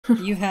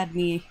You had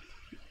me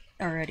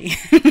already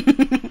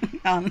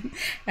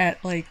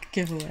at like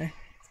giveaway.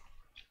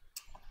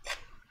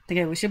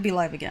 Okay, we should be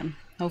live again.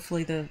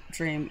 Hopefully the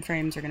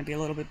frames are going to be a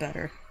little bit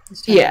better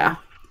this time Yeah. around.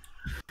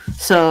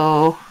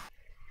 So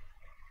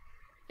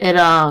it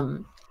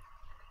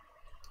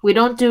we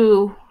don't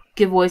do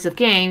giveaways of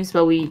games,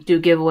 but we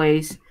do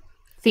giveaways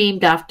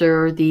themed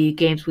after the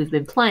games we've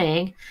been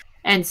playing.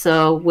 And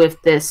so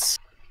with this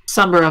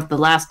Summer of The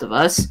Last of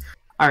Us,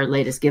 our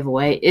latest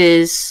giveaway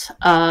is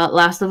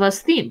Last of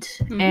Us themed.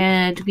 Mm-hmm.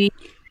 And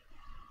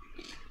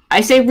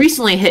I say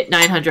recently hit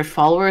 900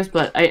 followers,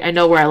 but I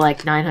know we're at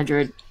like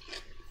 900,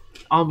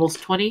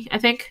 almost 20, I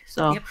think.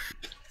 So,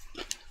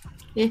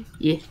 Yep.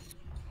 yeah.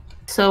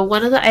 So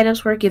one of the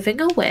items we're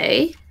giving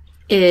away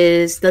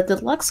is the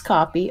deluxe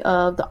copy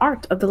of the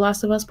art of The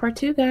Last of Us Part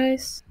 2,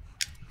 guys.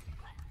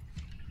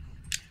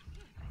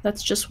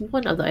 That's just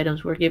one of the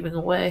items we're giving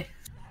away.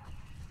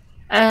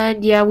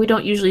 And yeah, we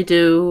don't usually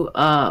do,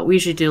 we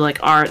usually do like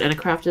art and a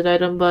crafted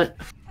item, but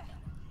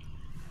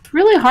it's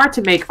really hard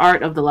to make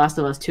art of The Last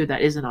of Us 2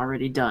 that isn't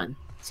already done.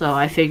 So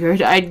I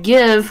figured I'd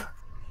give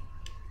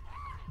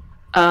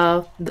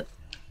the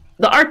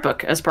art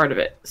book as part of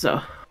it. So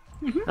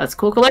that's a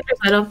cool collector's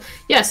item.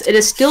 Yes, it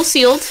is still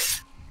sealed.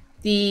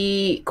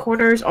 The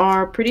corners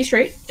are pretty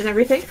straight and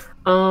everything.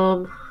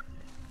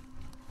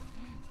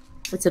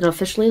 It's an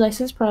officially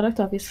licensed product,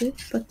 obviously,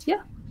 but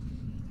yeah.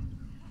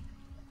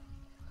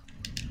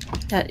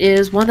 That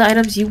is one of the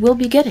items you will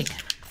be getting.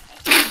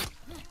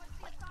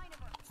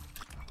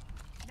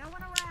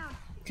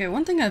 Okay,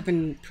 one thing I've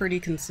been pretty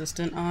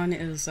consistent on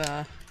is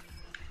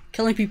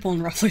killing people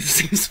in roughly the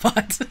same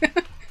spot.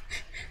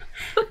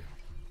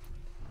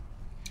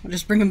 I'll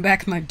just bring them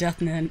back to my death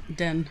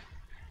den.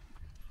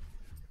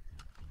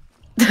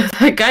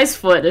 That guy's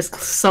foot is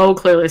so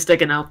clearly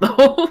sticking out,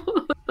 though.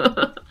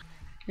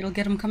 It'll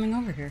get them coming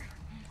over here.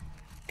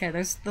 Okay,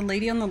 there's the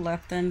lady on the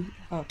left then.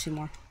 Oh, two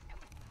more.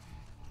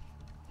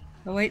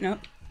 Oh wait, no.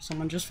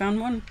 Someone just found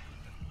one.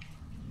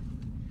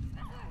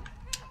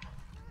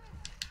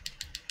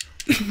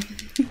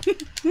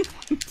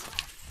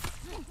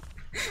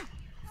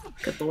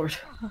 Good lord.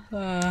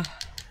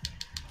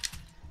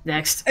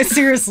 Next.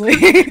 Seriously.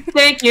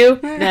 Thank you.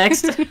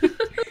 Next.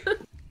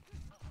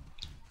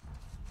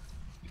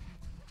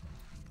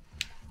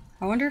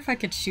 I wonder if I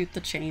could shoot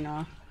the chain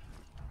off.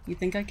 You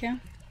think I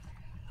can?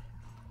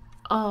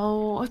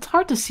 Oh, it's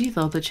hard to see,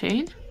 though, the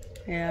chain.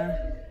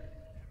 Yeah.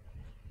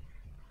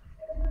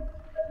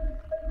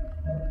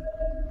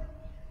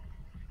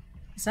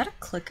 Is that a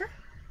clicker?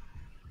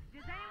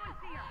 Does anyone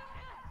see her?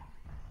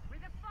 Where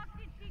the fuck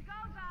did she go,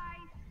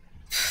 guys?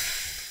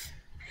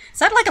 Is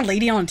that like a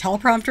lady on a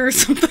teleprompter or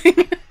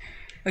something?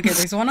 Okay,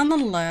 there's one on the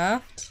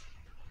left.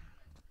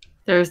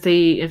 There's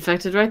the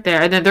infected right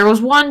there, and then there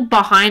was one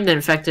behind the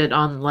infected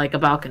on, like, a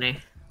balcony.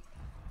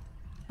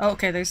 Oh,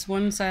 okay, there's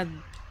one side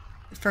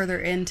further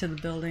into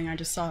the building. I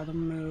just saw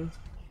them move.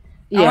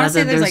 Yeah, I want to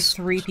say then there's like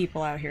 3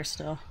 people out here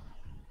still.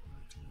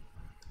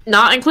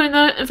 Not including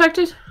the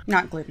infected?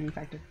 Not including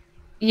infected.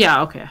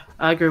 Yeah, okay.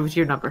 I agree with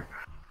your number.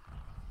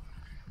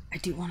 I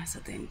do want to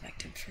set the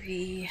infected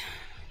free.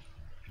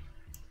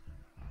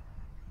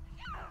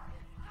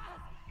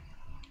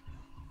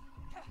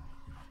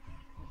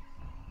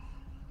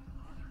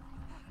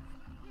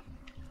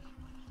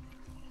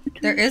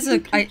 There is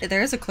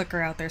a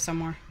clicker out there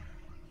somewhere.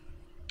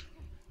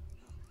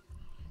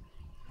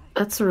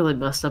 That's really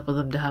messed up of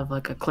them to have,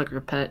 like, a clicker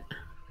pet.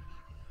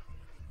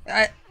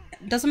 It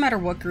doesn't matter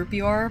what group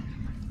you are.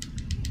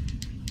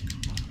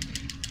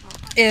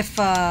 If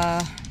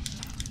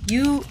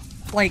you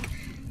like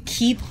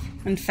keep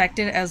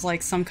infected as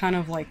like some kind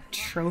of like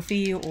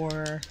trophy or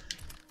way of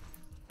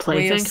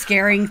Plaything?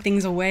 scaring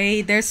things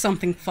away, there's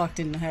something fucked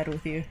in the head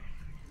with you.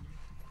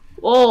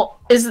 Well,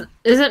 isn't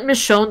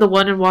Michonne the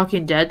one in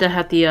Walking Dead that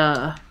had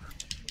the,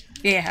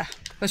 Yeah,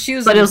 but she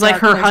was. But in it was the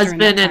like dark her place during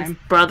that husband and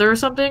time. brother or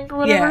something, or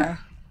whatever? Yeah,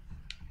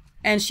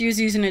 and she was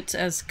using it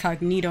as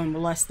cognito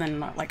less than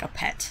like a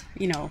pet,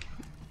 you know.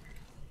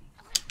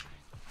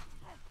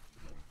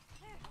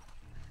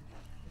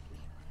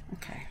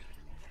 Okay.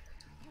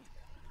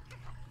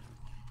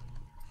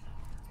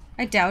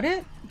 I doubt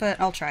it, but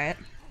I'll try it.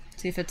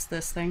 See if it's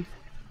this thing.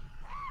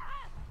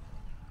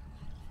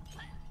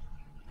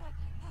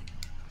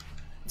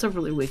 It's a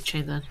really weak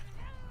chain then.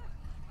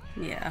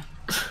 Yeah.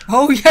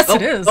 Oh, yes,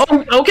 it is.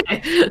 Oh,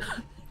 okay.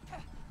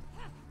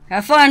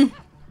 Have fun.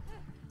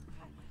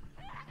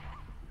 I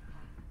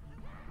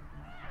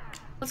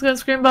was gonna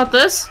scream about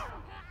this.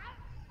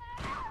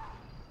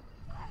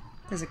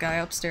 There's a guy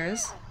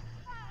upstairs.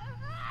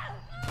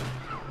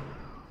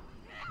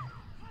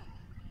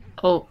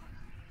 Oh.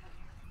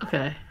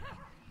 Okay.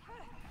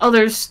 Oh,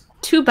 there's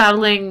 2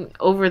 battling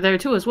over there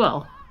too as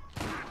well.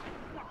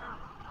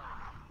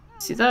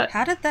 See that?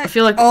 How did that... I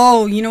feel like...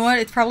 Oh, you know what?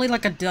 It's probably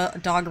like a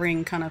dog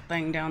ring kind of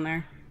thing down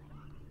there.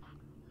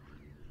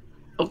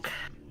 Okay.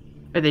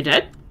 Are they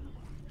dead?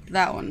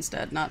 That one's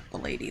dead, not the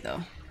lady,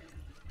 though.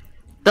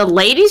 The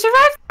lady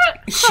survived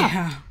it?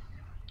 Huh.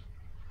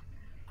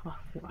 Yeah.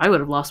 I would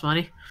have lost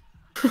money.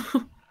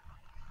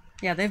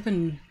 Yeah, they've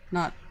been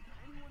not.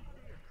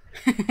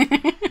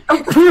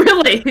 Oh,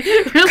 really?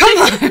 Really? Come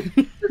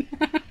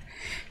on!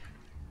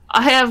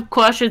 I have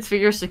questions for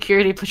your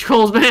security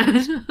patrols,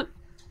 man.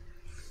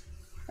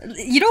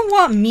 You don't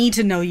want me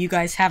to know you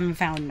guys haven't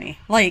found me.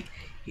 Like,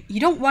 you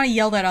don't want to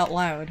yell that out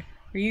loud.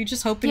 Are you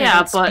just hoping I Yeah,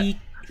 don't but speak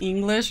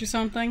English or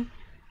something?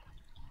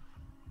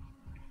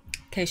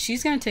 Okay,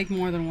 she's gonna take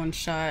more than one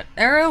shot.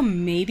 Arrow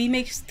maybe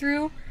makes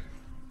through.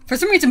 For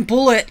some reason,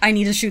 Bullet, I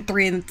need to shoot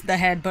 3 in the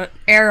head, but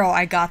Arrow,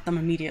 I got them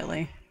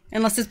immediately.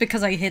 Unless it's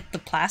because I hit the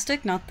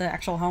plastic, not the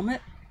actual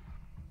helmet.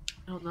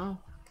 I don't know.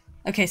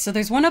 Okay, so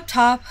there's one up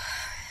top,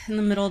 in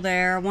the middle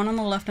there, one on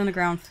the left on the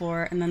ground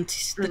floor, and then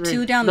the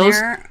 2 down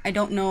there, I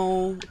don't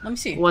know. Let me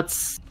see.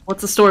 What's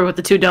the story with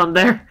the 2 down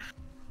there?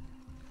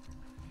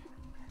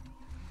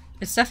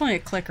 It's definitely a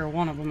clicker,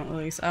 one of them at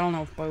least. I don't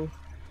know if both.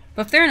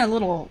 But if they're in a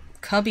little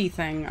cubby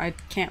thing, I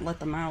can't let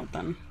them out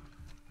then.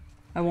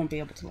 I won't be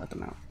able to let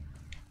them out.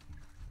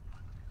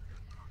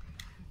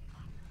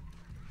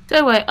 So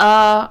anyway,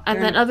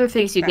 and then other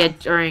things you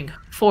get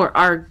for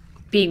our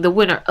being the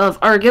winner of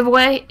our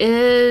giveaway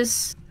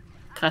is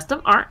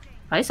custom art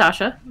by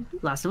Sasha,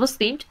 Last of Us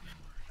themed.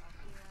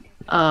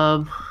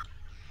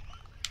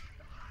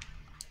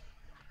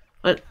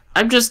 But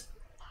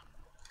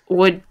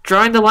would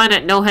drawing the line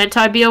at no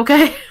hentai be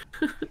okay?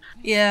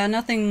 Yeah,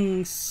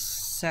 nothing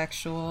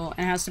sexual.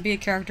 It has to be a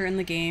character in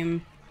the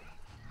game.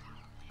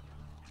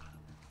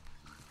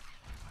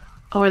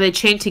 Oh, are they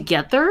chained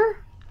together?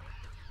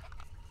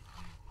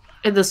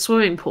 In the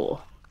swimming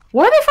pool.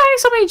 Why are they finding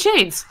so many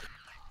chains?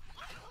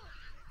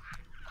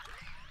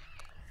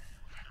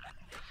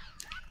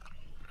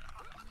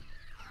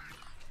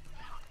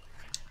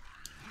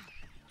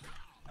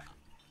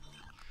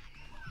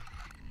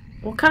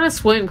 What kind of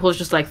swimming pool is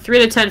just like 3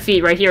 to 10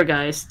 feet right here,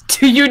 guys?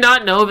 Do you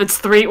not know if it's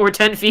 3 or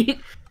 10 feet?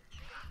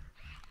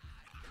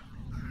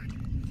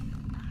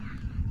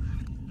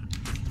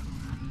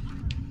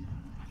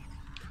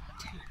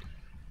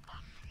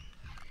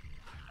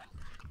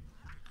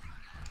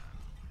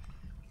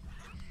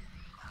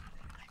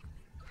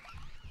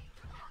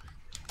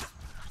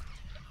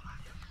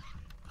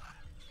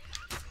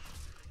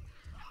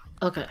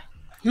 Okay.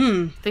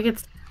 I think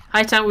it's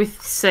high time we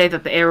say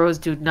that the arrows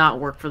do not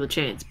work for the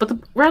chains, but the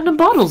random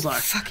bottles are.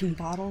 Fucking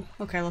bottle.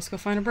 Okay, let's go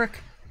find a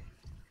brick.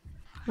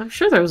 I'm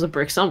sure there was a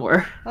brick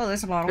somewhere. Oh,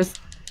 there's a bottle.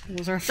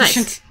 Those are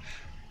efficient. Nice.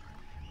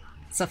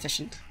 It's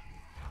efficient.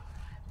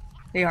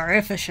 They are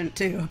efficient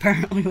too,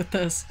 apparently, with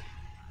this.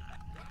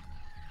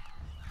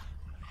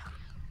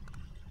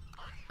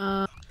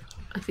 I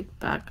think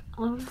back.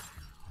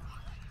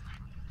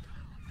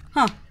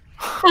 Huh.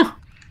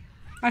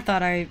 I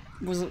thought I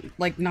was,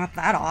 like, not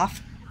that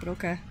off, but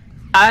okay.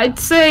 I'd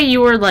say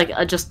you were, like,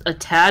 just a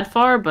tad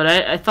far, but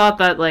I thought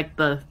that, like,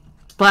 the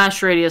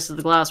splash radius of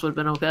the glass would have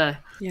been okay.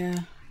 Yeah.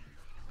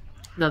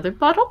 Another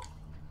bottle?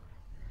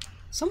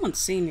 Someone's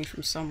seen me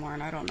from somewhere,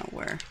 and I don't know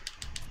where.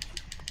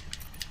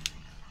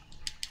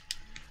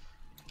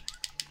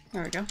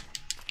 There we go.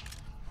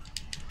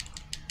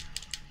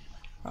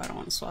 Oh, I don't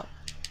want to swap.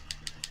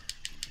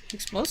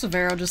 Explosive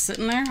arrow just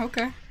sitting there?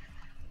 Okay.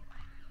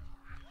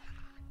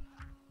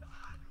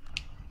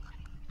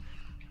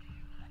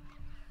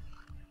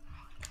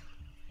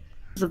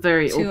 It's a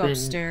very 2 open...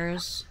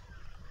 upstairs.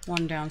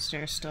 1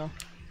 downstairs still.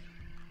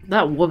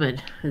 That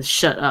woman has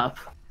shut up.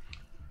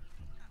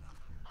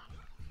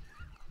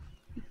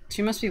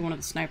 She must be one of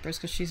the snipers,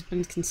 because she's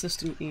been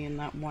consistently in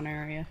that one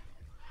area.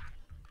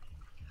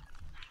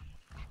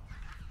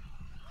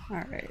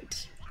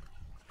 Alright.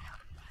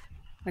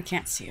 I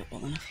can't see it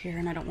well enough here,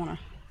 and I don't want to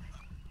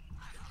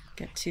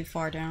get too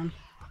far down.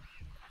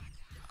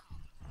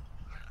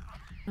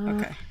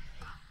 Okay.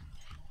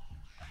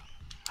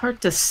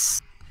 Hard to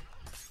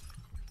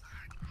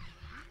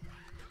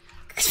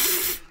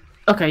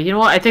Okay, you know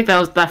what? I think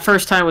that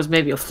first time was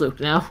maybe a fluke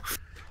now.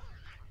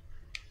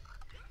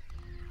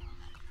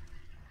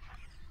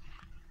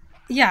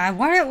 Yeah,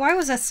 why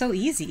was that so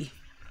easy?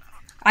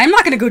 I'm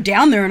not gonna go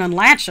down there and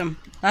unlatch them.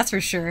 That's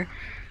for sure.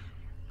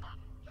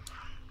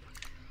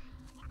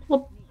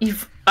 Well,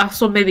 you've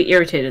also maybe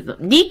irritated them.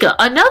 Nika!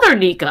 Another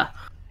Nika!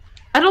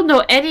 I don't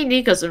know any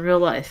Nikas in real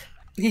life.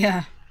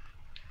 Yeah.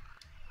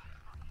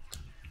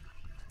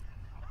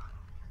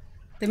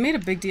 They made a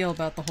big deal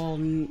about the whole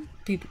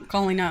people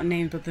calling out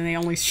names, but then they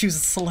only choose a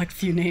select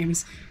few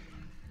names.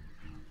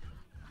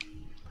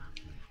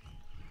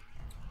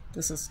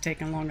 This is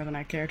taking longer than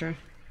I care to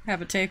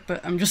have it take,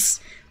 but I'm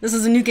just... This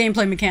is a new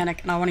gameplay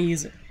mechanic, and I want to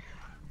use it.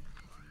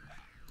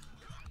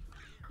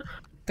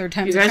 Third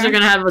time's You guys are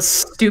gonna have a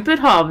stupid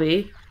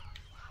hobby.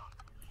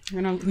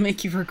 I'm gonna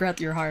make you regret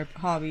your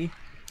hobby.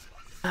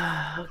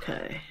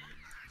 Okay.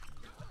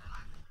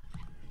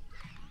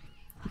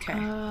 Okay.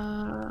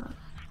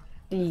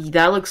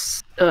 That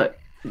looks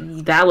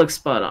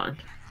spot on.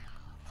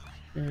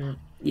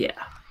 Yeah.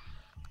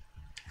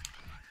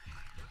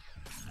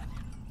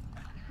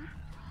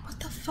 What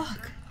the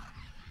fuck?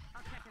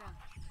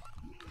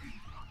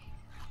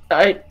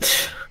 I...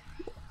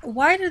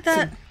 Why did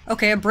that...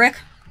 Okay, a brick.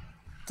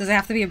 Does it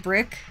have to be a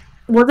brick?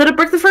 Was it a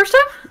brick the first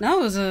time? No,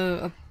 it was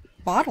a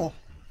bottle.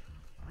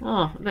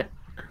 Oh,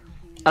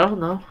 I don't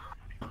know.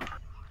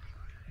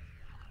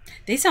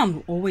 They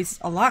sound always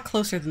a lot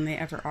closer than they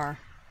ever are.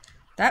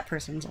 That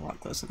person's a lot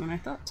closer than I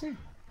thought, too.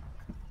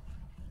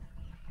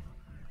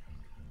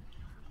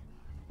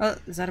 Oh,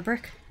 is that a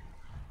brick?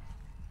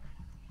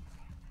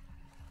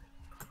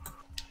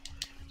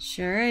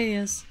 Sure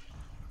is.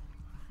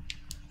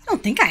 I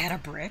don't think I had a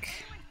brick.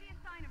 Anyone see a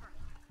sign of her?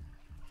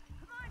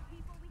 Come on,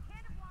 people, we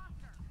can't have lost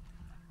her.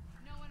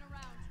 No one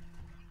around.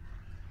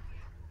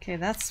 Okay,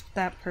 that's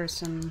that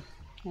person.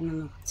 And then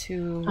the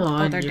two... Oh,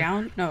 Oh, they're and you.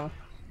 down? No,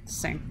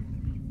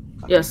 same.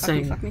 Fuck Yeah, me, fuck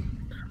me, same. fuck me.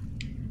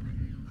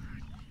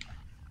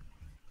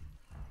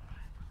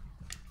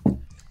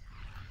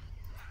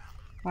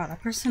 Wow,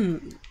 that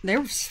person...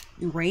 Their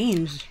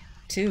range,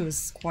 too,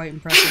 is quite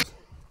impressive.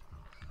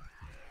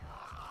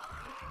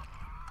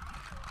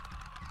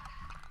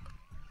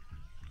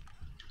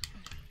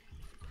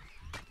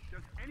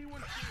 Does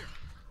anyone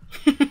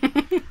see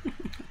her?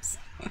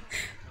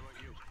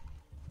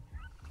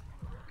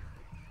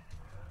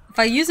 If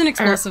I use an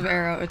explosive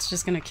arrow, it's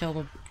just gonna kill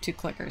the two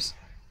clickers.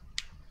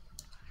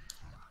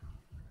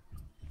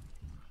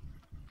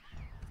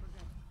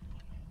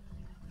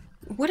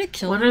 Would it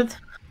kill them?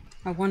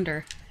 I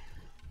wonder.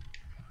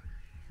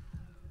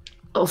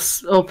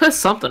 It'll piss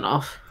something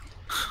off.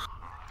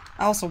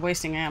 Also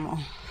wasting ammo.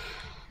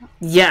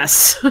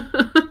 Yes.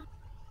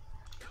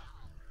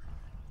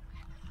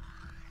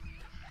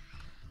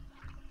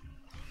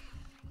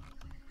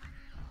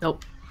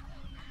 Nope.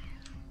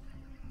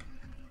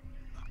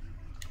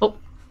 Oh.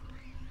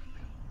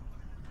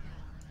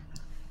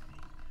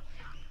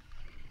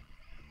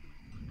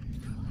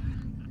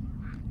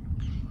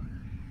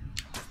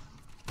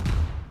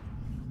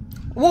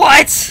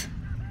 What?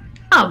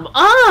 Come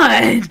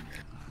on!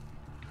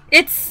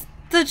 It's...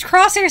 The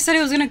crosshair said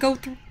it was gonna go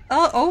through...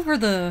 over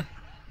the...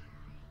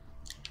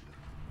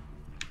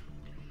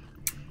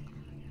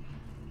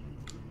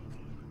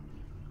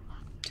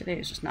 Today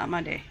is just not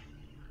my day.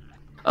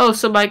 Oh,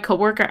 so my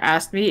coworker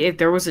asked me if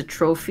there was a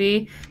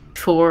trophy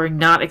for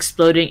not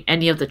exploding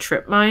any of the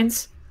trip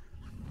mines.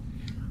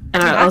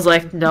 And I was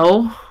like,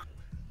 no.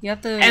 You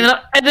have to...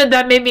 And then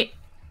that made me...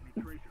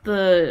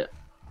 And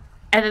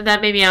then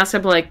that made me ask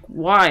him, like,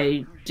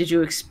 why? Did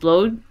you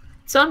explode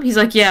some? He's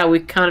like, yeah, we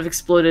kind of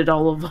exploded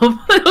all of them.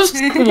 I was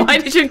just like, why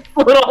did you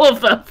explode all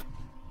of them?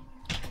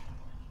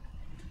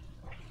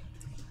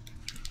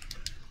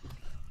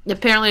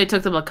 Apparently it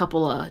took them a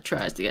couple of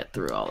tries to get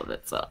through all of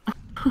it, so...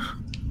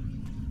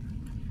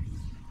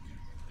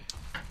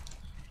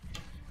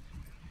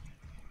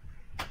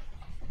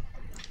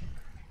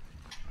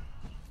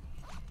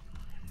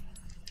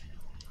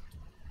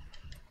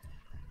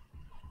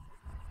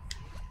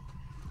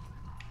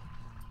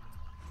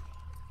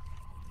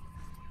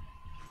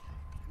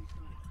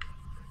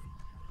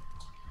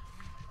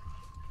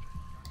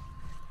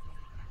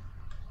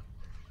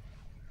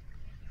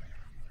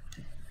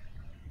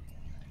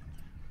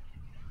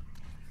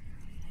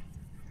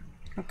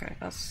 Okay,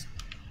 that's...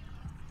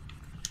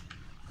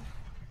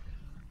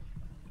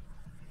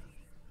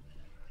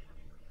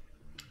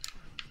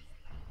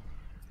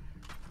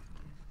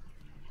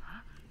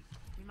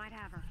 We might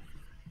have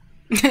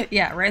her.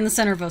 yeah, right in the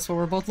center of us where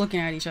we're both looking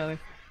at each other.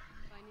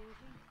 Find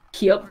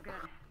anything? Yep. We're good.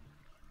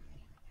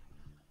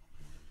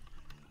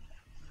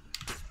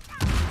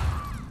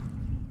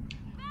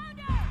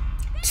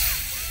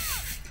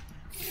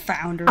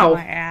 Found her Ow.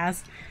 my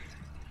ass.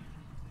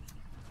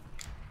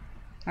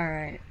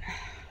 Alright.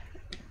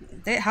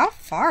 How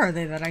far are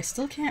they that I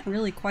still can't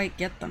really quite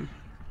get them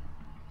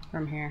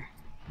from here?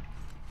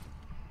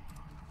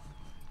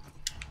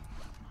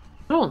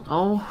 I don't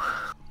know.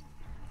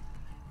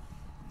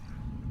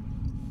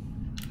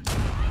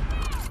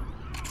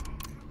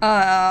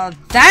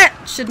 That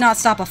should not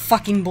stop a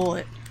fucking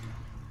bullet.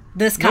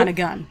 This kind of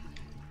gun.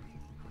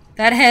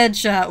 That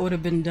headshot would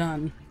have been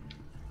done.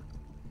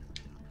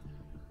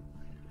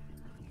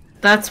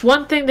 That's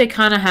one thing they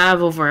kind of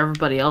have over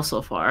everybody else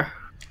so far.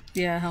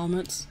 Yeah,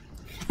 helmets.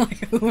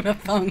 Like, who would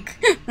have thunk?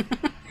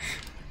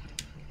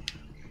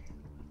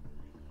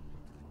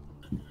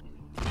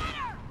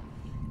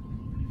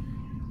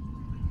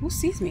 Who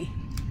sees me?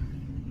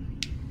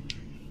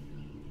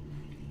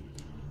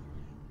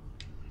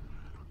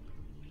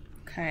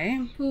 Okay.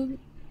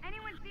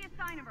 Anyone see a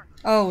sign of her?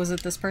 Oh, was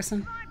it this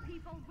person? Come on,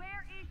 people,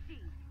 where is she?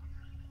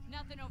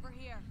 Nothing over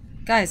here.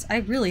 Guys, I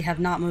really have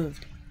not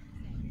moved.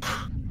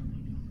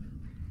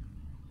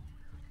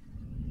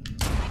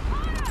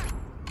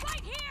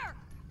 Right here!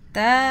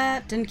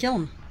 That didn't kill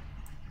him.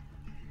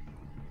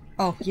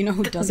 Oh, you know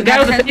who The doesn't guy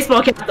have with a the head?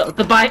 baseball cap,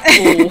 the bike.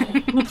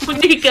 Oh,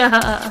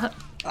 Nika.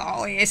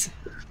 Oh, yes.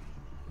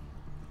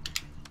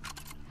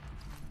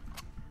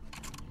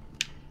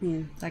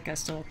 That guy's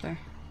still up there.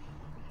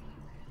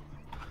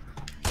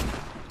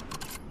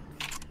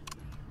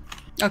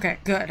 Okay,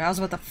 good. I was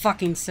about to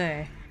fucking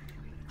say.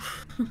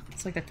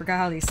 It's like they forgot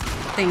how these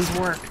things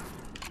work.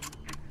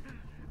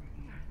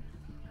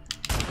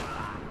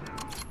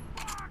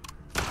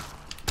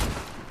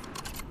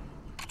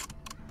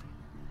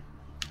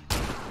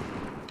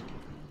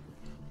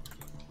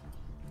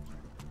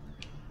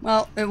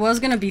 Well, it was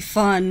gonna be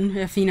fun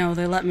if, you know,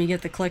 they let me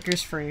get the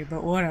clickers free,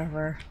 but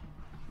whatever.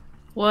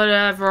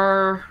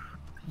 Whatever.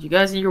 You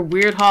guys and your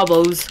weird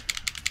hobos.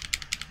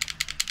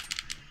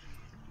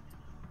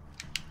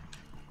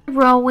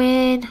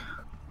 Rowan.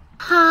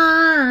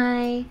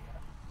 Hi.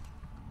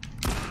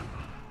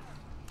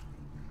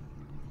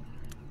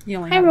 You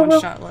only Hi, have one Robo.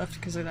 shot left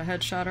because of the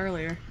headshot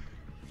earlier.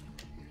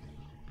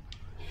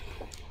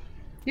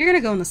 You're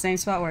gonna go in the same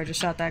spot where I just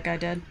shot that guy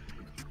dead.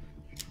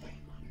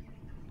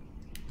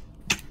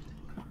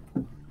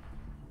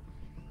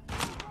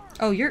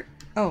 Oh, you're...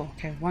 Oh,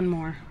 okay, one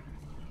more.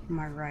 On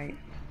my right.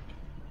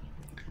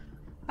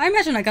 I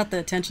imagine I got the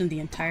attention of the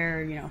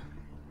entire, you know...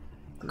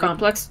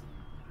 Complex?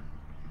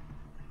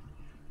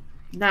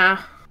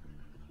 Nah.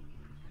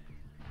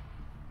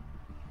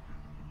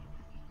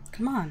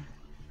 Come on.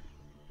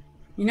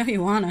 You know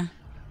you wanna.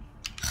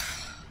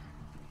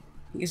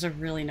 These are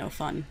really no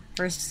fun.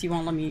 First, you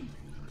won't let me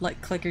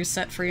let clickers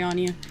set free on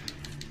you.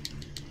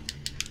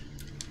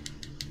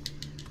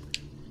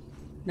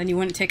 Then you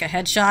wouldn't take a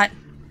headshot.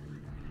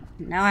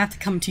 Now I have to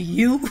come to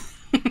you.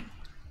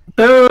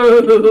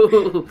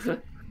 Boo!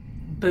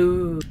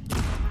 Boo.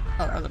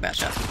 Oh, that was a bad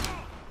shot.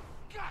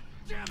 God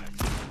damn it!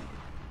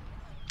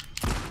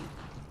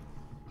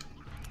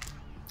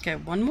 Okay,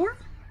 one more?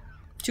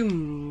 Two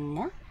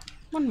more?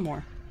 One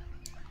more.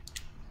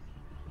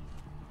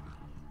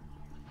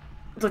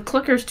 The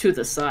clickers to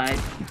the side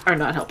are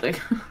not helping.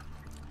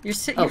 You're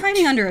Oh,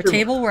 hiding under a true.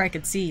 table where I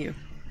could see you.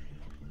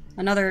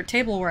 Another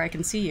table where I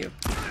can see you.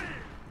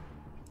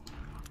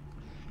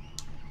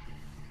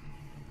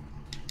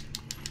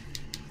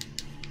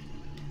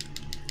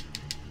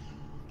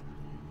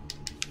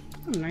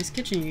 Oh, nice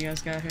kitchen you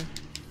guys got here.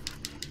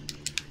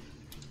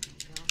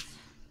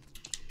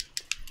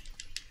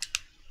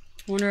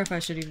 Wonder if I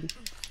should even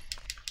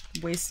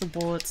waste the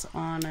bullets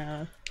on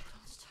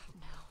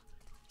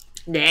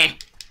Nah.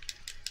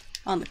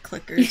 on the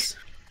clickers.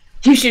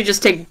 You should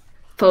just take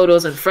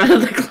photos in front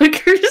of the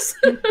clickers.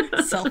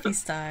 Selfie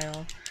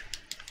style.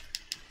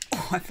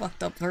 Oh, I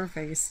fucked up her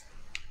face.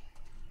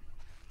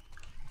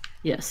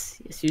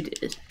 Yes, yes you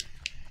did.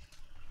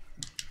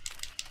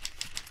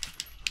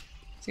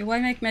 See, why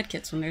make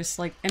medkits when there's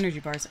like energy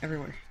bars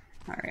everywhere?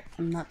 Alright,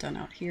 I'm not done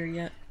out here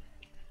yet.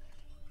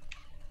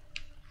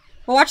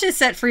 Well, watch it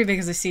set free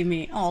because they see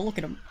me. Oh, look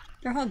at them.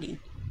 They're hugging.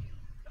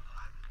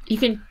 You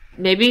can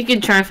maybe you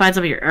can try and find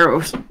some of your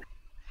arrows.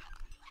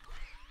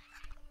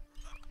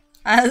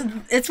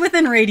 It's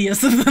within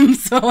radius of them,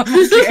 so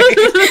I'm okay.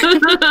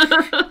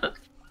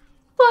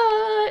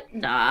 What?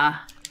 Nah.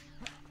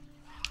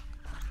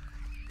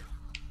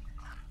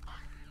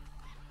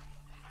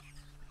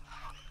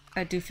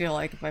 I do feel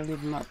like if I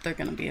leave them up, they're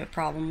gonna be a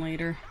problem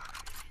later.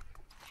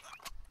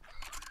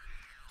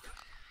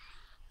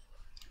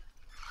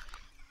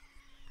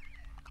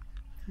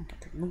 Oh,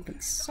 but they're moving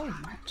so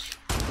much.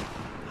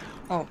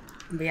 Oh,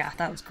 yeah,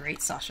 that was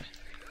great, Sasha.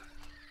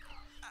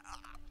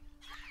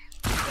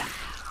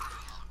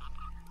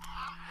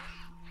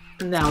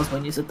 And that was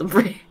when you set them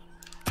free.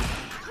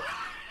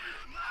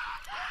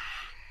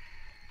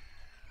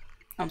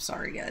 I'm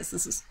sorry, guys.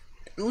 This is...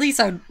 At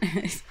least I would...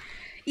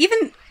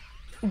 Even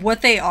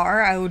what they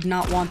are, I would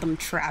not want them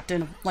trapped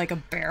in, like, a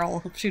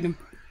barrel. Shooting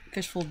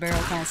fishful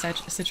barrel kind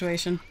of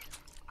situation.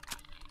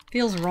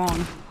 Feels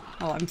wrong.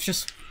 Oh, I'm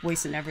just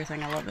wasting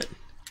everything. I love it.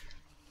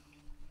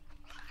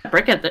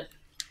 Brick at it.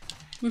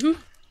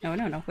 Mm-hmm. No,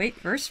 no, no. Wait.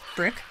 First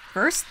brick.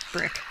 First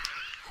brick.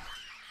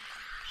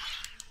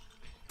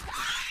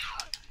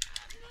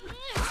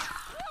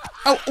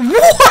 Oh,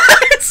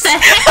 what?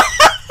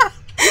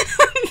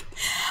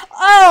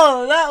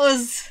 Oh, that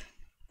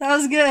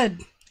was good.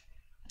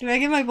 Do I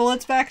get my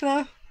bullets back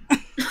though?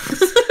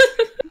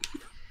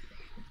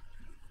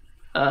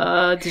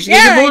 Did you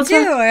get your bullets I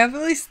do. back? I have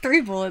at least 3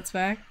 bullets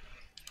back.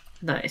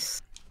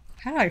 Nice.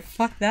 How did I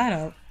fuck that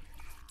up?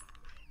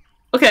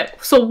 Okay,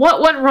 so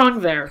what went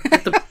wrong there?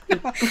 With the,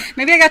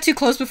 Maybe I got too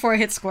close before I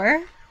hit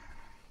square?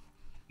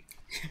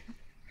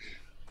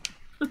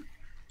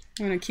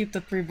 I'm gonna keep the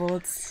 3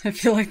 bullets. I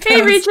feel like that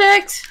hey, was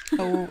reject!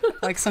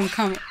 like some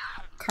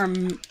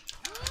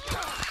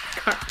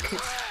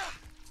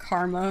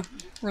karma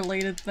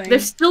related thing. They're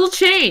still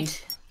chained.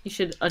 You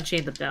should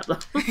unchain them now, though.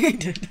 I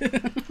did.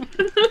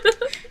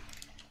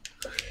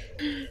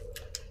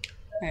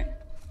 Alright.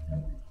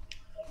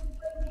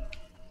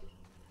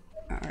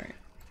 Alright.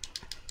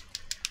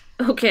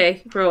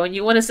 Okay, Rowan,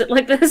 you want to sit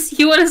like this?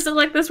 You want to sit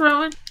like this,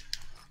 Rowan?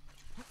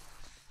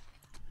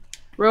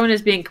 Rowan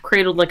is being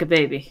cradled like a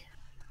baby.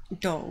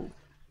 Go.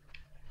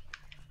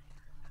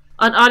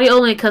 On audio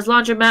only, cause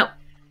laundromat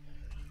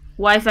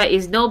Wi-Fi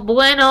is no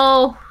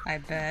bueno. I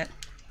bet.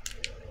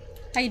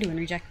 How you doing,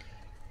 Reject?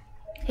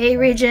 Hey,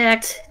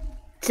 reject.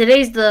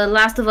 Today's the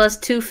Last of Us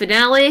 2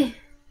 finale,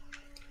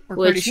 We're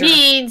pretty which sure.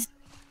 means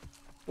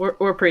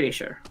we're pretty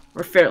sure.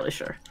 We're fairly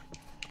sure.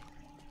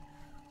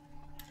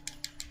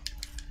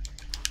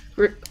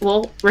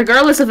 Well,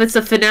 regardless if it's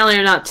a finale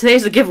or not,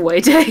 today's a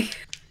giveaway day.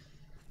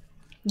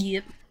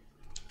 Yep.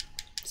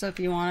 So if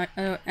you want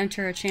to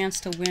enter a chance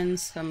to win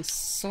some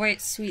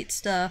sweet, sweet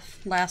stuff,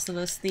 Last of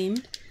Us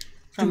themed,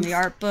 from the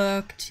art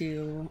book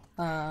to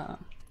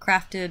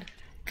crafted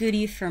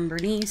goodie from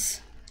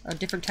Bernice, a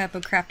different type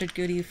of crafted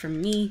goodie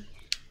from me.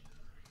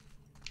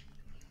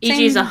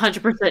 EG's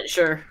 100%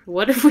 sure.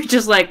 What if we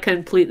just, like,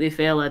 completely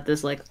fail at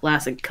this, like,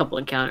 last couple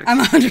encounters? I'm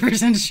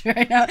 100% sure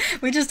right now.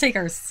 We just take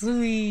our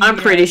sweet... I'm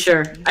pretty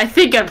sure. I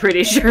think I'm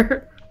pretty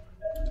sure.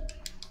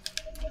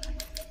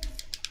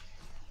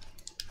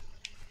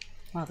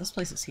 Wow, this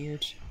place is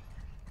huge.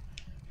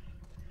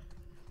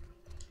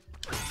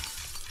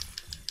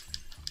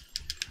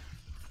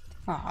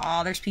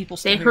 Aw, there's people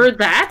still They here. heard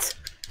that?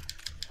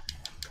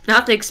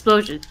 Not the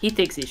explosion. He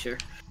thinks he's sure.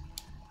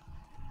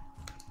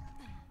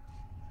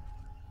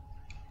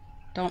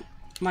 Don't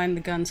mind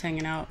the guns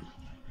hanging out.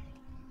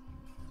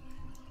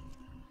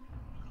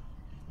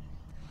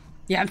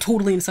 Yeah, I'm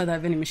totally inside that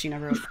vending machine I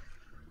wrote.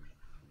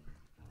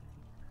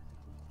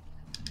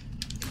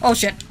 Oh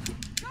shit.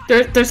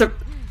 There's a...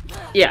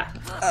 Yeah.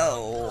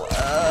 Oh,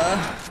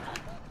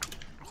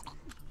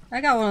 I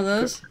got one of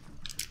those.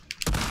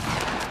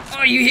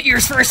 Oh, you hit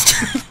yours first!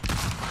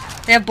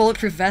 They have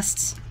bulletproof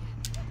vests.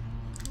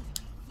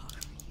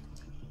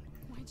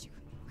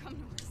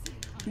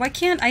 Why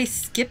can't I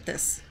skip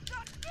this?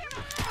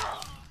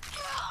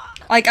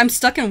 Like, I'm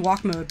stuck in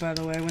walk mode, by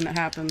the way, when that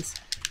happens.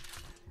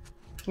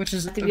 Which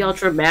is To be all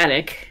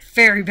dramatic.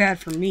 very bad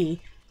for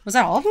me. Was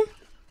that all of them?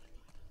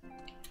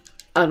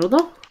 I don't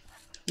know.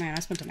 Man,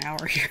 I spent an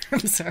hour here. I'm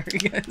sorry,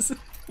 guys.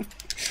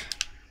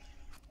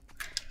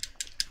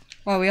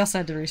 Well, we also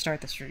had to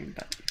restart the stream,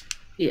 but...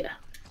 Yeah.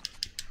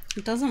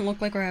 It doesn't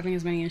look like we're having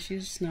as many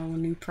issues. No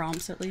new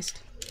prompts, at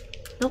least.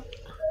 Nope.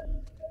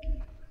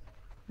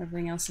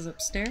 Everything else is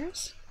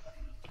upstairs.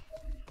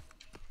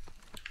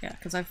 Yeah,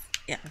 because I've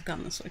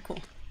gone this way. Cool.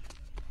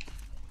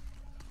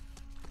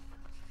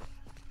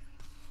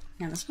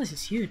 Man, this place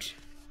is huge.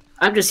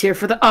 I'm just here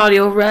for the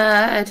audio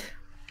ride.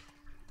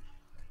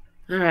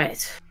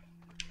 Alright.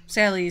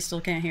 Sadly, you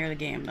still can't hear the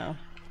game, though.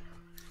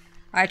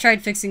 I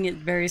tried fixing it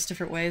various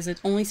different ways. It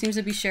only seems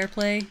to be share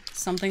play.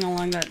 Something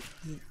along that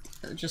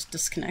just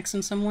disconnects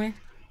in some way.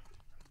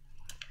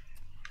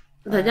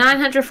 The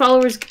 900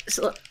 followers...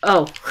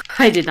 Oh,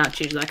 I did not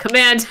change that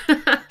command.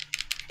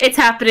 It's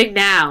happening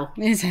now.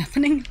 It's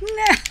happening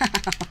now!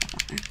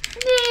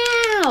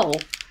 Now!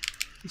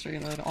 Let's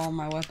reload all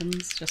my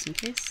weapons, just in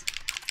case.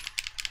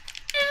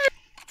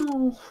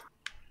 Oh.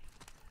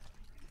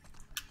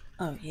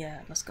 Oh yeah,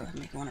 let's go ahead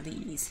and make one of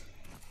these.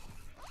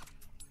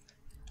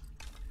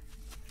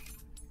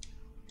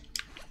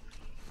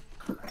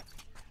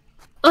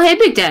 Oh, hey,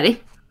 Big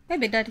Daddy. Hey,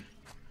 Big Daddy.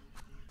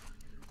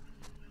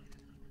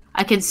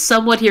 I can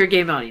somewhat hear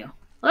game audio.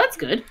 Well, that's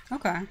good.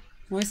 Okay. At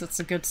least it's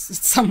a good...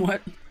 It's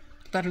somewhat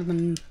better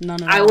than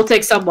none at all. I will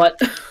take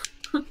somewhat.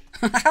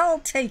 I'll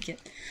take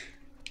it.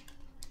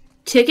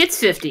 Tickets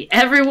 50.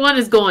 Everyone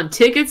is going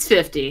tickets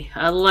 50.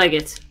 I like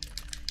it.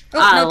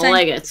 Oh, I no time.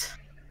 like it.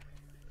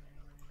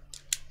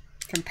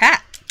 From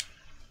Pat.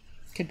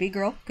 Could be a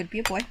girl, could be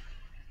a boy.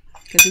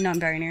 Could be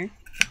non-binary.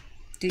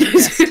 Do your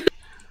best.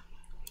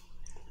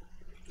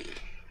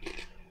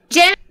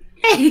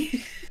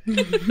 Jenny!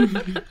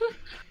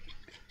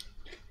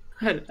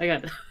 I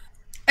got it.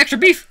 Extra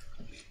beef!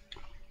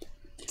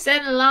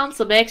 Send along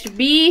some extra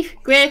beef,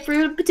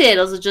 grapefruit, and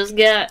potatoes I just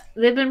got.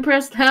 They've been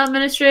impressed with how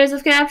many strays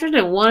I've captured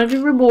and wanted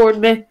to reward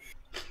me.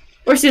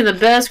 We're seeing the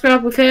best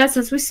crop we've had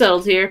since we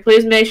settled here.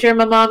 Please make sure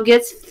my mom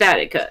gets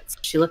fatty cuts.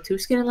 She looked too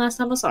skinny last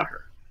time I saw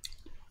her.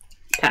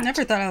 I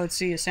never thought I would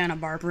see a Santa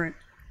Barbara,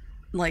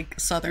 like,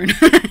 southern.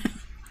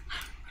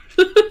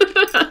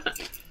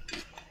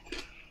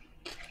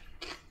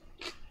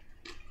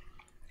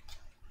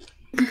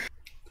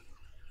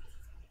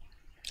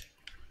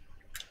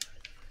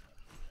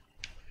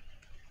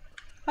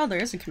 Oh, there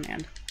is a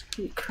command.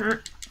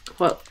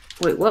 What?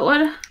 Wait,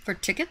 what? For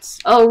tickets?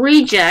 Oh,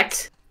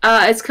 reject.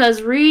 It's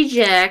because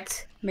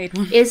reject Made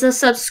one. is a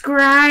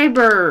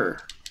subscriber.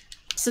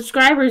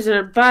 Subscribers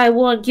are buy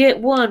one, get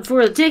one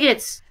for the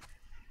tickets.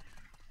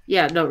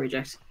 Yeah, no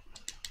reject.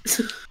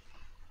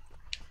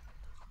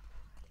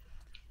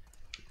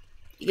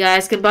 You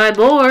guys can buy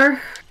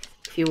more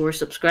if you were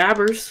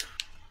subscribers.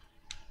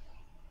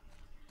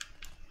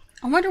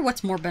 I wonder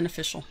what's more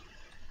beneficial.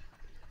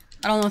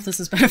 I don't know if this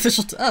is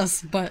beneficial to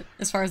us, but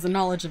as far as the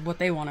knowledge of what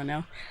they want to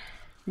know.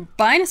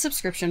 Buying a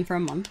subscription for a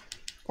month,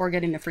 or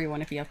getting a free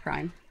one if you have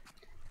Prime,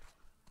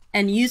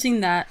 and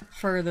using that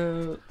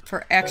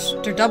for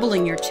extra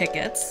doubling your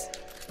tickets.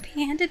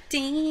 Panda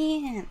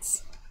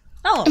dance!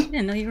 Oh, I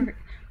didn't know you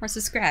were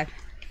subscribed.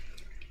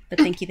 But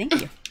thank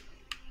you.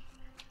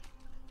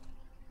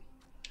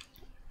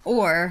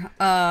 Or,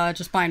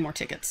 just buying more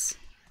tickets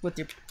with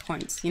your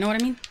points. You know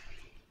what I mean?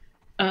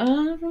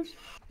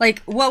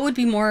 Like, what would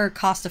be more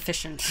cost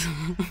efficient?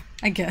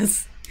 I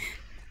guess.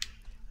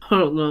 I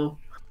don't know.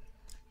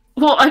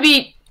 Well, I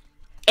mean,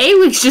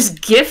 A-Weeks just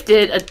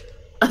gifted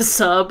a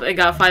sub and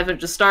got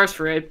 500 stars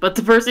for it, but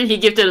the person he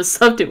gifted a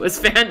sub to was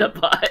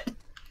FandaBot.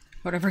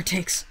 Whatever it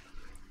takes.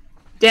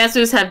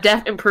 Dancers have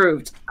deaf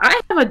improved. I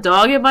have a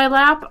dog in my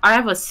lap. I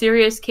have a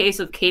serious case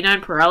of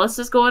canine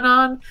paralysis going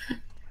on.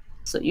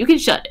 So you can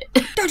shut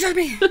it. Don't judge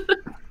me!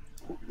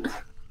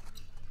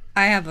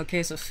 I have a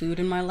case of food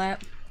in my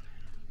lap.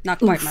 Not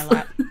quite my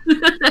lap.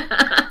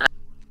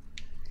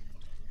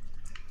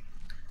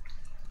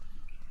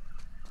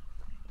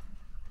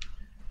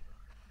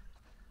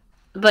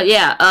 But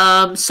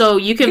yeah, so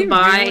you can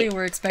buy... Really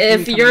were expecting me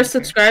if to come you're a up here.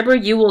 subscriber,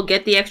 you will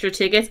get the extra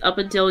tickets up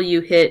until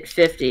you hit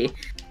 50.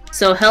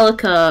 So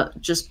Helica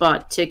just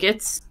bought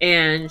tickets,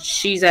 and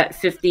she's at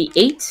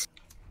 58.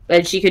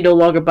 And she can no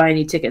longer buy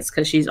any tickets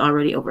because she's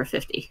already over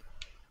 50.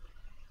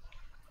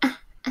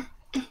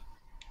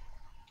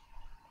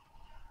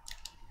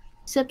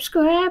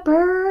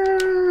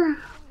 Subscriber!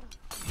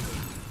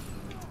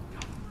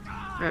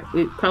 Alright,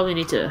 we probably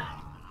need to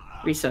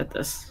reset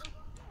this.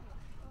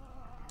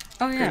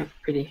 Oh yeah.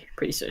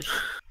 Pretty soon.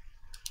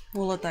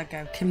 We'll let that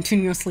guy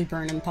continuously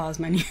burn in the pause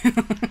menu.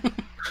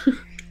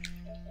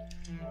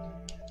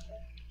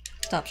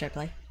 Stop share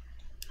play.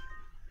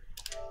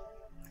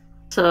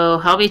 So,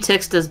 how many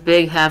ticks does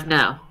Big have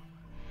now?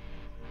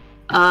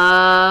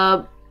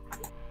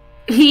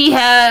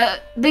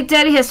 Big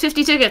Daddy has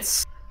 50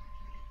 tickets.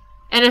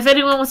 And if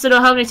anyone wants to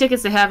know how many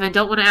tickets they have and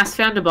don't want to ask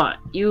Foundabot,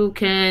 you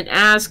can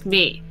ask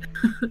me.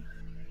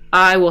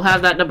 I will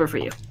have that number for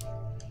you.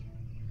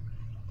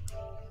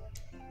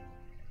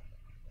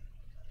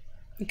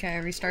 Okay, I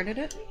restarted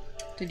it.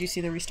 Did you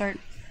see the restart?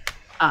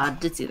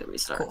 Did see the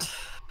restart. Cool.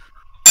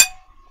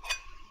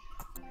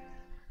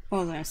 What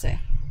was I gonna say?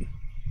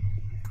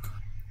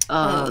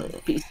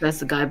 That's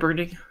the guy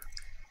burning.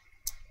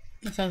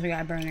 That sounds like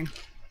guy burning.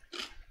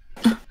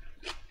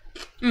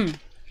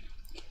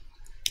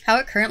 How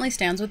it currently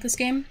stands with this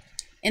game,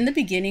 in the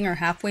beginning or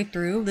halfway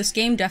through, this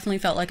game definitely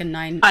felt like a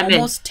 9,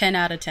 almost 10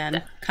 out of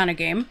 10 kind of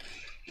game.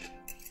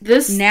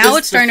 Now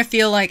it's starting to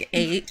feel like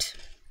 8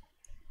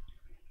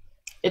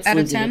 it's out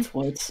of losing 10. its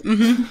points.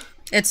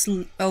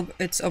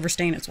 It's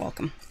overstaying its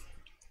welcome.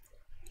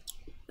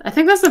 I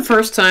think that's the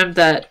first time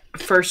that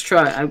first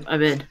try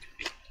I'm in.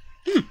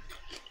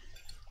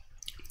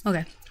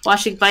 Okay.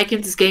 Watching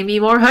Vikings is gave me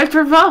more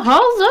hyper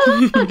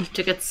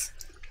tickets.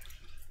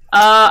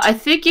 I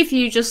think if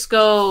you just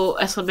go !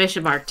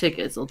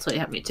 Tickets, it'll tell you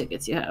how many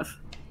tickets you have.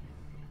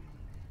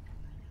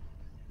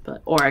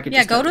 But or I could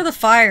just go to the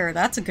fire.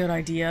 That's a good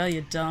idea.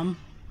 You dumb.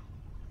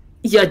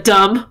 You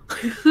dumb.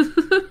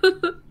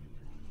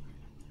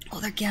 Oh,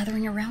 they're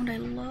gathering around. I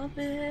love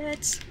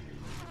it.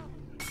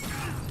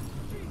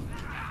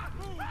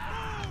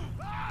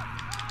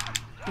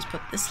 Just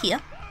put this here.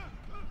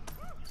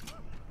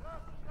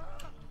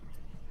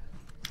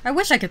 I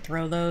wish I could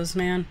throw those,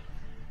 man.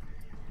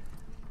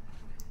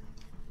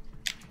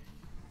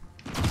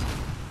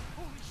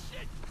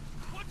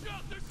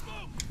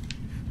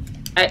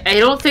 I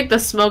don't think the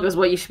smoke is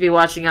what you should be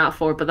watching out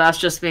for, but that's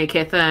just me.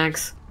 Okay,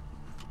 thanks.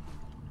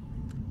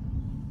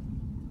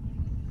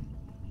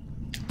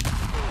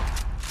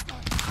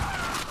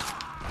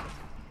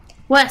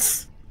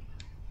 Wes!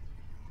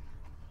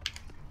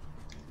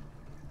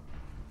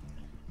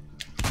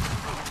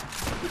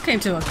 You came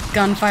to a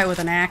gunfight with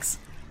an axe.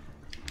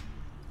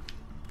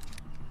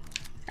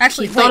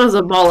 Actually, He thought it was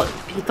a bullet.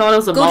 He thought it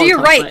was a go to your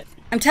Molotov right. fight.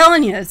 I'm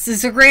telling you, this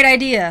is a great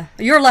idea.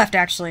 Your left,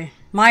 actually.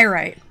 My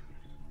right.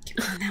 Keep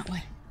going that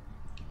way.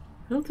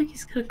 I don't think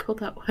he's gonna go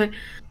that way.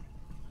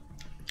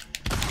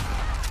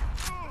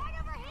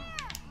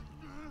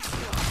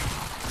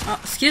 Oh,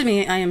 excuse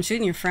me, I am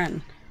shooting your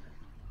friend.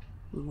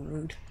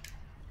 Rude.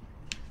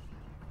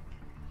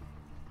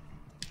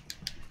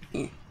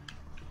 You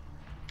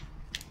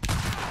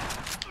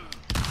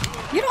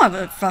don't have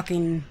a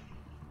fucking...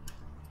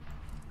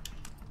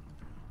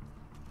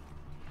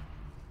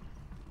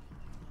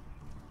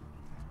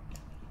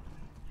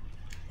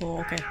 Oh,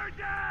 okay.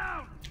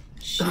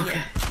 Shit.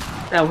 Okay.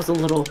 That was a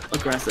little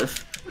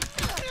aggressive.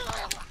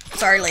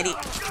 Sorry, lady.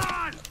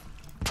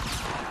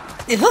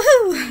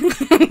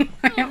 Woohoo!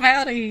 I'm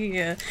out of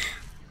here.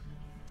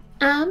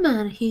 I'm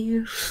out of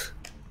here.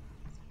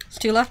 It's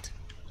 2 left.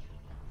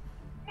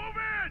 Move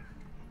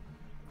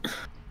in!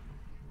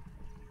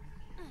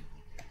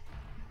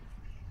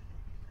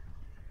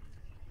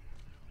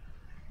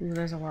 Ooh,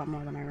 there's a lot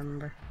more than I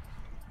remember.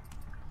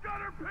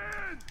 Got her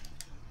pinned!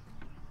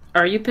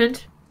 Are you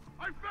pinned?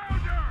 I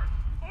found her!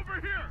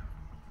 Over here!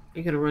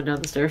 You're gonna run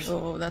down the stairs.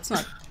 Oh, that's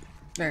not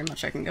very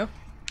much I can go.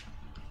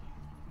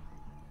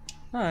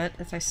 But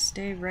if I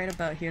stay right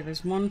about here,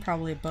 there's one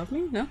probably above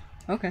me? No?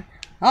 Okay.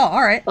 Oh,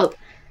 alright. Oh.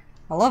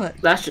 I love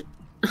it. That should...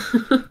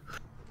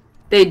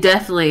 They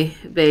definitely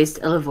based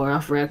Elivor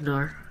off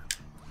Ragnar.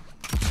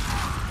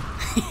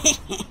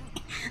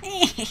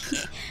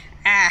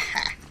 Ah,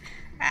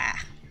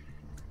 ah.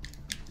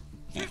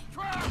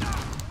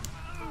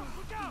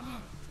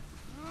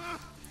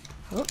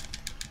 Oh.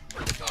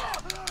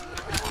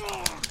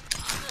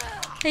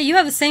 Hey, you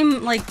have the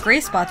same, like, gray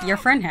spot that your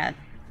friend had.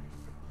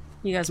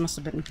 You guys must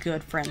have been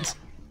good friends.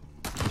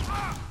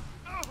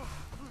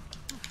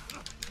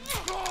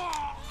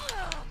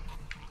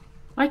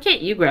 Why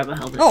can't you grab a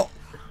helmet? Oh!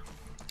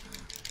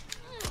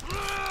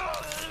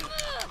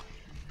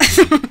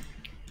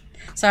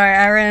 Sorry,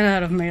 I ran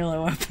out of melee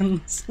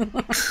weapons.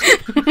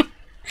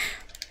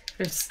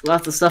 There's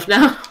lots of stuff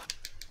now.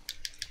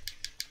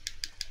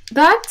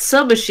 That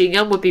submachine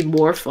gun would be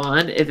more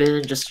fun if it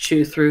didn't just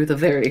chew through the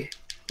very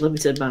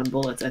limited amount of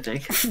bullets, I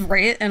think.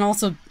 Right? And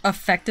also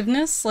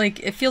effectiveness. Like,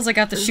 it feels like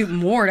I have to shoot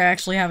more to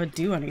actually have it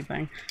do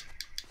anything.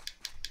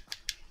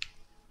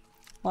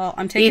 Well,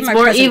 I'm taking my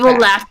present evil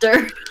back.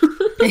 laughter.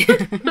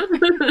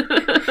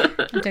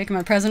 I'm taking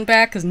my present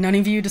back because none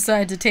of you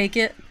decided to take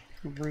it.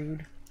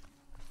 Rude.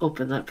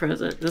 Open that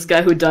present. This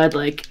guy who died,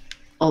 like,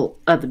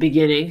 at the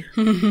beginning.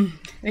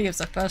 He was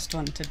the first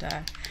one to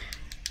die.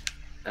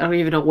 I don't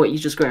even know what you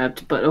just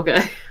grabbed, but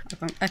okay.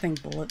 I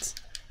think bullets.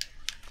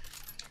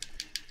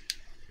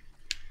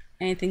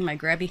 Anything my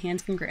grabby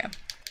hands can grab.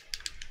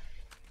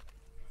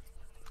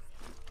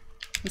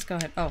 Let's go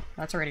ahead. Oh,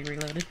 that's already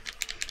reloaded.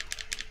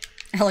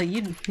 Ellie,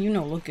 you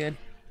know look good.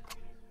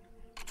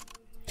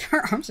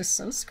 Her arms are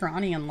so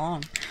scrawny and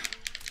long.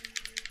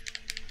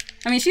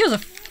 I mean, she was a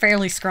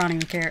fairly scrawny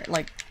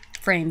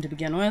frame to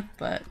begin with,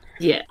 but...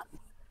 Yeah.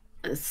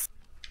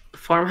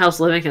 Farmhouse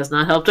living has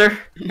not helped her.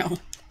 No.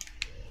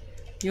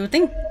 You would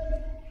think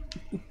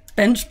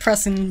bench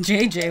pressing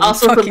JJ would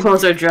Also, fucking... the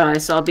clothes are dry,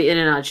 so I'll be in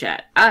and out of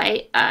chat.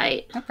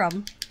 Aight. No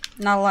problem.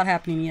 Not a lot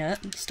happening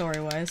yet,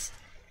 story-wise.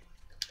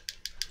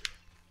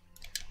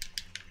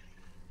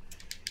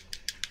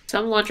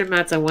 Some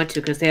laundromats I went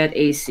to because they had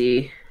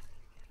AC,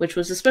 which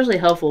was especially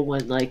helpful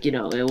when, like, you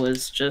know, it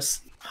was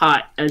just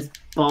hot as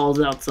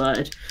balls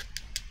outside.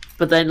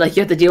 But then, like,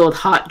 you have to deal with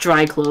hot,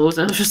 dry clothes,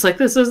 and I was just like,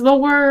 this is the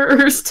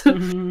worst!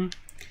 Mm-hmm.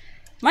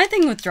 My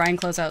thing with drying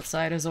clothes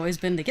outside has always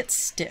been they get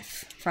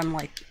stiff from,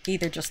 like,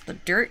 either just the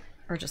dirt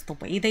or just the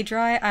way they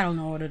dry. I don't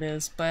know what it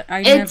is, but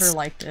I never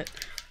liked it.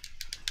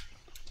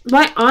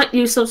 My aunt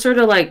used some sort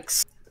of, like...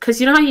 Because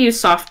you know how you use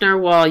softener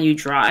while you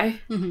dry?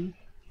 Mm-hmm.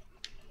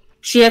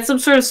 She had some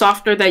sort of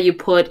softener that you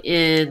put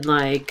in,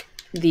 like,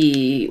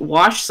 the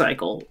wash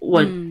cycle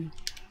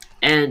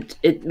and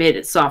it made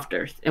it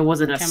softer. It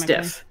wasn't as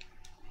stiff.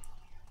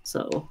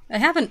 So I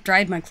haven't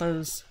dried my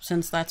clothes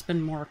since that's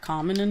been more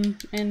common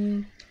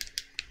in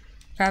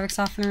fabric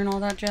softener and all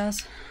that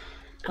jazz.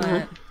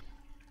 But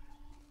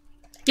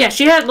yeah,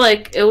 she had,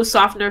 like, it was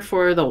softener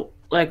for the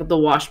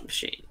wash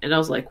machine, and I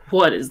was like,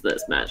 what is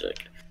this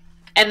magic?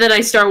 And then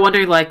I start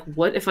wondering, like,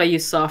 what if I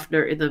use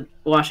softener in the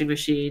washing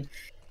machine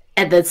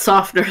and then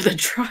softener in the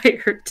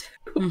dryer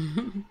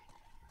too?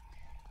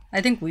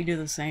 I think we do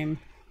the same.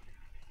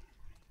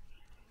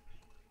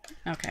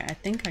 Okay, I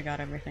think I got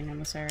everything in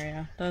this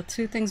area. The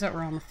two things that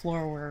were on the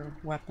floor were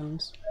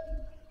weapons.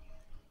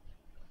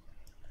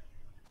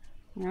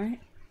 Alright.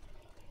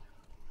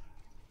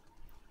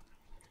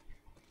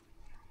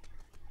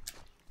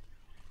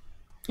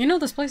 You know,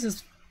 this place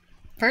is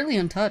fairly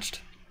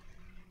untouched.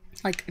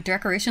 Like,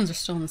 decorations are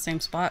still in the same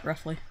spot,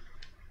 roughly.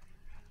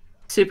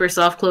 Super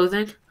soft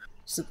clothing.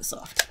 Super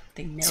soft.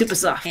 They melt Super in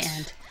soft. your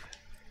hand.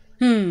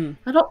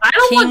 I don't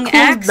want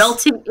clothes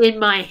melting in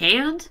my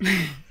hand.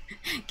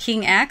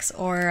 King Axe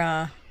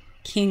or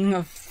King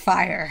of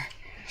Fire?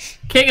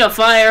 King of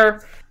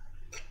Fire.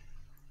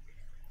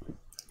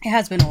 It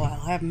has been a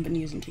while. I haven't been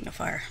using King of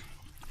Fire.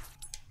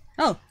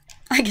 Oh,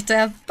 I get to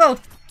have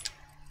both.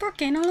 ¿Por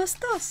qué no los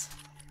dos?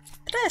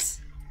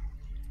 Tres.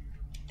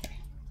 Okay.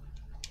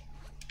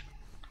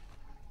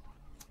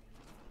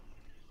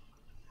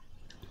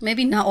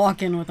 Maybe not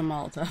walk in with a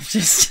Molotov,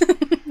 just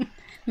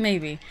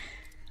maybe.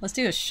 Let's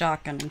do a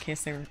shotgun in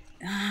case they were...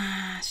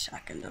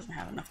 shotgun doesn't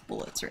have enough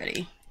bullets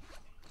ready.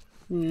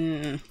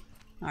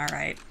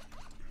 Alright.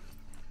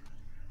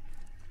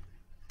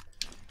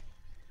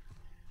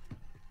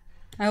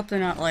 I hope they're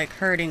not, like,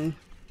 hurting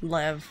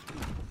Lev.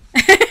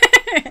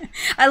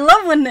 I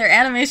love when their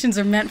animations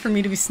are meant for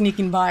me to be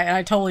sneaking by and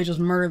I totally just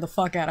murder the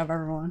fuck out of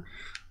everyone.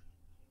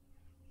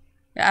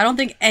 Yeah, I don't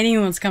think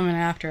anyone's coming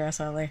after us,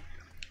 Ellie.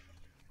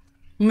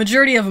 The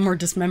majority of them were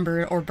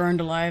dismembered or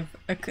burned alive.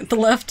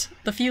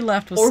 The few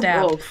left was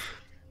stabbed. Both.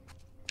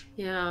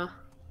 Yeah.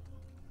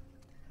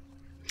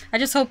 I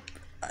just hope,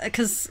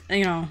 because,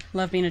 you know,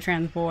 Lev being a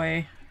trans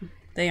boy,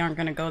 they aren't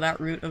gonna go that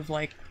route of,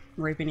 like,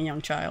 raping a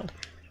young child.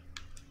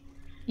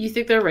 You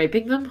think they're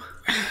raping them?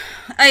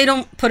 I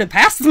don't put it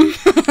past them.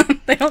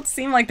 They don't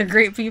seem like they're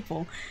great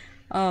people.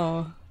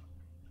 Oh.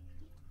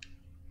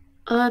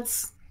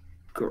 That's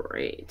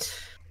great.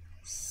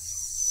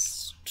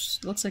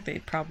 Looks like they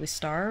probably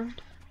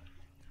starved.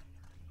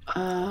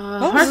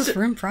 What What was this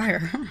room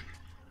prior?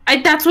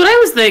 That's what I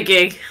was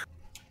thinking.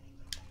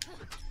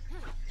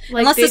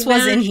 Like, Unless this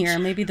was in here.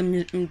 Maybe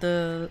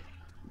the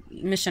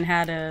mission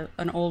had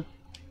an old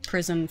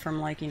prison from,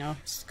 like, you know,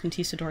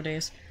 conquistador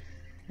days.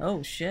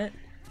 Oh, shit.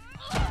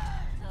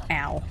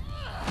 Ow.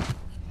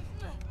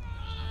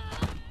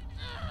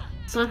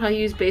 It's not how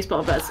you use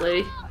baseball bats,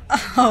 lady.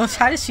 Oh,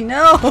 how does she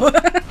know?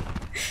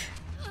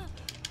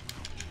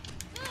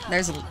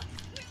 There's a...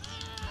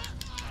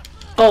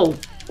 Oh,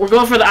 we're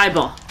going for the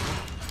eyeball.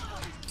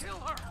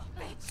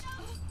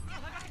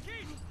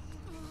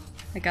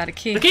 I got a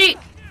key. The key!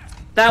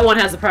 That one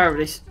has the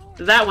priorities.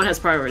 That one has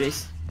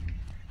priorities.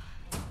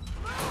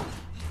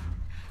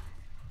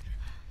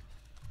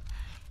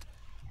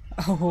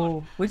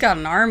 Oh, we got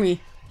an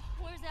army.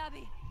 Where's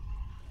Abby?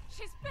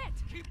 She's bit.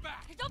 Keep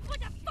back! Hey, don't put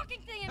that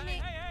fucking thing in Hey, me. hey,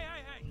 hey,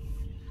 hey, hey!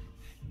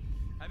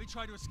 Abby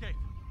tried to escape.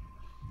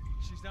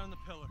 She's down in the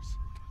pillars.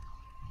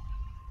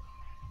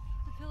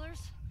 The pillars?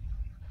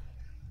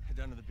 Head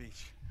down to the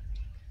beach.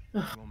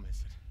 You won't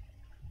miss it.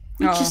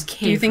 We Oh, just do you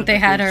came think from they the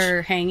had beach.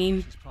 her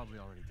hanging? She's probably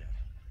already dead.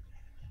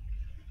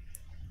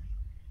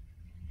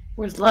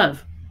 Where's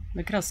Lev?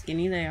 Look at how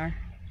skinny they are.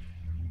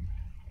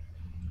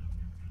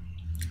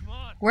 Come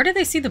on! Where did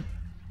they see the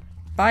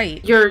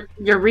bite? Your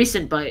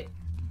recent bite.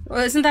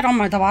 Well, isn't that on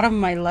the bottom of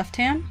my left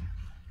hand?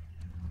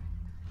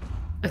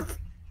 Or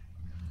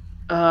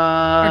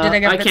did I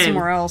get bit can't-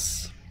 somewhere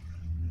else?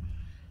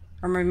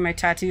 Or maybe my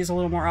tattoo is a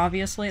little more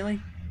obvious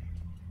lately?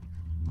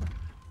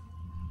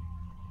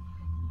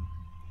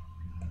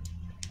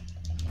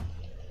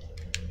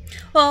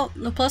 Well,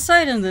 the plus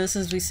side in this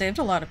is we saved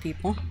a lot of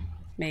people.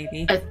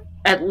 Maybe.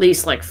 At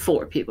least like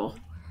 4 people.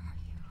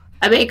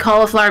 I made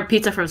cauliflower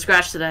pizza from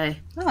scratch today.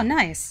 Oh,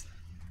 nice.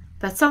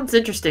 That sounds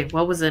interesting.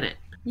 What was in it?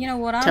 You know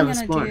what I'm Tell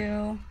us gonna more.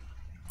 do?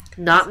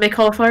 Not make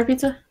cauliflower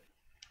pizza?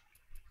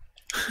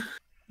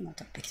 Not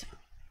that big.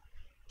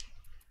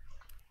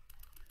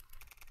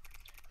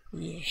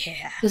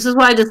 Yeah. This is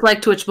why I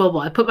dislike Twitch Mobile.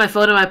 I put my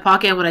phone in my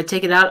pocket and when I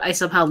take it out, I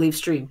somehow leave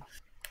stream.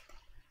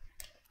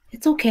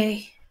 It's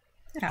okay.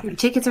 It Your happens.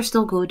 tickets are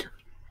still good.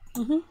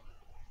 Mm-hmm.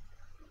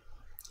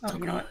 Oh,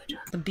 you know what?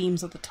 The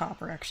beams at the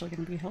top are actually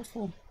going to be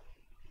helpful.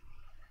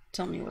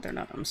 Tell me whether or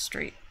not I'm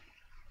straight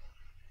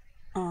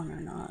on or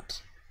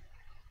not.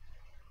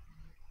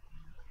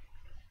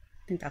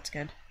 I think that's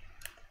good.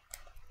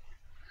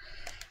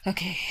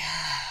 Okay.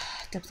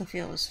 Depth of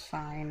field is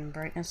fine.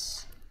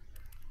 Brightness.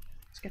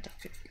 Let's get to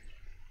 50.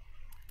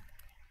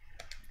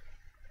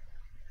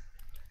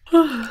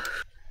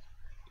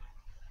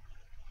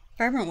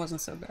 Vibrant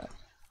wasn't so bad.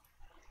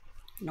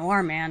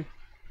 Noir, man.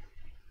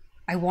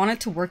 I want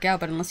it to work out,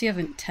 but unless you have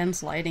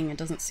intense lighting, it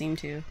doesn't seem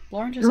to.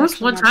 Orange is There was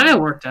actually one not time bad.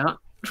 it worked out.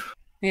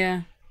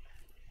 Yeah.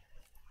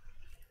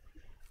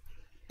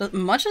 But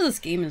much of this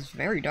game is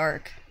very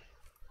dark.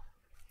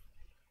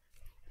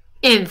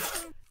 In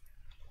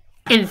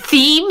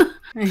theme?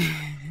 A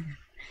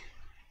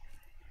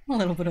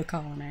little bit of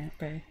column A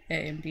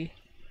and B.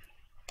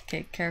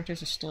 Okay,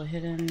 characters are still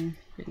hidden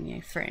in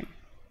the frame.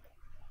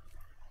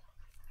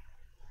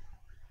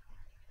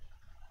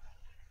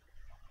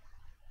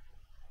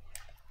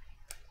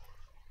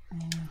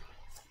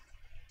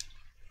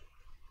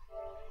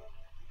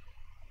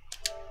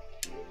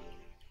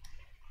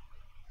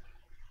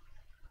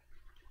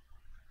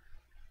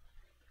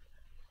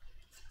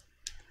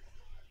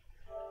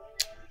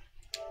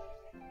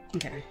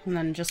 Okay, and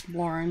then just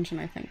orange,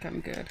 and I think I'm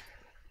good.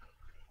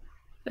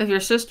 If your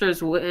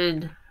sisters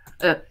win,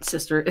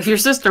 if your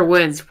sister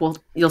wins, well,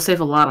 you'll save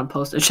a lot on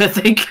postage, I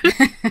think.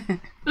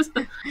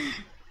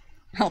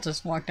 I'll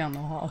just walk down the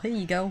hall. Here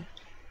you go.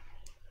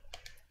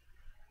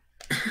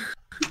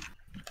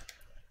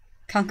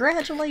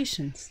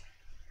 Congratulations.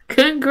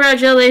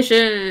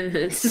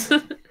 Congratulations!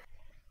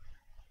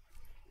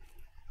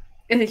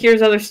 And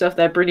here's other stuff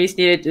that Bernice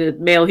needed to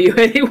mail you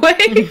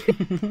anyway.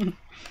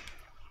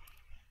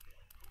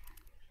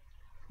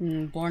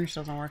 Orange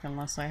doesn't work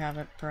unless I have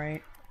it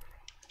bright.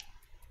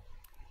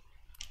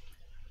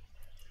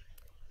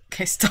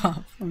 Okay,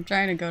 stop. I'm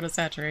trying to go to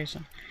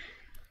saturation.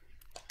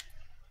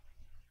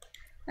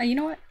 Oh, you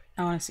know what?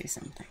 I want to see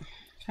something.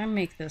 Try and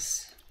make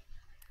this...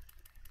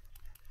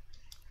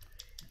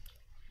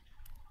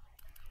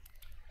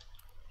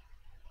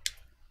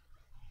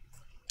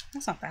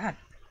 That's not bad.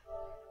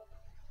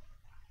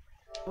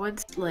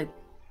 One's like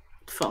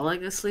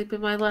falling asleep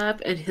in my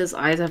lap, and his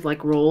eyes have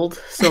like rolled,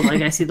 so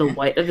like I see the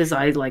white of his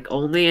eyes like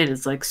only, and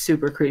it's like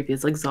super creepy.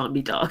 It's like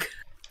zombie dog.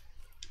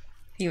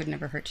 He would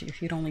never hurt you if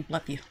he'd only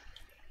love you.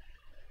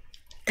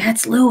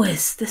 That's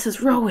Lewis. This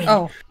is Rowan.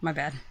 Oh, my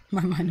bad.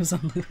 My mind was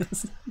on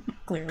Lewis.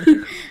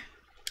 Clearly.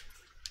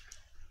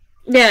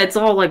 Yeah, it's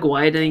all like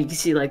white, and you can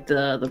see like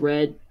the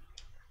red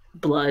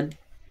blood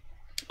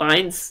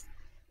lines,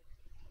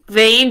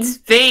 veins.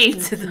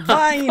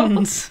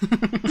 Vines!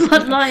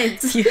 Blood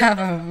lines. You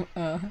have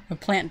a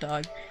plant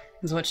dog,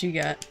 is what you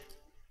got.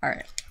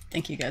 Alright.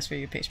 Thank you guys for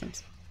your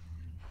patience.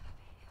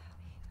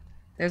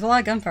 There's a lot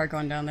of gunfire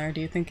going down there.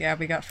 Do you think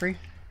Abby got free?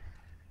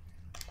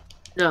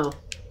 No.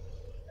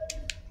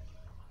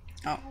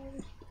 Oh.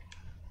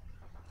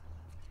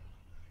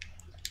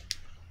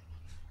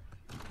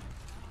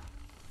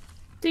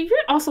 Dude, you're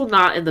also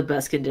not in the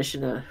best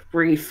condition to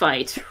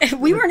refight.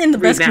 We weren't in the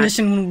best Rematch.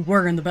 condition when we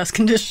were in the best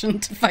condition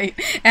to fight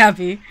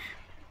Abby.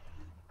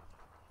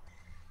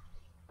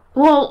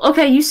 Well,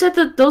 okay, you said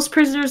that those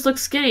prisoners look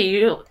skinny.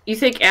 You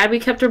think Abby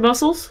kept her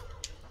muscles?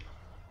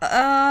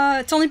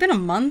 It's only been a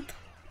month?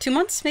 2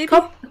 months, maybe?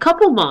 A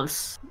couple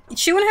months.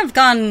 She wouldn't have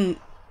gone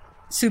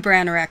super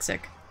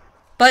anorexic.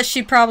 But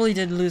she probably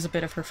did lose a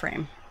bit of her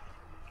frame.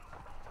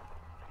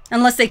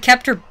 Unless they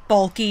kept her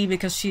bulky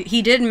because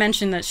he did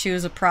mention that she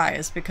was a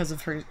prize because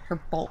of her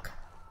bulk.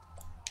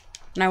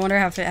 And I wonder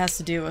if it has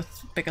to do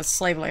with, because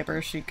slave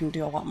labor, she can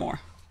do a lot more.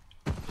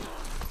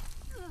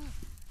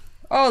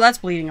 Oh, that's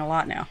bleeding a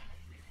lot now.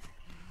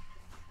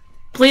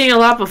 Bleeding a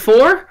lot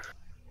before?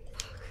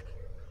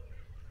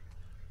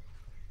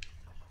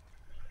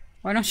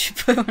 Why don't you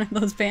put one of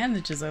those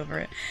bandages over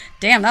it?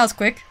 Damn, that was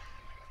quick.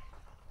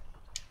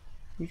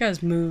 You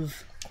guys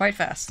move quite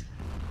fast.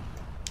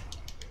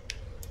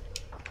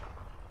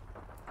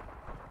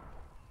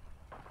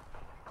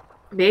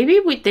 Maybe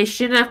they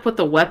shouldn't have put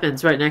the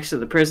weapons right next to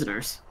the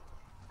prisoners.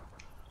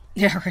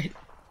 Yeah, right.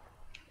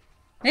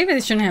 Maybe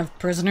they shouldn't have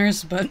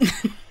prisoners, but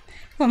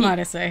what might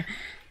I say?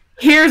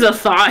 Here's a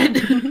thought.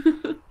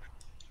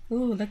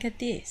 Ooh, look at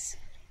this.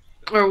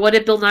 Or what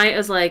if Bill Nye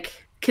is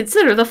like,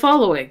 consider the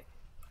following.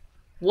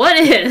 What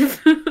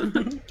if...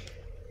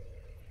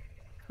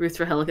 Roots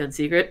for Helican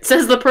Secret.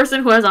 Says the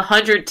person who has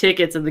 100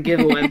 tickets in the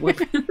giveaway.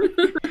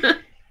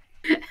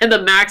 And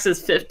the max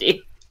is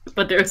 50.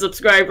 But they're a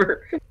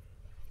subscriber.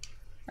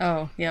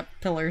 Oh, yep,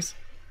 pillars.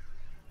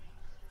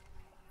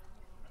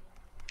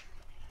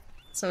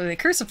 So they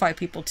crucify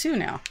people too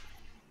now.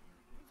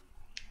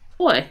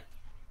 Boy.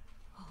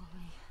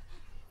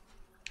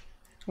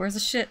 Where's the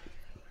shit?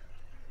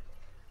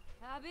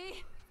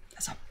 Abby?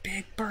 That's a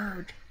big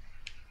bird.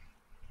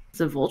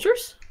 Is it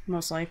vultures?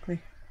 Most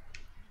likely.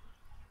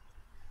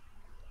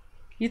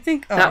 You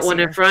think... Oh, That one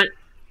in front?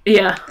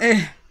 Yeah.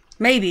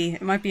 Maybe.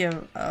 It might be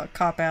a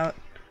cop-out.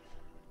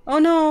 Oh,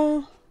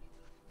 no!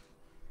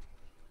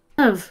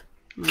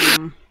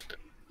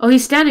 Oh,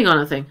 he's standing on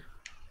a thing.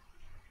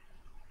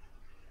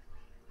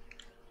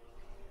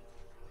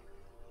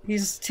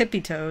 He's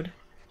tippy-toed.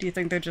 Do you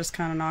think they're just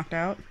kind of knocked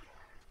out?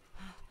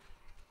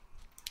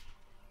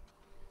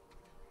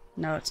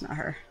 No, it's not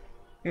her.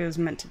 It was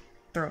meant to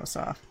throw us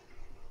off.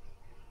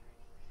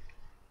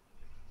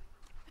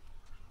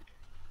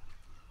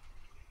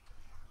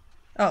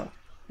 Oh,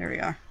 there we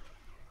are.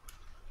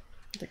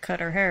 To cut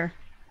her hair.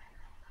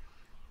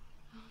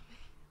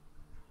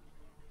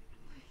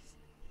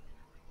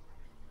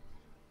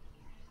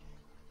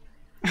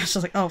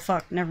 She's like, oh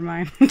fuck, never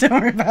mind. Don't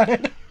worry about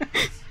it.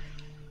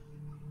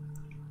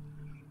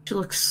 She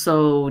looks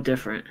so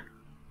different.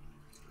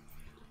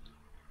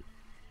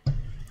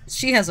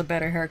 She has a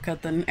better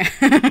haircut than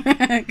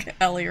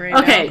Ellie right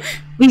now. Okay,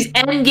 these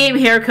endgame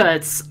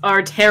haircuts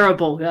are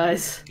terrible,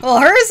 guys. Well,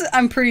 hers,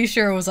 I'm pretty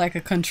sure was like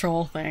a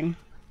control thing.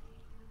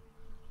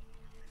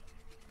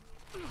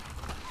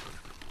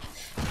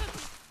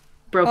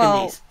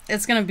 Broken knees.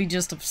 It's gonna be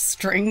just a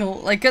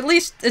strangle. Like, at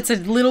least it's a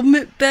little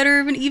bit better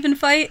of an even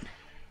fight.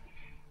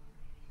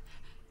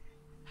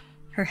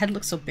 Her head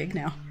looks so big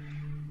now.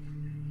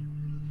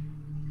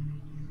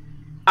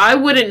 I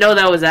wouldn't know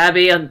that was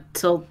Abby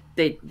until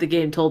the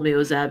game told me it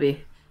was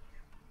Abby.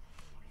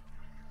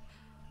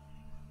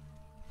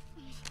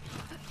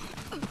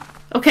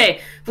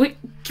 Okay, we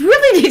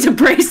really need to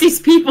brace these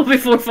people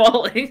before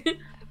falling.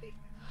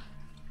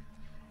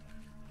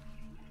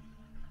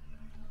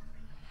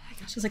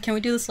 She's like, can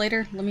we do this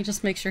later? Let me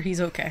just make sure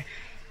he's okay.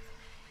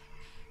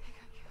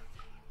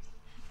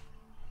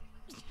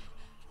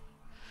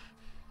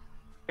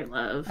 I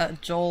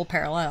love. Joel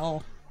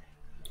parallel,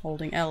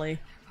 holding Ellie.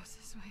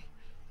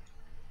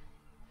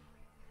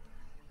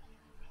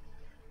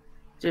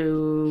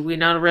 Do we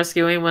not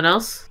rescue anyone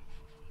else?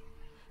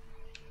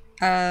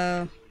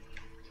 Poke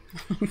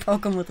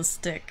him with a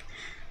stick.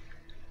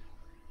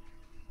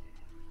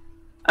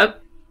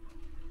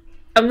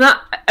 I'm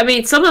not... I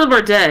mean, some of them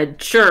are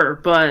dead, sure,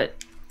 but...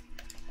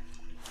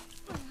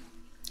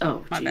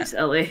 Oh, jeez,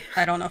 Ellie.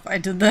 I don't know if I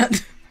did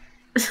that.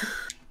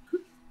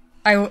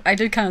 I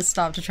did kind of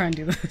stop to try and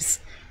do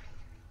this.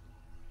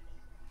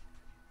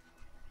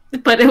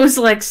 But it was,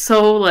 like,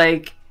 so,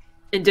 like,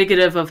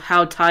 indicative of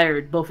how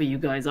tired both of you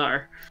guys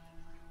are.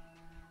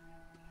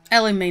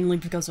 Ellie mainly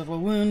because of a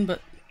wound,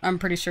 but I'm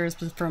pretty sure it's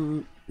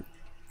from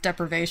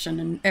deprivation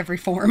in every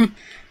form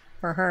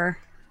for her.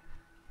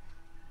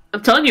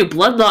 I'm telling you,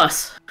 blood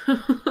loss.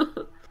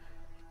 Blood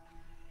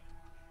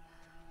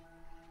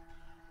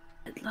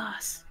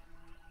loss.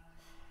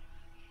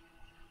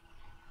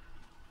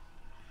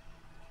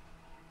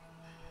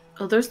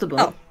 Oh, there's the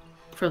blood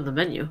from the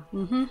menu.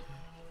 Mm-hmm.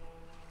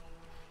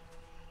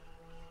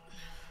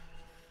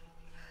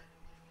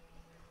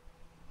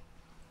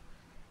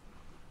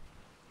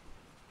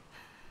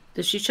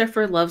 Did she check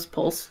for Love's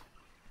pulse?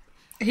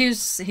 He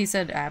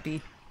said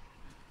Abby.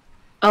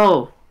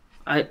 Oh,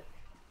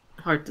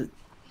 hard to...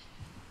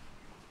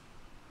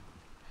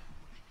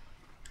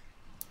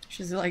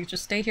 She's like,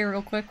 just stay here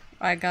real quick.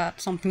 I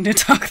got something to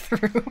talk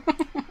through.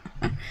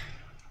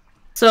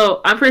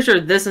 So, I'm pretty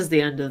sure this is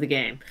the end of the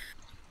game.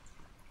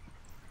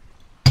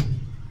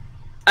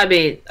 I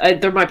mean,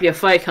 there might be a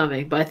fight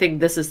coming, but I think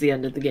this is the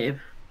end of the game.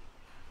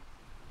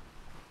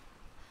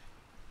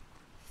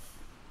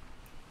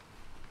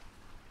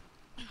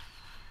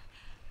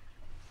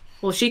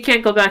 Well, she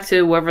can't go back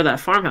to wherever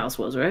that farmhouse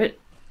was, right?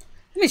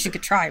 I mean, she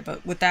could try,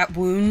 but with that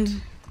wound,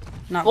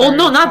 not well, very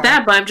no, not far.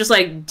 that, but I'm just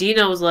like,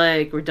 Dino's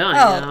like, we're done,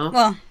 Oh, you know?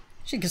 well,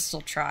 she could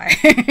still try.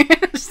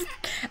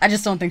 I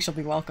just don't think she'll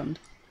be welcomed.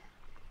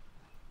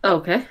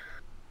 Okay.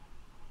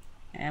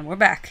 And we're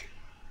back.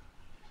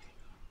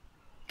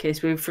 In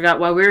case we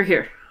forgot why we were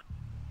here.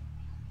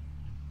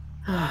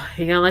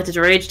 You gonna let the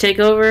rage take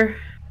over?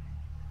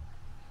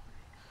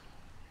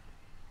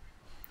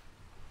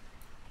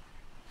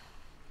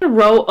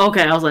 Row?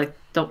 Okay, I was like,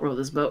 don't row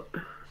this boat.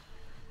 I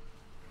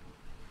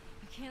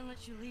can't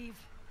let you leave.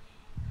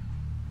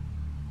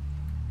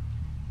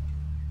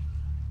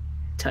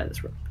 Tie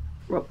this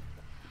rope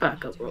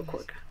back up real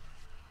quick.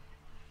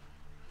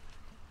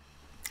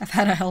 I've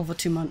had a hell of a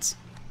 2 months.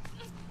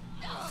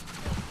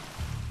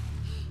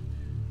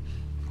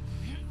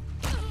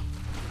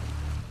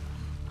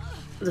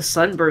 The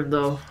sunburn,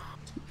 though.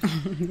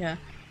 Yeah.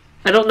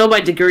 I don't know my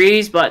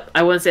degrees, but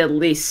I want to say at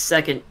least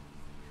second.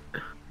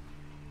 I'm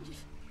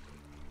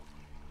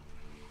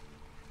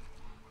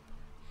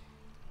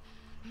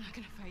not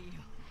gonna fight you.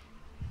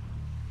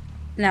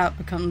 Now it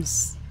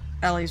becomes...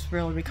 Ellie's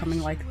really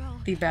becoming like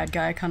the bad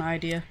guy kind of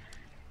idea.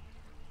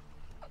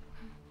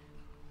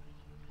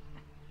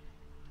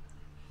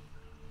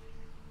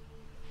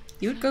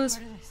 You would go as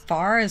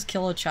far as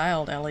kill a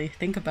child, Ellie.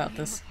 Think about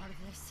this. Part of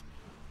this.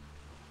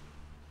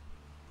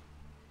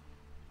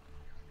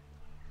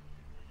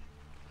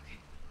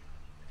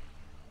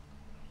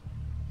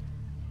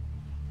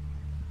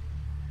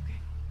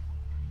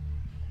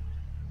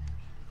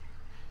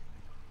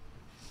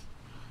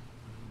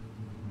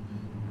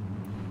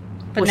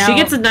 But Well, she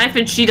gets a knife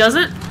and she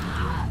doesn't?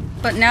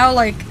 But now,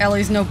 like,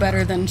 Ellie's no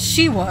better than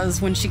she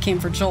was when she came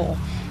for Joel.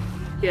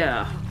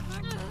 Yeah.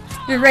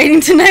 You're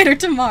raiding tonight or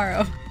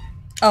tomorrow?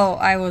 Oh,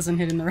 I wasn't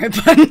hitting the right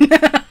button.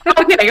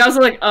 Okay, I was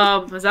like,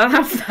 is that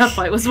how that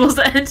fight was supposed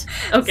to end?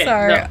 Okay,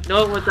 Sorry.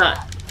 No, it was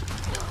not.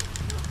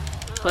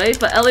 Wait,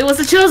 but Ellie was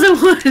the chosen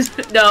one!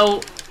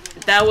 No,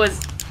 that was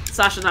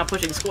Sasha not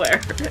pushing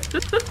square.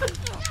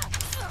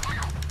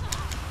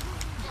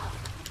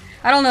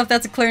 I don't know if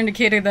that's a clear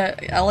indicator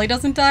that Ellie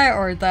doesn't die,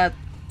 or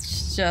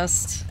that's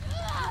just...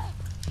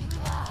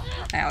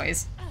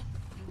 Owies.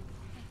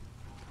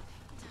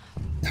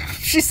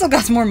 She still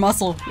got more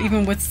muscle,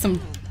 even with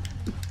some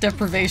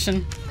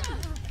deprivation.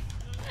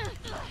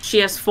 She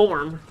has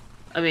form.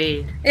 I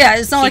mean... Yeah,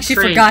 it's not like she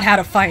trained. forgot how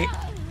to fight.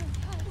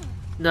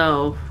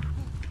 No.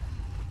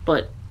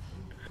 But...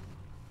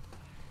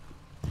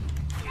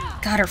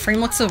 God, her frame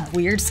looks so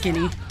weird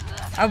skinny.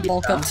 I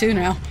bulk up too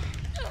now.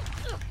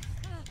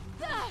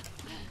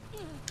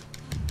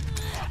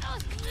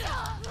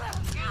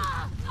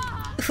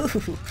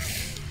 Ooh.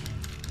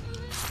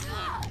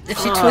 If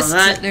she twists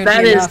it, it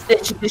would be enough.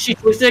 Did she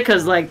twist it?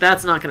 Because, like,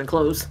 that's not gonna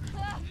close.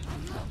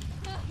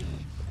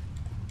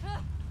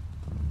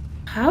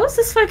 How is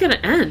this fight gonna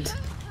end?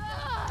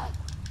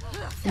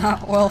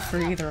 Not well for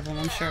either of them,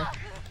 I'm sure.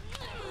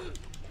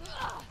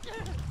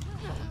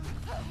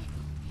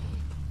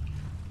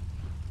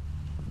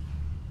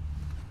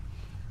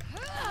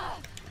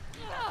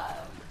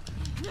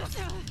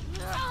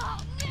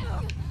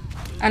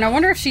 And I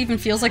wonder if she even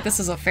feels like this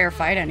is a fair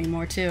fight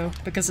anymore, too.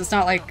 Because it's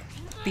not like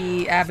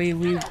the Abby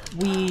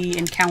we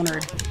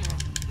encountered.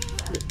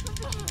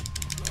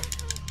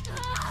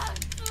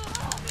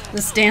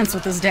 This dance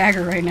with this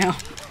dagger right now.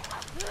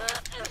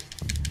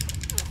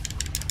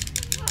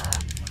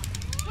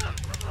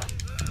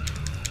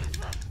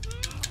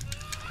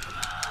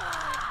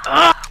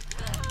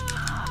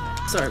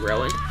 Sorry,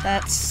 Rowan.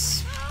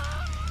 That's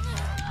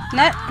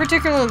not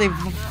particularly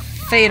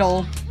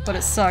fatal, but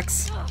it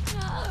sucks.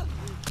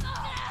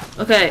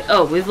 Okay,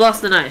 oh, we've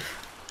lost the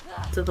knife.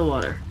 To the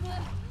water.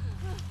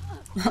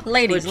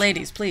 Ladies,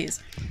 ladies,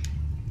 please.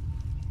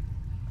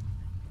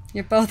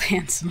 You're both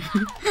handsome.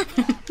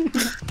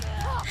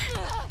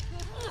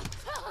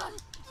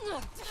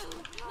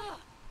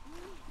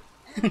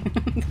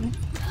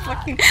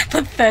 Fucking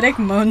pathetic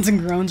moans and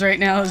groans right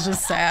now is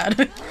just sad.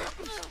 And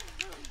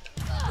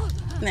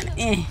then,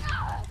 eh.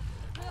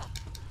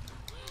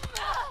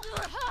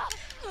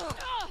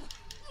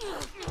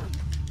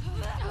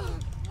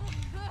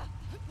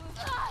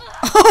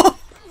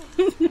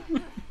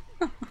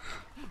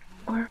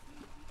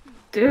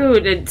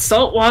 Dude, and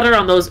salt water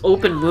on those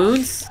open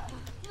wounds?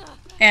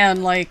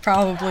 And, like,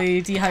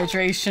 probably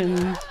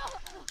dehydration.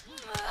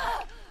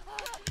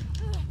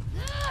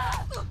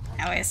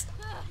 Anyways.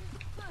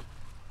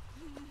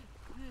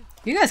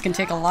 You guys can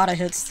take a lot of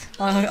hits.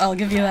 I'll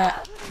give you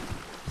that.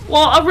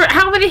 Well,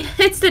 how many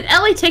hits did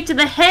Ellie take to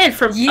the head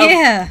from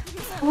Yeah! a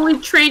fully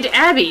trained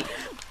Abby?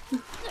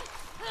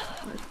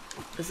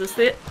 Is this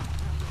it?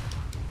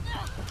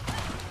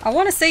 I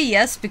want to say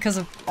yes because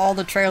of all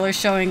the trailers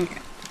showing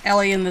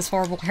Ellie in this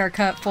horrible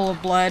haircut full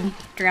of blood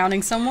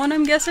drowning someone,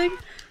 I'm guessing.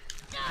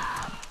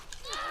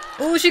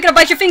 Oh, she gonna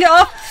bite your finger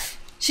off!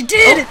 She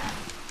did!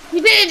 Oh,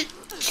 she did!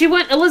 She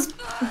went Elizabeth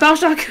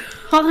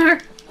Balshock on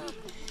her.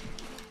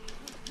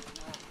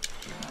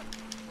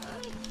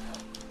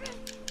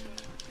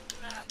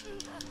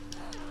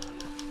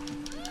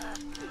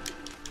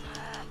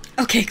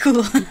 Okay,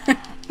 cool.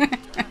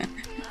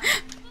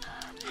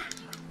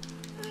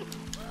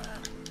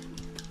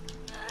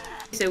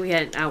 So we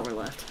had an hour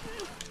left.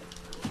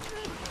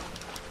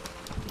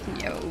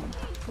 Yo.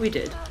 We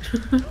did.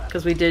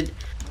 Because we did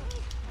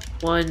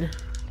one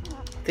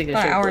thing.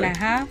 About an hour and a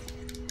half?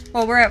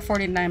 Well, we're at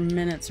 49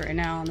 minutes right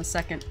now on the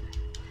second.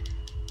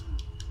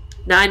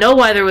 Now I know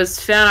why there was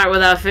fan art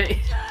without face.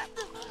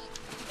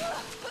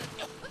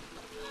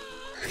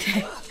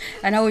 Okay.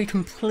 I know we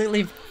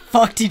completely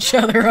fucked each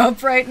other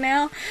up right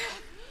now.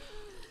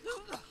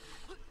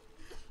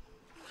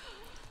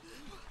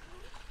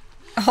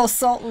 All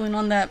salt wound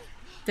on that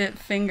bit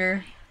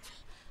finger.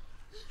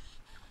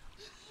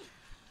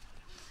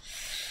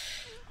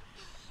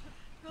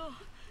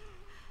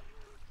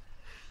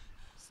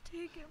 Just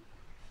take him.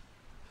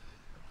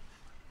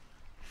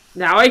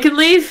 Now I can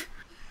leave?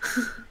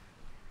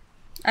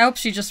 I hope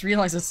she just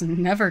realizes it's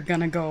never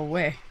gonna go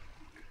away.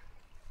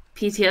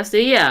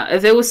 PTSD? Yeah.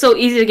 If it was so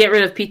easy to get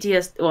rid of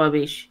PTSD... Well, I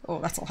mean... Oh,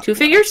 that's a lot. 2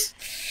 fingers?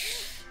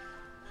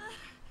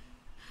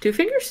 2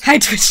 fingers? Hi,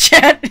 Twitch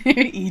chat.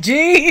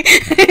 EG.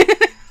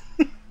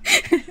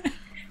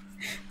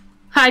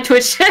 Hi,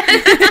 Twitch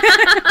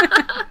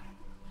chat.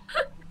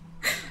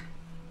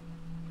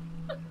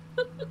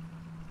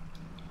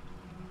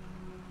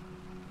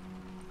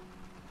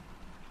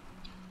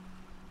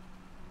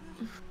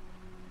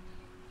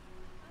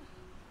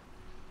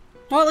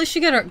 Well, at least she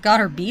got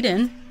her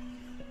beaten.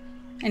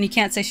 And you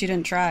can't say she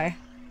didn't try.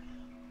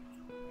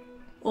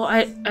 Well,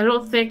 I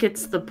don't think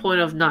it's the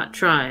point of not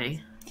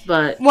trying,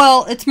 but...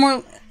 Well, it's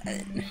more...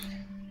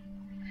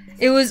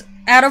 It was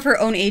out of her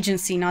own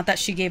agency, not that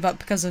she gave up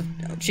because of...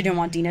 She didn't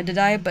want Dina to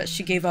die, but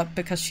she gave up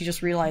because she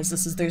just realized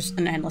there's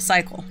an endless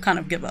cycle. Kind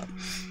of give up.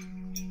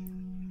 I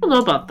don't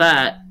know about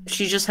that.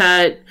 She just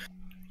had...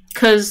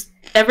 Because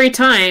every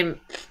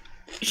time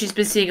she's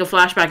been seeing a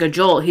flashback of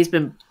Joel, he's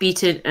been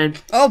beaten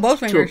and... Oh, both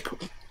fingers.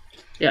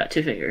 Yeah,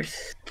 2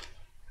 fingers.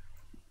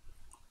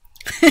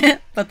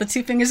 But the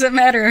 2 fingers that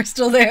matter are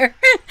still there.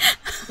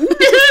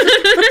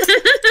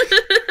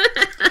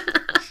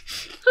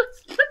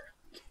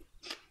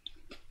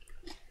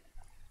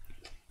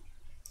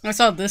 I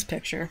saw this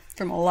picture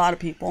from a lot of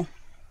people.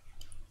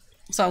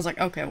 So I was like,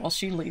 okay, well,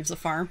 she leaves the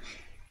farm.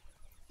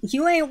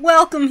 You ain't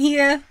welcome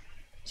here.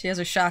 She has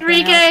her shotgun out.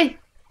 Enrique!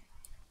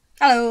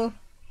 Hello.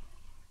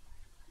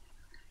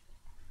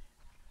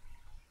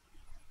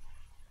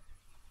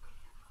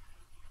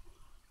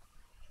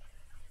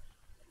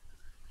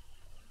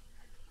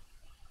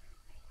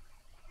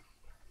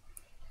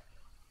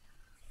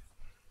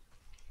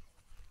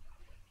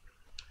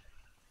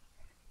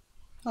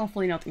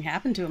 Hopefully nothing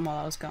happened to him while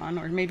I was gone,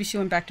 or maybe she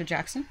went back to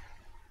Jackson.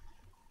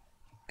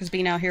 Because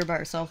being out here by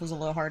herself was a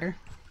little harder.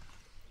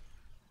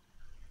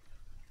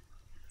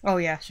 Oh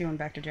yeah, she went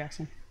back to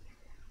Jackson.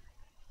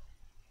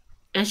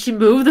 And she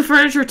moved the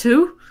furniture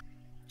too?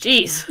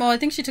 Jeez. Well, I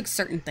think she took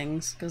certain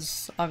things,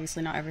 because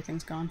obviously not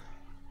everything's gone.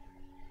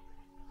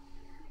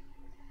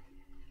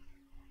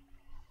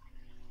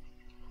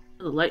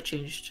 The light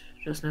changed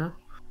just now.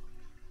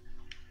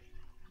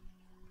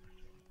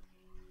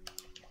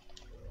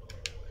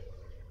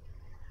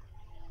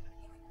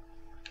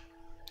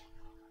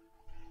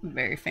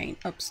 Very faint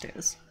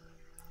upstairs.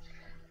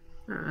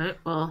 Alright,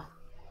 well...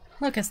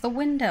 Look, it's the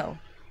window.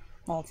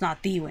 Well, it's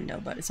not the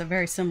window, but it's a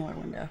very similar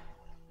window.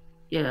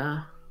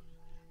 Yeah.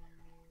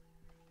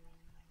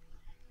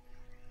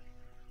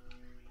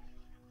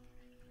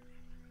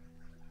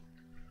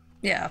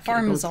 Yeah,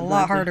 farm is a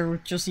lot harder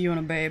with just you and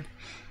a babe.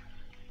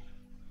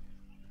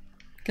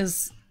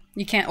 Because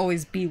you can't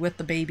always be with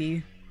the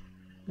baby,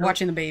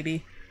 watching the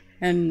baby.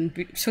 And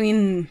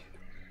between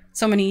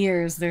so many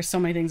years, there's so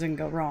many things that can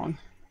go wrong.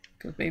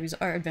 Because babies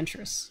are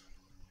adventurous.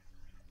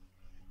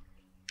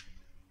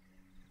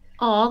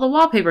 Oh, the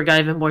wallpaper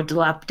got even more I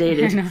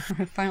dilapidated. know,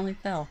 it finally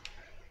fell.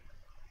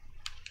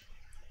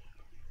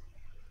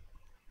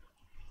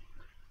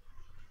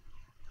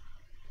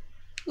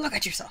 Look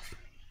at yourself.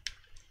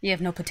 You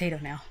have no potato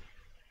now.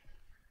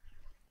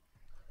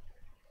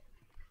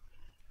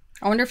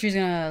 I wonder if she's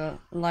gonna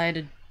lie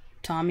to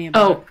Tommy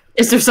about... Oh,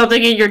 is there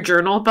something in your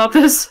journal about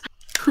this?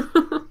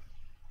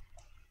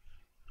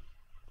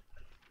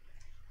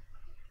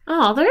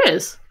 Oh, there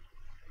is.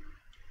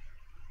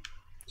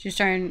 She's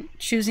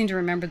choosing to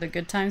remember the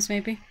good times,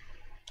 maybe?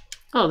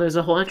 Oh, there's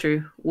a whole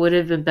entry. Would it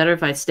have been better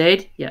if I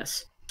stayed?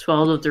 Yes.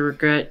 Swallowed with the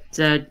regret,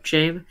 sad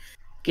shame.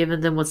 Given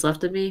them what's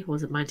left of me,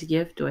 was it mine to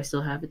give? Do I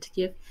still have it to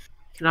give?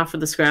 Can offer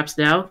the scraps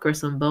now,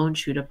 gristle bones,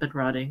 shoot up and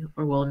rotting,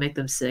 or will it make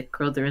them sick,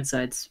 corrode their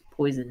insides,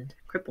 poisoned,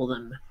 cripple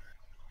them?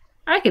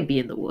 I could be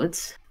in the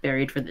woods,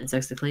 buried for the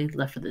insects to clean,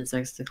 left for the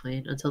insects to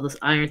clean, until this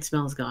iron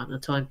smell is gone,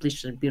 until I'm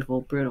bleached and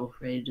beautiful, brutal,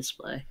 ready to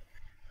display.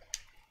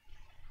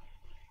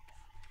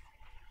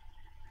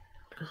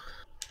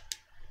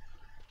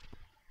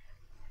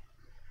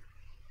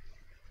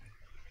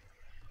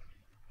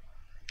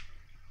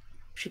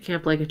 She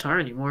can't play guitar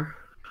anymore.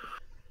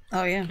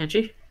 Oh, yeah. Can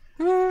she?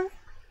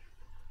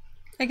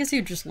 I guess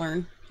you just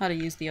learn how to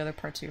use the other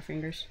parts of your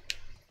fingers.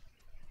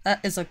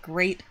 That is a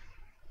great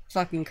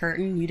fucking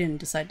curtain you didn't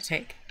decide to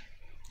take.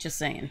 Just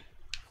saying.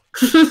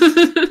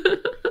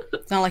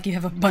 It's not like you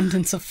have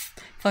abundance of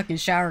fucking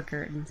shower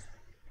curtains.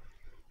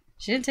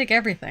 She didn't take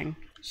everything.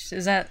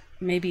 Is that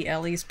maybe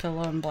Ellie's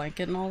pillow and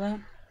blanket and all that?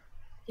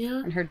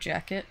 Yeah. And her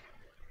jacket?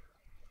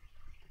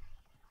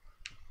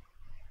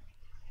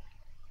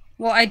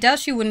 Well, I doubt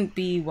she wouldn't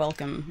be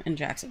welcome in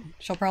Jackson.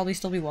 She'll probably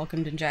still be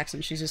welcomed in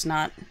Jackson. She's just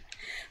not...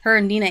 Her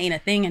and Nina ain't a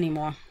thing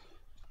anymore.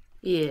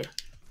 Yeah.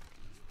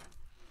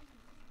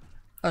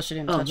 Oh, she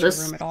didn't touch her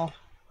room at all.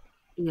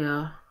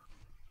 Yeah.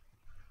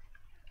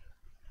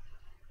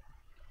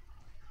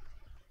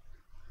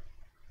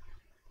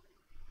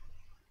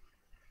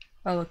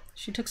 Oh, look.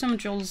 She took some of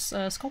Joel's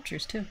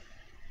sculptures, too.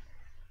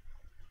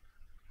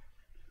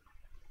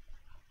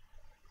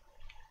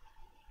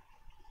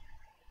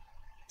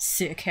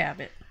 Sick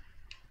habit.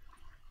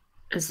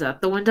 Is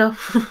that the window?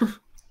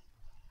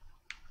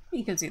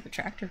 You can see the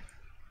tractor.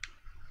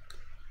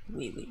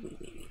 Wait.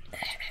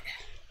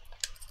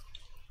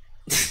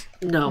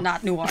 No.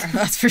 Not noir,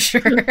 that's for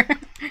sure.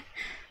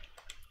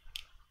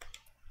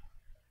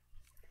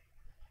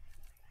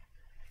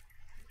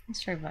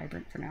 Let's try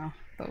vibrant for now.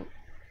 Vote.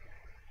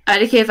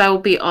 IDK if I will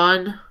be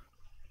on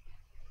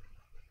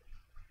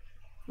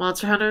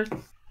Monster Hunter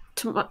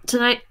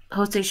tonight,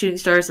 hosting Shooting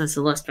Stars and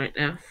Celeste right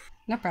now.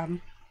 No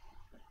problem.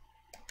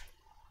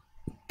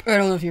 I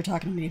don't know if you're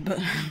talking to me, but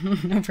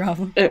no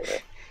problem.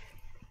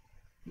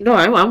 No,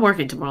 I'm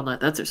working tomorrow night.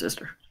 That's her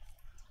sister.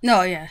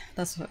 No, yeah,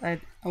 that's what I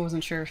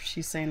wasn't sure if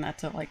she's saying that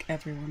to like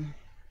everyone,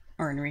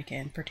 or Enrique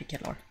in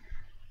particular.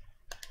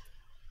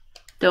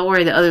 Don't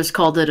worry, the others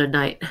called it a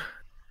night.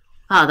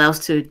 Ah, that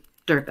was to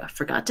Durga.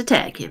 Forgot to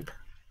tag him.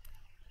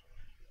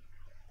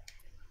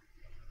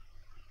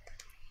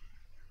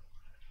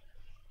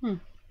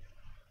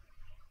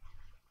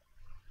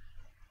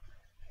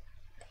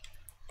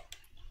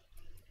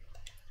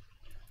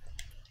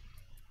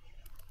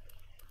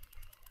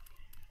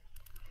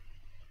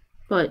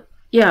 But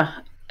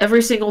yeah,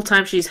 every single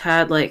time she's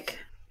had like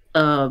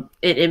an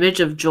image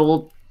of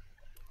Joel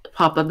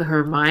pop up in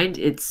her mind,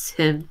 it's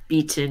him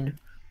beaten,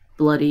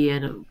 bloody,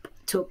 and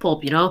to a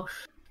pulp. You know,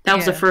 that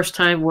was the first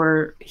time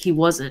where he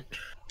wasn't.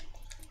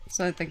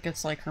 So I think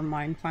it's like her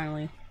mind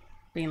finally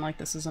being like,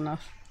 "This is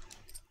enough."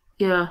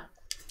 Yeah.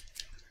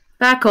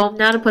 Back home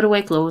now to put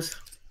away clothes.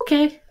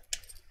 Okay.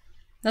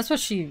 That's what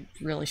she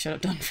really should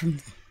have done from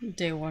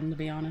day one, to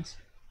be honest.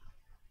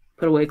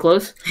 Put away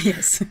clothes?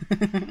 Yes.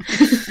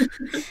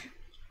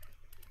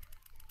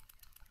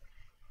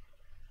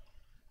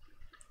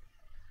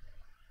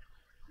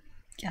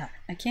 Yeah,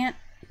 I can't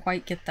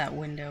quite get that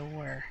window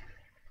where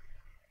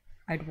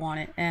I'd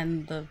want it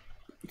and the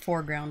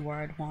foreground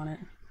where I'd want it.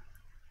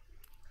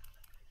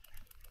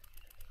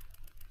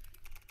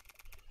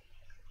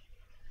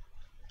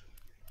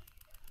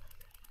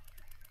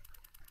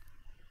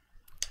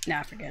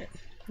 Nah, forget it.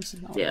 This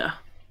is not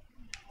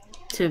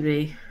To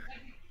me.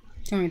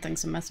 too many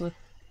things to mess with.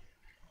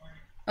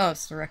 Oh,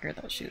 it's the record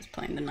that she was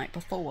playing the night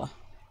before.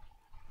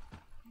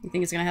 You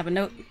think it's gonna have a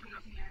note?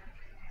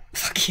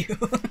 Fuck you.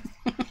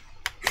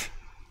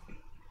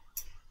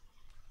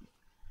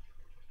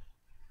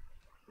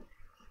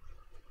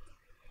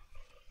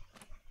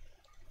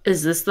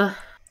 Is this the...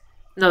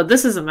 No,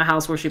 this isn't the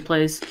house where she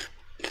plays.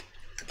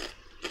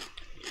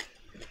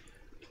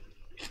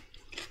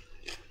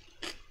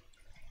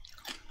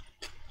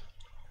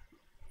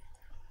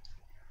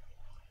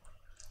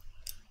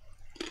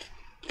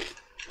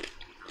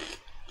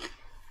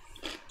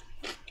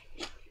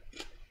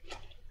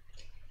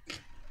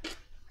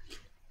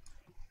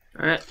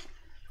 Alright.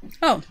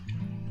 Oh,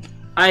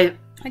 I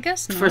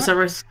guess not. For some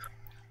reason...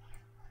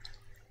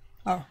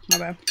 Oh, my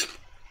bad.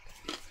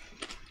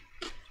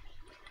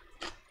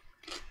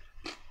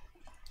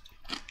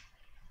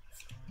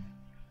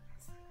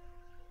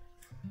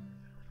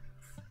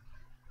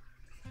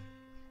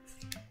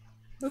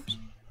 Oops.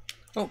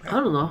 Okay. I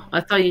don't know.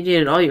 I thought you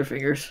needed all your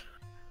fingers.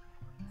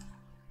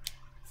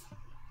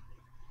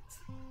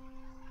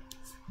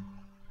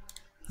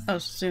 I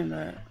was assuming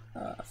that,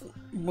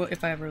 what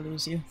if I ever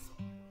lose you?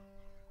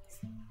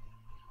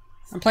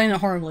 I'm playing it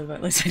horribly, but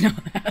at least I know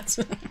that.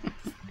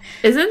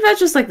 Isn't that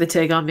just like the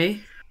take on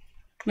me?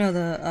 No,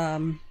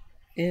 the,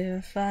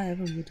 if I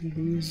ever would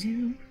lose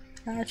you,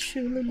 I'd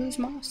surely lose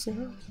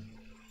myself.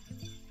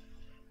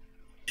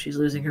 She's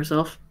losing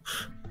herself.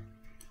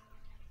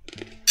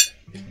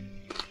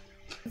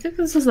 I think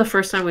this is the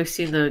first time we've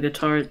seen the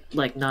guitar,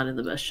 like, not in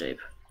the best shape.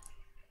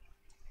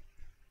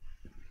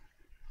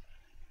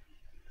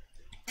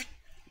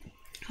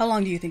 How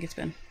long do you think it's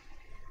been?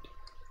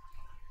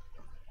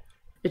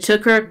 It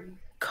took her a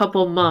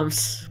couple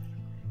months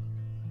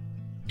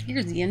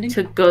Here's the ending.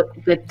 to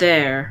get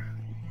there.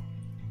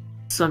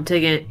 So I'm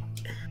taking it.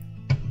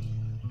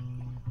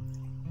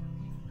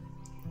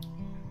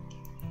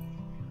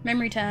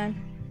 Memory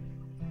time.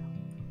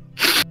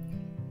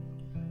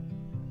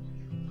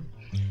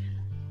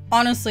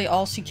 Honestly,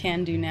 all she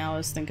can do now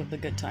is think of the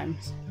good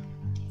times.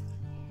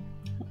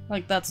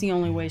 Like, that's the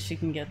only way she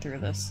can get through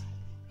this.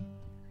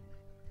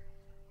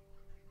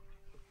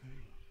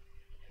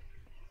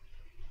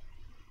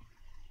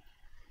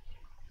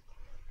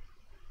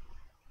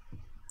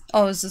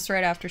 Oh, is this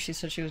right after she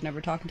said she was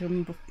never talking to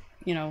him,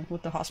 you know,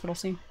 with the hospital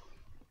scene?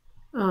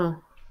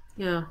 Oh,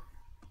 yeah.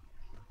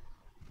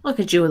 Look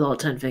at you with all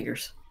 10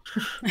 fingers.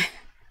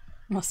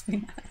 Must be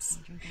nice.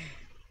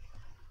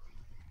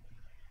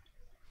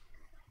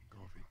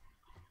 Coffee.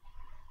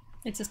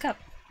 It's his cup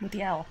with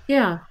the owl.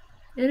 Yeah,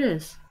 it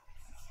is.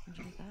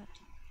 Enjoy that.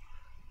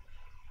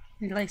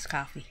 He likes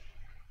coffee.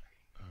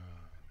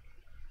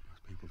 Those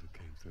people that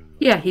came through.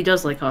 Yeah, he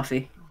does like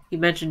coffee. He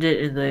mentioned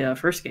it in the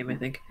first game, I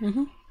think.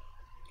 Mm-hmm.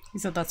 He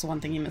said that's the one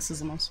thing he misses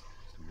the most.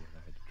 It's the one I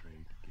had to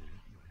trade to get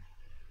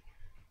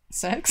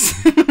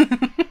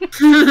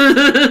it.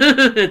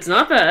 Sex? It's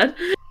not bad.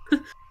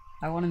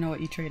 I want to know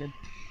what you traded.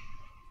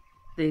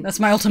 They- That's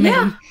my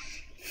ultimatum.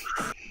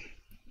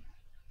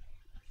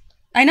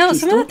 I know,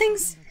 some of the Pistol?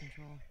 things... Under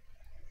control.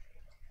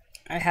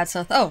 I had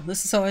Seth. Oh,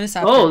 this is so it is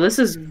after. Oh, this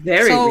is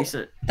very So,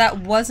 recent. That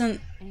wasn't...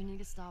 And you need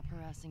to stop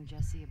harassing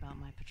Jesse about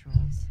my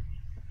patrols.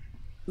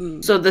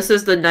 So this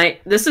is the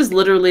night. This is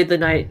literally the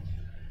night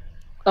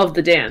of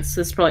the dance.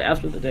 This is probably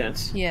after the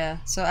dance. Yeah,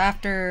 so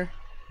after...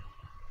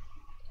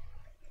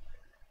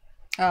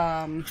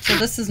 so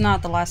this is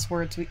not the last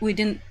words. We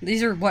didn't...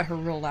 These are what her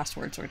real last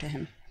words were to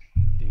him.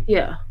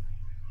 Yeah.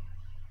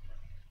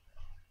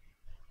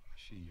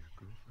 Is she your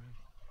girlfriend?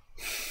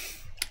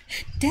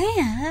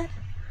 Dad!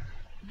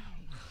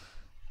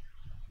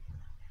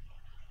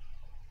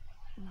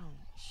 No,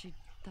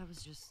 that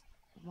was just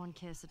one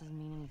kiss. It doesn't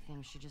mean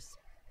anything. She just...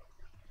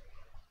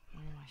 I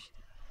don't know why she...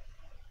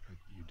 But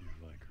you do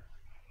like her.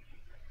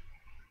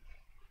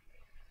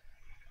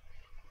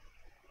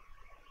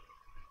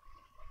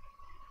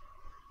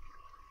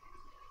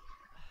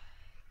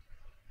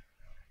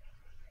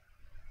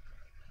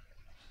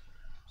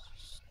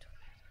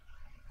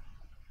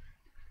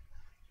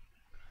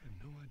 I have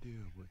no idea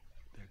what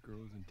that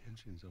girl's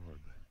intentions are,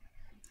 but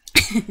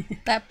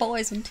That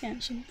boy's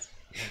intentions.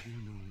 I do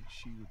know that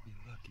she would be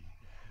lucky to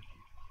have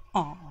you.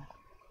 Aw.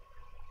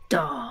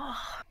 Duh.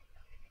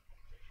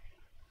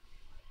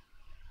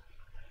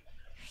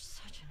 You're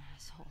such an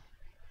asshole.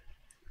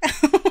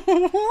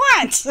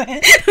 What?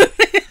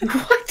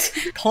 What?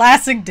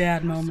 Classic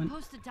dad I was moment.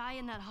 supposed to die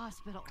in that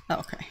hospital.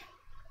 Okay.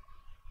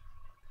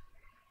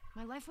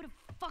 My life would have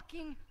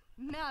fucking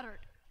mattered.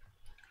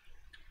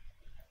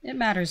 It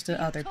matters to You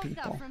other took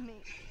people. that from me.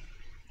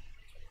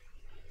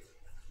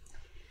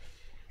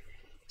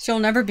 She'll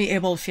never be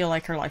able to feel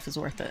like her life is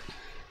worth it.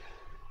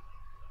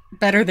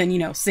 Better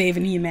than,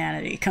 saving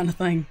humanity kind of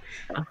thing.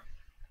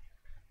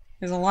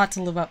 There's a lot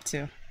to live up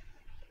to.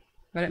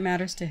 But it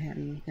matters to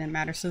him, and it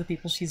matters to the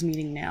people she's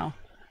meeting now.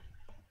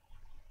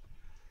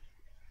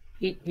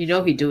 You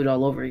know he'd do it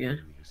all over again.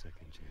 Give me a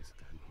second chance at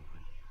that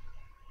moment.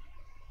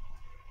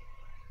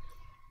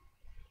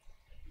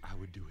 I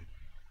would do it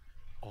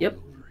all Yep.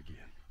 over again.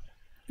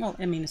 Well,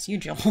 I mean, it's you,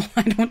 Joel.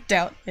 I don't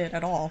doubt it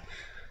at all.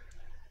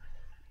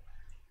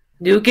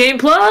 New Game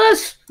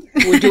Plus!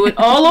 We'll do it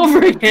all over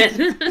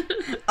again.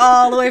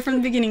 All the way from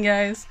the beginning,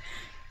 guys.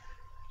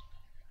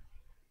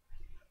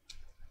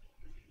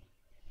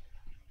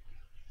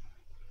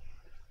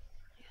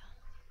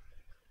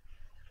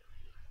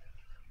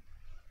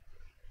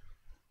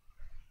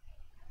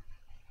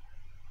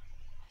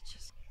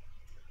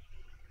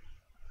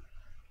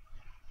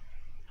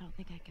 I don't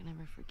think I can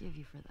ever forgive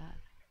you for that.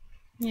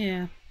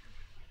 Yeah.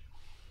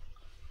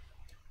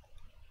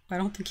 I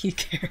don't think he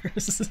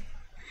cares.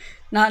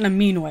 Not in a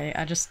mean way.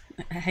 I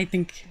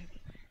think...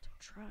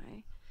 To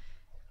try.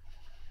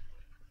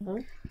 I'd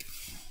like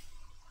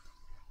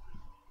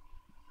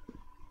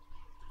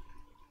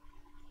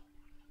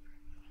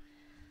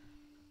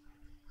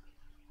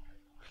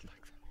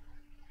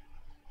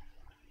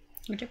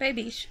that. With your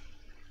babies.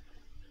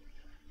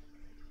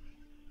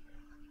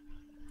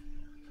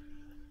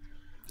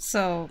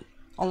 So,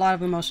 a lot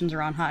of emotions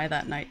are on high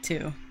that night,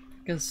 too.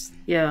 Because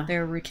Yeah.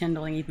 they're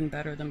rekindling even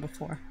better than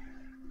before.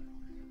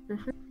 I'll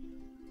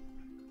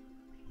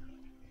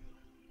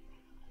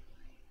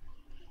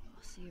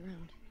see you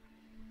around.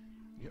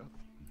 Yep.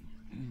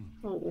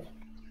 Oh.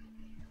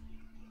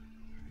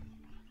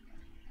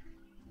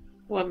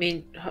 Well, I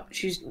mean,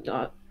 she's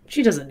not.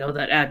 She doesn't know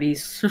that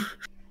Abby's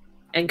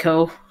and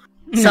Co.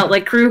 Salt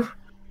Lake Crew.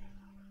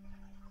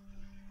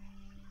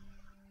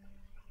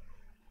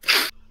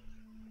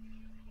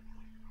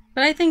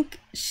 But I think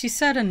she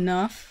said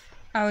enough,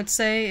 I would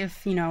say,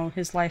 if,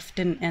 his life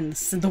didn't end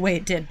the way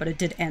it did, but it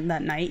did end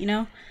that night,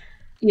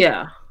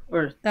 Yeah.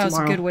 Or That was a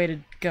tomorrow. good way to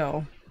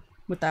go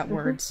with that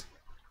words.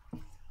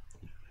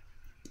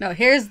 No,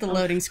 here's the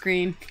loading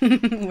screen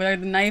where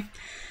the knife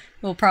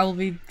will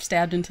probably be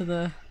stabbed into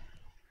the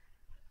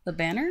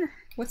banner?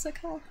 What's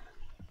that called?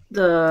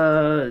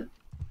 The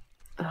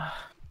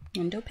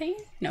Window pane?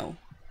 No.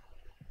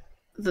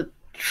 the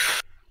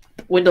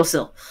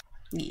windowsill.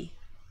 Yeah.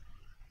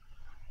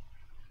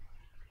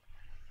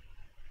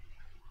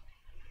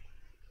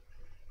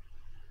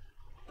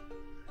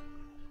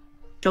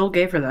 Joel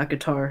gave her that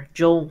guitar.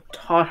 Joel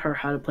taught her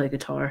how to play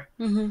guitar.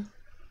 Mm-hmm.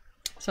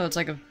 So it's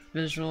like a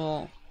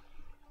visual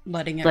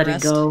letting it Letting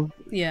rest. go.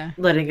 Yeah.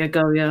 Letting it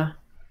go, yeah.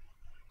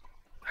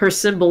 Her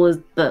symbol is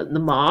the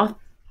moth,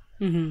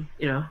 Mm-hmm.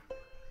 you know.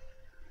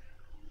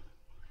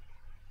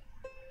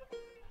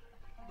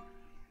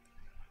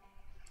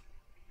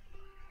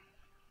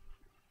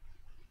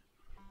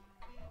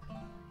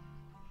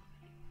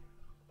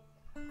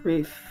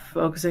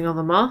 Refocusing on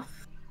the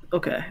moth.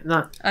 Okay,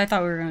 not. I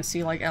thought we were gonna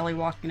see like Ellie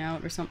walking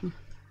out or something.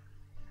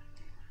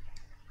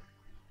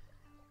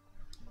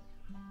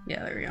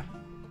 Yeah, there we go.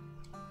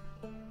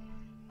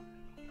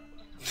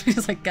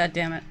 He's like, God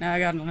damn it! Now I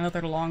got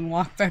another long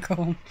walk back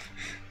home.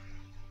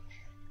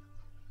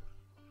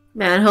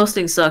 Man,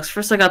 hosting sucks.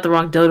 First, I got the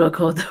wrong dodo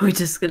code that we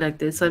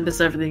disconnected, so I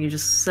missed everything you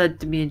just said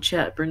to me in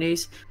chat,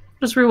 Bernice.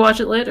 Just rewatch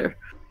it later.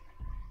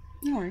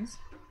 No worries.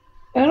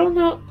 I don't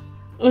know.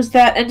 Was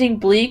that ending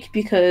bleak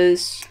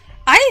because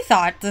I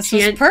thought this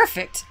was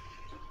perfect.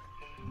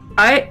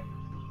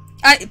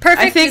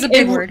 Perfect is a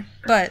big word,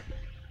 but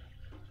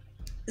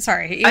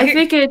sorry. I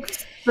think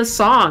it's the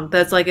song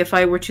that's like, if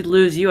I were to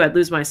lose you, I'd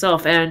lose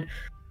myself, and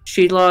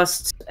she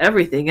lost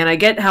everything. And I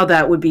get how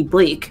that would be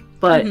bleak,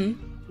 but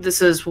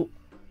this is,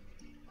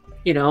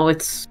 you know,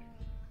 it's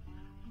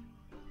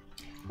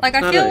like,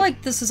 I feel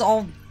like this is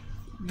all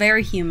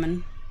very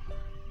human.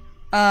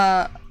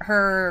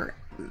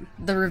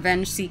 The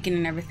revenge seeking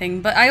and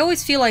everything, but I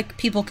always feel like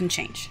people can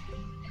change.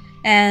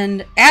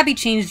 And Abby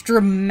changed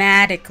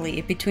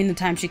dramatically between the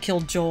time she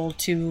killed Joel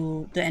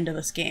to the end of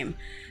this game.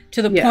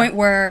 To the point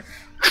where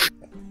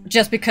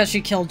just because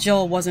she killed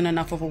Joel wasn't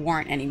enough of a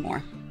warrant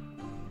anymore.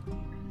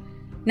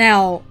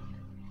 Now,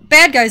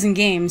 bad guys in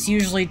games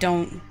usually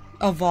don't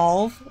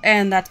evolve,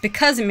 and that's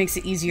because it makes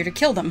it easier to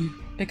kill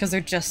them. Because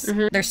they're just,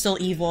 they're still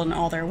evil in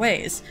all their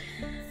ways.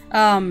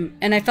 And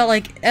I felt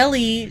like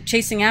Ellie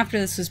chasing after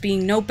this was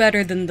being no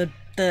better than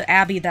the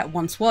Abby that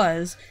once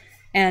was,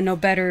 and no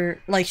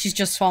better, like, she's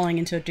just falling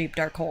into a deep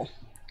dark hole.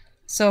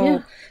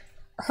 So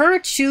her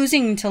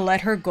choosing to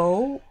let her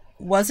go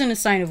wasn't a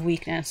sign of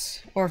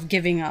weakness or of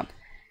giving up.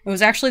 It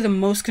was actually the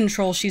most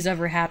control she's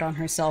ever had on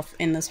herself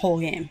in this whole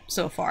game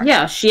so far.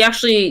 Yeah, she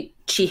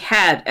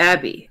had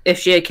Abby. If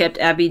she had kept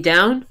Abby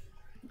down,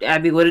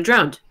 Abby would have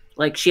drowned.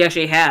 Like, she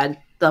actually had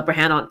the upper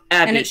hand on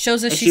Abby. And it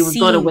shows that she was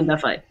going to win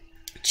that fight.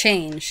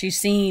 Change. She's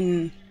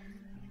seen...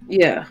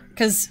 Yeah.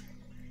 Because,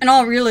 in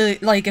all really,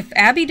 like, if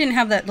Abby didn't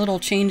have that little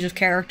change of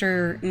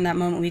character in that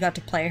moment we got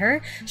to play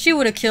her, she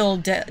would have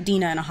killed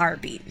Dina in a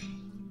heartbeat.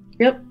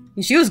 Yep.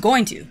 And she was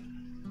going to.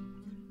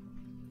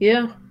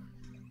 Yeah.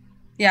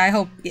 Yeah, I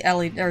hope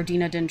Ellie or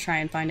Dina didn't try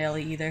and find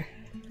Ellie either.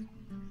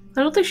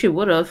 I don't think she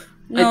would have.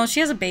 No, she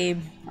has a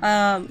babe.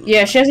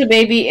 Yeah, she has a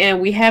baby, and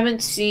we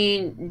haven't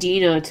seen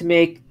Dina to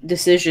make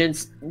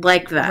decisions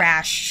like that.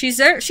 Rash. She's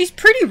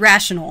pretty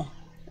rational.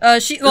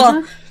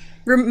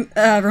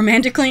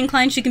 Romantically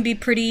inclined, she can be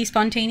pretty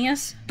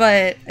spontaneous,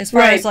 but as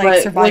far as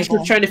like survival,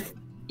 when trying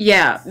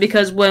to,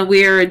 because when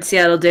we were in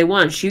Seattle day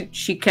one,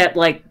 she kept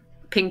like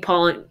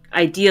ping-ponging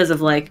ideas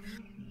of like,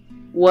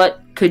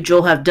 what could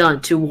Joel have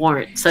done to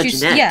warrant such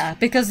an end? Yeah,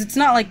 because it's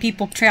not like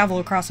people travel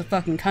across a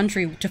fucking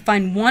country to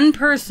find one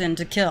person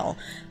to kill.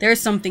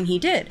 There's something he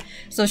did.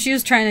 So she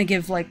was trying to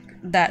give, like,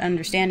 that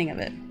understanding of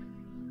it.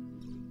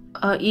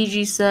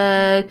 EG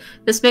said,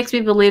 this makes me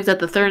believe that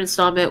the third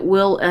installment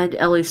will end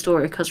Ellie's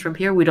story, because from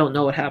here we don't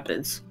know what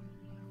happens.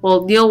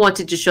 Well, Neil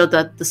wanted to show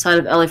that the side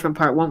of Ellie from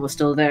part 1 was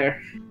still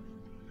there.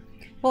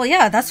 Well,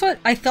 yeah, that's what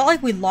I felt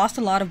like we lost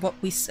a lot of what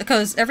we...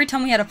 Because every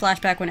time we had a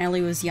flashback when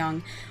Ellie was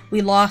young, we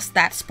lost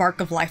that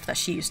spark of life that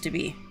she used to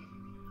be.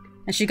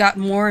 And she got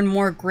more and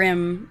more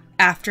grim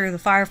after the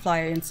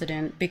Firefly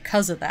incident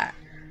because of that.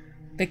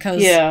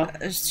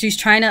 Because she's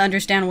trying to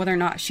understand whether or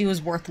not she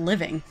was worth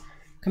living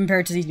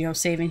compared to, you know,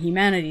 saving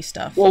humanity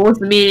stuff. What was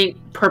the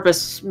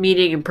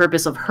meaning and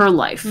purpose of her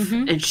life?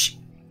 And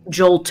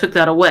Joel took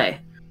that away.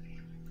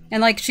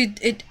 And, like,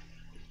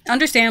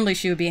 understandably,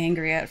 she would be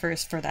angry at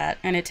first for that,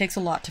 and it takes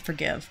a lot to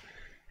forgive.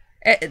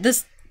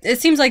 It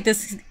seems like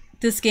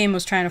this game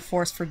was trying to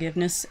force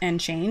forgiveness and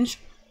change,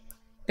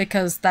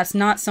 because that's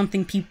not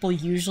something people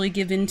usually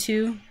give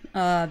into.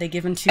 They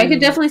give into. I could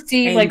definitely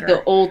see anger. like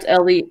the old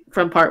Ellie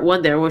from part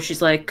 1 there, where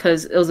she's like,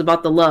 because it was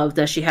about the love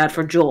that she had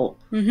for Joel.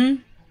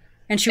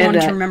 And she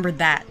wanted to remember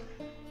that.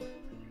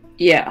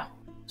 Yeah.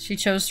 She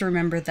chose to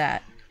remember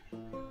that.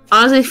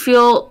 Honestly, I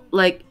feel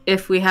like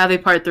if we have a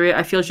part 3,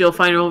 I feel she'll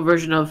find her own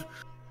version of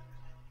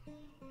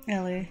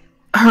Ellie.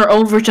 Her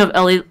own version of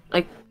Ellie,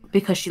 like,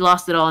 because she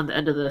lost it all in the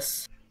end of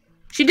this.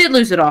 She did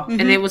lose it all,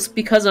 and it was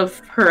because of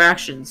her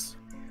actions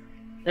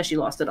that she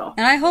lost it all.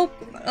 And I hope,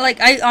 like,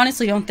 I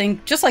honestly don't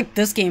think, just like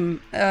this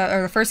game,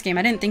 or the first game,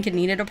 I didn't think it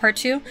needed a part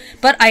 2,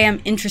 but I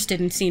am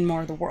interested in seeing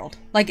more of the world.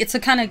 Like, it's a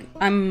kind of,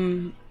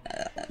 I'm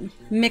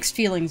mixed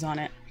feelings on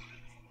it.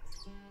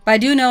 But I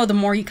do know the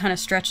more you kind of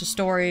stretch a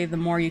story, the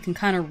more you can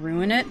kind of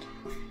ruin it.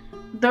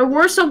 There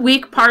were some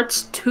weak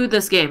parts to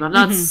this game. I'm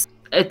not...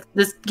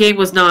 this game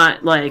was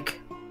not, like...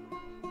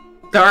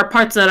 There are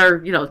parts that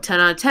are, you know, 10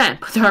 out of 10,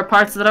 but there are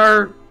parts that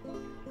are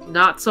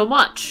not so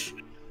much.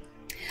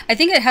 I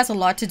think it has a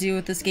lot to do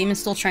with this game is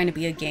still trying to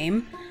be a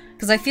game.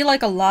 Because I feel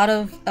like a lot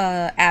of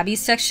Abby's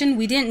section,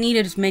 we didn't need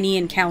as many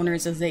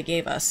encounters as they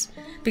gave us.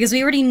 Because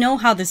we already know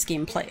how this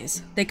game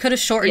plays. They could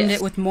have shortened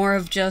it with more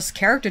of just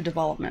character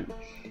development.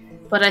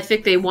 But I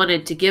think they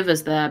wanted to give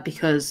us that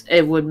because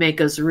it would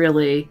make us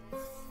really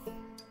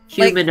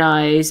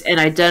humanize and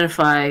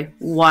identify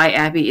why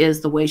Abby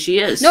is the way she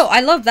is. No, I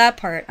love that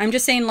part. I'm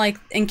just saying, like,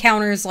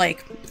 encounters,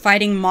 like,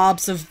 fighting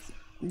mobs of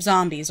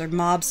zombies or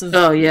mobs of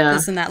yeah.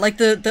 this and that. Like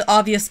the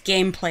obvious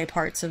gameplay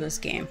parts of this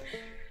game.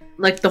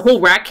 Like the whole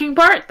Rat King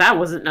part, that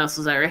wasn't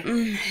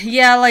necessary.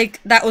 Yeah,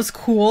 like that was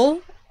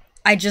cool.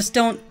 I just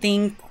don't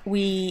think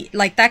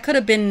that could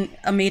have been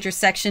a major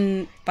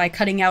section by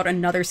cutting out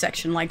another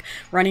section, like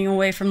running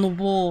away from the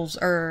wolves,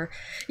 or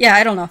yeah,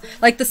 I don't know.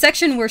 Like the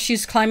section where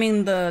she's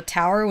climbing the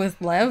tower with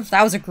Lev,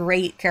 that was a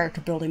great character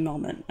building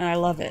moment, and I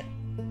love it.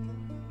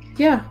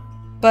 Yeah.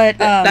 But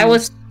that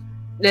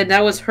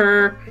was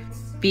her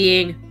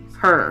being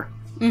her.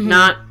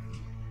 Not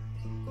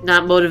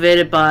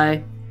motivated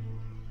by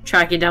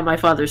tracking down my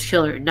father's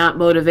killer, not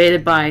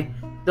motivated by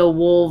the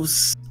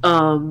wolves'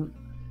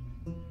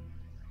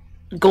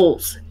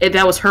 goals.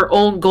 That was her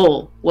own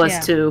goal,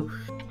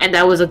 and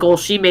that was a goal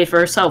she made for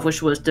herself,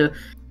 which was to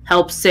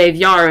help save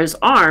Yara's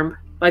arm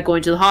by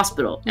going to the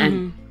hospital.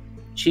 And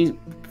she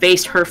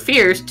faced her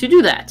fears to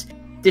do that.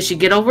 Did she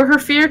get over her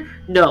fear?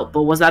 No.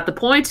 But was that the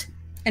point?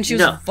 And she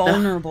was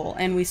vulnerable,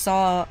 and we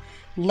saw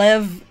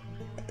Lev,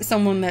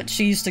 someone that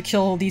she used to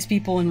kill these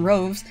people in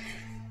rows,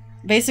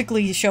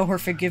 basically show her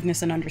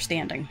forgiveness and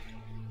understanding.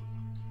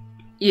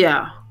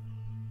 Yeah.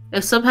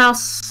 If somehow,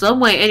 some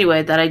way,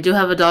 anyway, that I do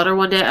have a daughter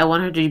one day, I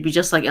want her to be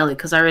just like Ellie,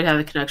 because I already have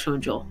a connection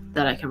with Joel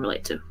that I can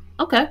relate to.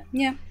 Okay.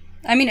 Yeah.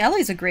 I mean,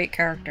 Ellie's a great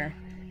character.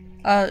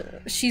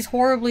 She's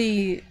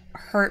horribly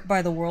hurt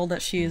by the world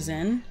that she is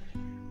in.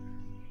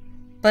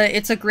 But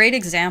it's a great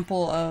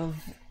example of,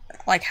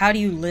 like, how do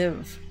you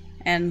live?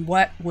 And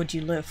what would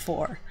you live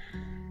for?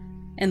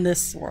 In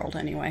this world,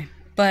 anyway.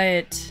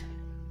 But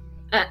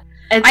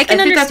I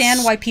can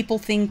understand why people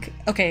think...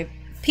 Okay,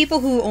 people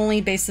who only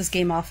base this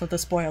game off of the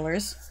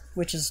spoilers,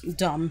 which is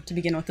dumb to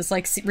begin with. It's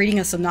like reading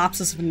a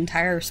synopsis of an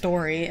entire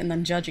story and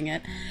then judging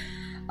it.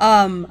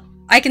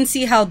 I can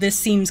see how this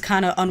seems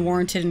kind of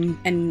unwarranted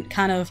and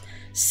kind of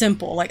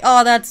simple. Like,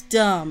 oh, that's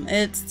dumb.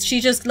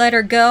 She just let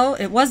her go.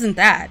 It wasn't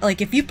that.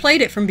 Like, if you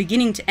played it from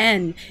beginning to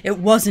end, it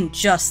wasn't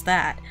just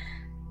that.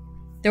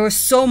 There was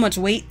so much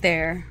weight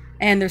there,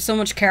 and there's so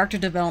much character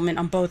development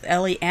on both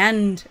Ellie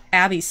and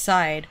Abby's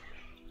side.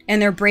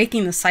 And they're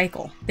breaking the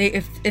cycle.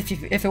 If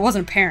it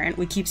wasn't apparent,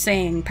 we keep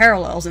saying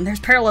parallels, and there's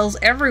parallels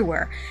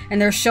everywhere.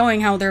 And they're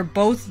showing how they're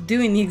both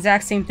doing the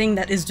exact same thing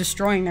that is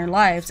destroying their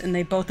lives, and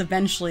they both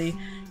eventually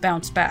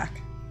bounce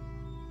back.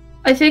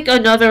 I think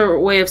another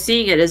way of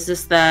seeing it is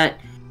just that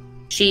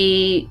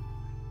she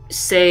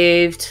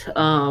saved,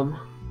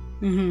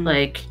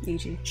 like,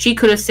 she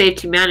could have saved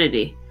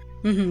humanity.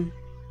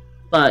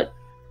 But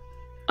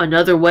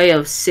another way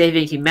of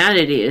saving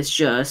humanity is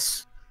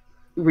just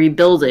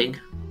rebuilding.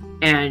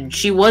 And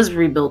she was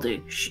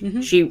rebuilding.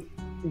 She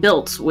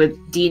built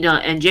with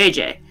Dina and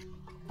JJ.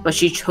 But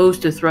she chose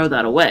to throw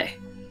that away.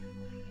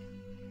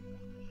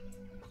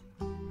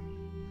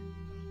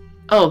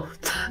 Oh,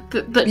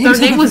 their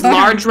name was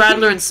Large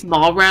Rattler and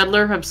Small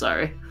Rattler? I'm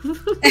sorry.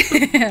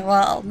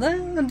 Well,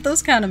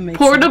 those kind of make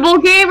Portable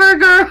sense. Gamer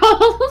girl!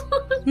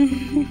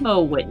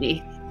 Oh,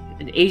 Whitney.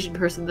 An Asian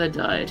person that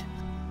died.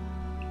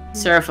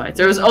 Seraphites.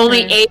 There was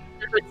only 8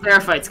 different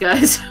Seraphites,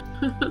 guys.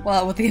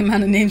 Well, with the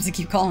amount of names they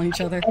keep calling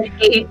each other.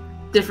 8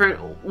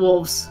 different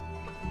wolves.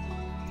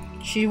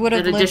 She would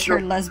have lived her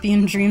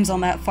lesbian dreams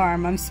on that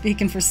farm. I'm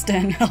speaking for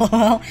Sten,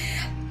 lol.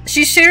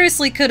 She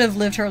seriously could have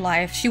lived her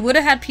life. She would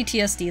have had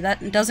PTSD.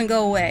 That doesn't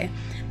go away.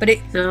 But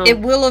it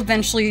will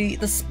eventually...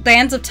 The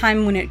spans of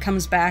time when it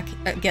comes back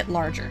get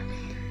larger.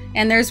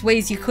 And there's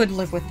ways you could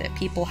live with it.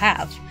 People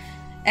have.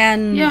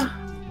 And... Yeah.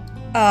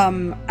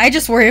 I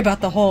just worry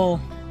about the whole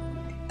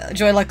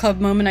Joy Luck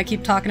Club moment I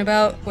keep talking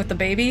about with the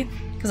baby.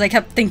 Because I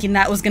kept thinking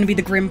that was going to be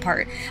the grim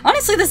part.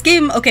 Honestly, this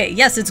game, okay,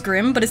 yes, it's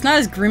grim, but it's not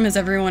as grim as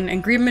everyone,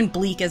 and grim and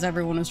bleak as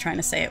everyone was trying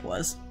to say it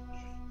was.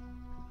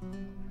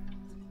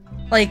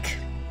 Like,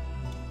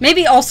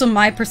 maybe also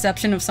my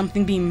perception of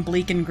something being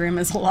bleak and grim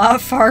is a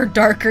lot far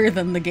darker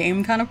than the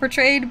game kind of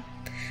portrayed.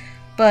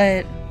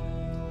 But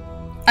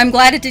I'm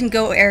glad it didn't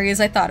go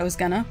areas I thought it was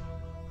gonna.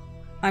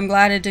 I'm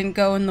glad it didn't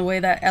go in the way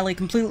that Ellie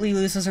completely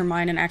loses her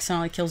mind and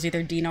accidentally kills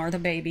either Dina or the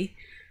baby.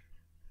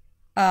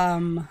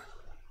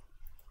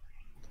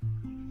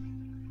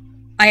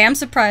 I am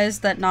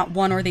surprised that not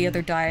one or the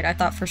other died. I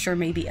thought for sure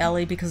maybe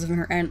Ellie because of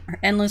her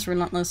endless,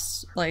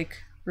 relentless, like,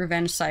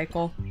 revenge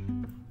cycle.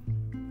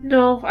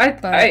 No, I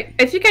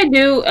think I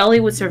knew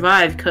Ellie would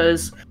survive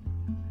because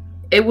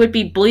it would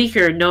be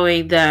bleaker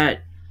knowing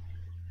that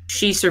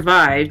she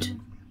survived,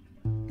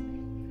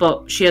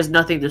 but she has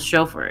nothing to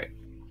show for it.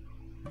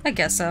 I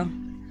guess so.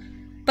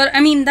 But, I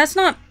mean, that's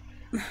not...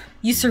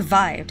 You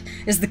survived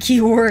is the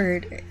key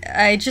word.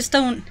 I just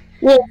don't...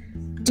 Well...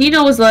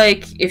 Dina was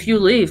like, if you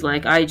leave,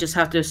 like, I just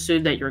have to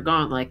assume that you're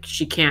gone. Like,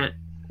 she can't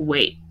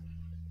wait.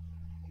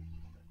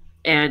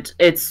 And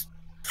it's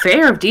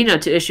fair of Dina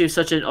to issue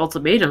such an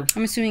ultimatum.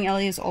 I'm assuming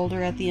Ellie is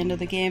older at the end of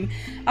the game.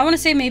 I want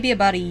to say maybe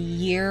about 1.5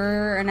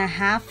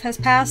 years has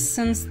passed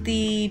since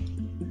the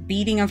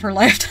beating of her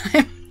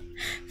lifetime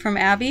from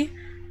Abby.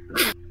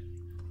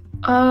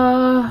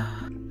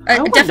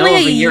 Definitely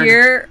definitely a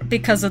year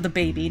because of the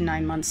baby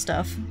 9-month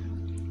stuff.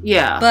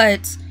 Yeah.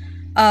 But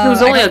She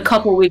was I only a don't-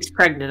 couple weeks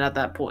pregnant at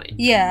that point.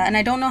 Yeah, and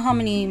I don't know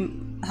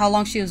how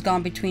long she was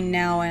gone between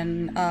now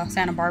and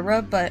Santa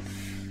Barbara, but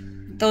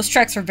those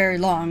treks are very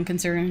long,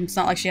 considering it's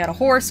not like she had a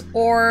horse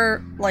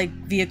or like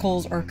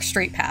vehicles or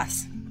straight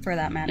paths for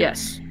that matter.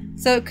 Yes.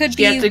 So it could She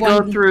be had to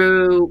go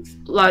through.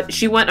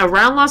 She went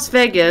around Las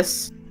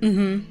Vegas,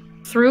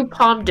 through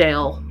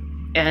Palmdale,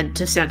 and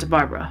to Santa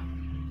Barbara.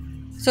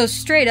 So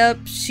straight up,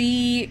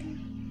 she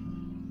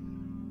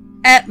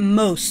at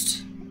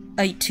most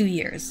 2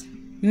 years,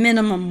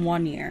 minimum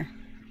 1 year,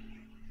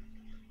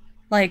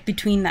 like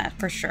between that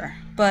for sure.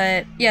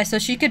 But yeah, so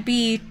she could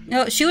be.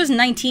 No, she was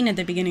 19 at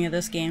the beginning of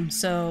this game,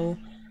 so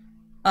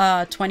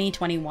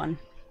 2021.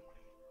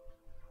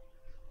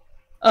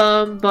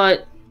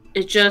 But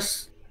it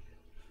just.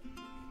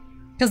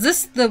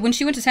 Because when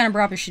she went to Santa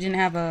Barbara, she didn't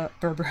have a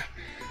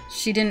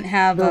she didn't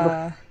have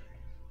a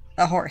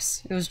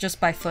horse. It was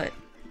just by foot.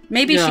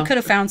 Maybe she could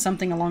have found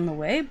something along the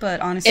way, but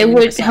honestly, It we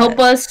never would saw help it.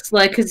 us,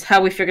 like, because how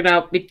we figured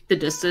out the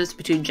distance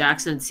between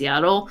Jackson and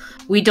Seattle.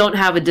 We don't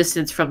have a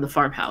distance from the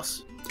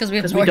farmhouse. Because we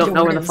have Because no we don't idea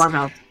know where where it the is.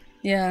 farmhouse.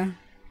 Yeah,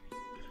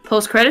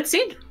 Post-credit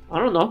scene? I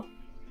don't know.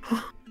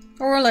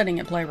 or we're letting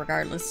it play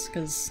regardless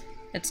because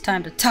it's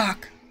time to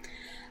talk.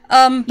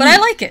 But I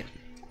like it.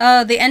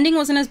 The ending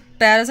wasn't as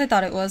bad as I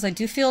thought it was. I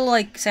do feel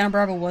like Santa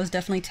Barbara was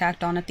definitely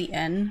tacked on at the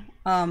end.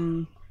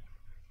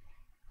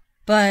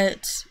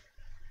 But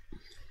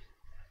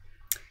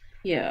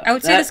Yeah. I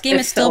would say this game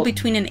is still felt-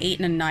 between an 8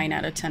 and a 9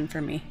 out of 10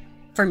 for me.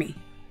 For me.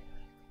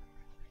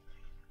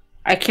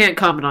 I can't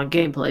comment on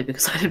gameplay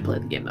because I didn't play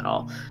the game at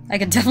all. I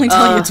can definitely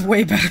tell you it's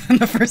way better than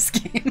the first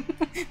game.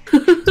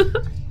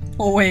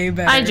 Way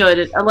better. I enjoyed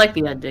it. I like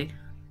the ending.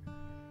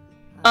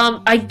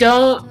 I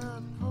don't.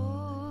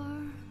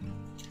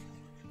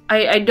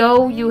 I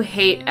know you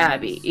hate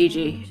Abby,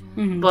 EG,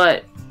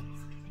 but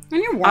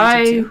And you're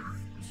wanted to.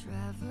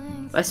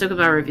 I still got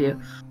my review.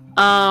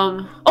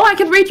 Oh, I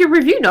can rate your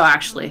review now.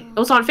 Actually, it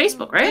was on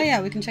Facebook, right? Oh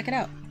yeah, we can check it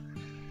out.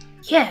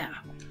 Yeah.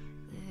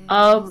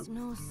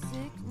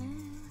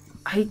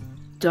 I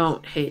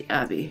don't hate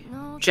Abby.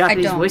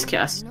 Japanese don't. voice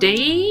cast.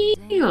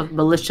 Damn.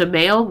 Militia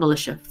male,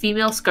 militia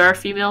female, Scar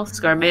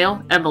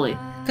male, Emily.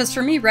 Because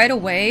for me, right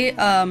away,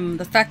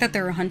 the fact that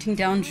they were hunting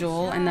down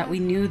Joel and that we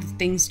knew the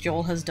things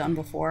Joel has done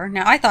before.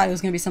 Now, I thought it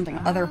was going to be something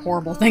other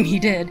horrible thing he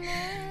did.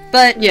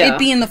 But Yeah. it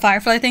being the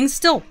Firefly thing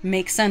still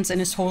makes sense and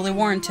is totally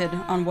warranted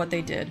on what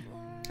they did.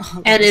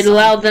 Oh, And it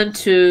allowed them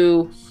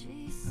to...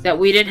 That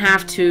we didn't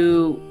have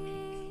to,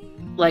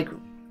 like,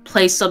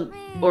 play some...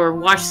 Or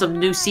watch some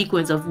new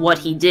sequence of what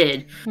he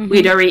did.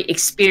 We'd already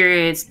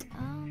experienced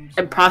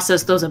and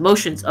processed those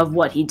emotions of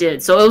what he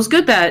did. So it was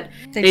good that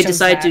they chose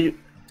decided to...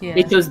 Yeah.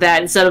 They chose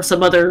that instead of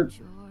some other...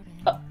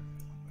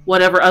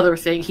 whatever other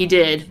thing he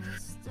did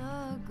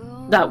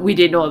that we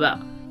didn't know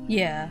about.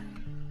 Yeah.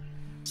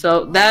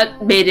 So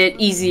that made it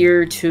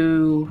easier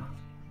to...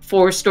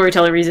 For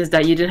storytelling reasons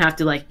that you didn't have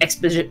to, like,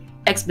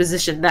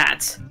 exposition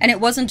that. And it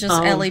wasn't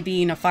just Ellie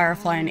being a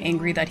Firefly and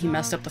angry that he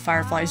messed up the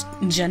Firefly's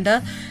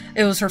agenda.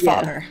 It was her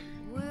father.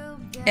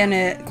 And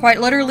it,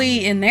 quite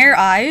literally, in their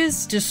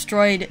eyes,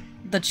 destroyed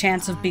the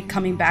chance of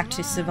coming back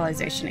to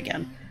civilization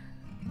again.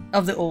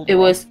 Of the old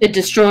world. It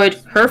destroyed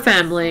her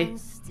family,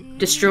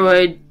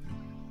 destroyed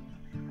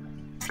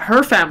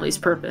her family's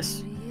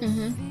purpose.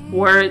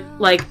 Where,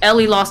 like,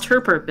 Ellie lost her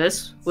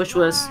purpose, which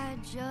was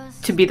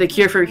to be the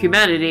cure for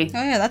humanity.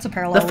 Oh yeah, that's a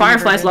parallel. The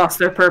Fireflies lost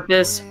their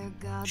purpose.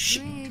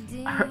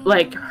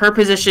 Her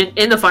position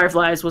in the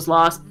Fireflies was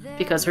lost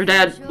because her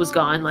dad was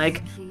gone.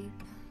 Like,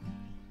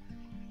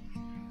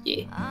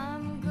 yeah.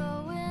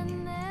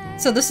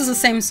 So this is the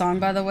same song,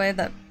 by the way,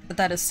 that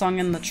is sung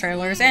in the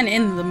trailers and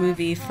in the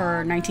movie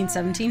for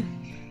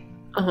 1917.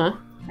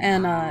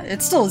 And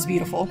it still is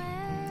beautiful,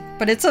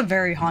 but it's a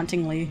very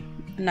hauntingly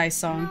nice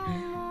song.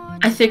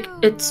 I think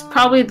it's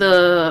probably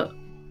the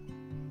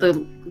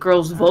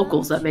girl's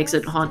vocals that makes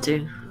it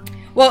haunting.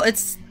 Well,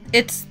 it's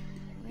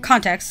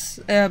context.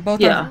 Both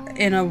Yeah.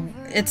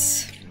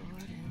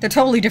 they're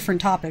totally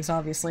different topics,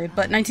 obviously.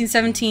 But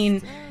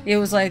 1917, it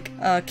was like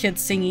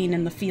kids singing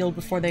in the field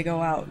before they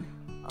go out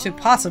to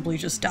possibly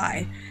just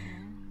die.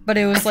 But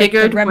it was I like the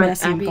figured when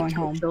reminiscing of Abby going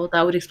killed home. Joel,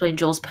 that would explain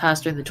Joel's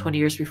past during the 20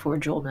 years before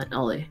Joel met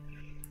Ellie.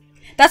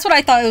 That's what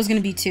I thought it was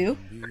going to be too.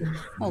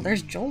 Oh,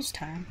 there's Joel's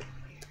time.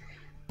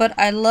 But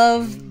I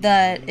love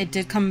that it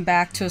did come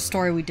back to a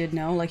story we did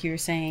know, like you were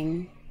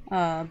saying,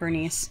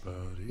 Bernice.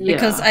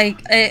 Because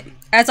Yeah.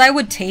 as I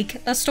would take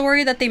a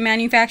story that they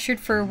manufactured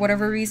for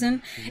whatever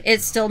reason,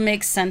 it still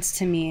makes sense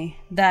to me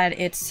that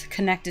it's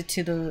connected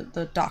to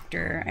the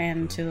Doctor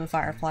and to the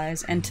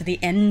Fireflies and to the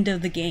end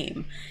of the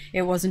game.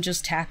 It wasn't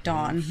just tacked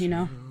on, you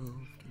know?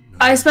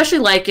 I especially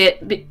like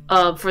it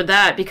for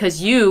that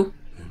because you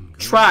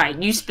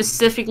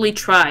specifically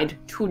tried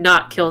to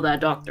not kill that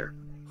Doctor.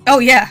 Oh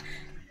yeah,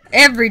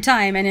 every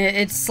time, and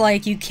it's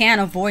like you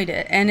can't avoid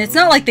it. And it's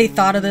not like they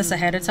thought of this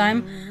ahead of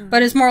time,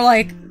 but it's more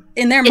like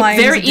in their minds.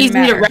 It's very it didn't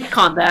easy to matter.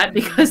 retcon that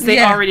because they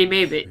Yeah. already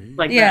made it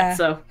like Yeah. that.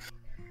 So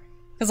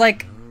Because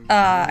like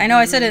I know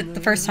I said it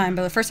the first time,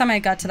 but the first time I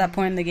got to that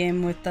point in the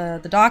game with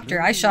the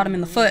doctor, I shot him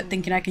in the foot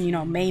thinking I can, you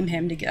know, maim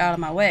him to get out of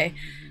my way.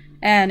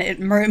 And it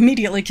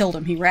immediately killed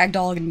him. He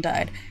ragdolled and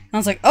died. And I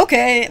was like,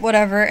 okay,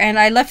 whatever. And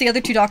I left the other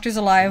 2 doctors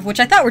alive, which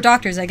I thought were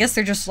doctors. I guess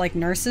they're just like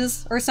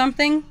nurses or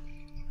something.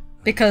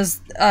 Because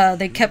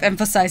they kept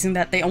emphasizing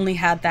that they only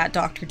had that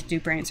doctor to do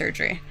brain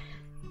surgery.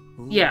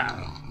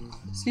 Yeah.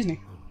 Excuse me.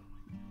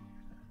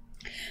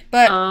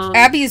 But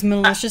Abby's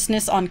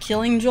maliciousness on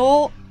killing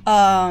Joel,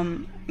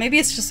 maybe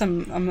it's just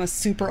I'm a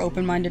super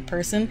open-minded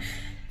person.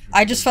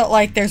 I just felt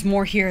like there's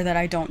more here that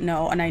I don't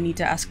know, and I need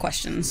to ask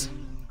questions.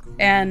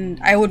 And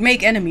I would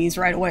make enemies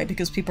right away,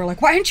 because people are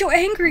like, why aren't you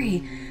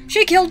angry?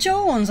 She killed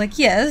Joel! And I was like,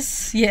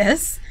 yes,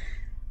 yes.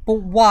 But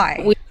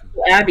why? We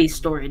know Abby's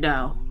story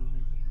now.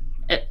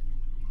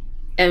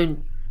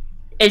 And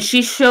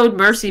she showed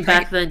mercy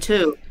back then,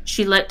 too.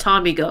 She let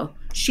Tommy go.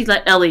 She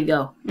let Ellie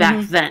go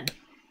back then.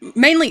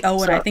 Mainly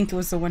Owen, I think,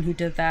 was the one who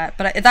did that.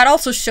 But that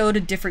also showed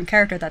a different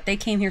character, that they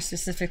came here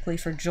specifically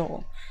for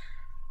Joel.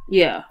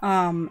 Yeah.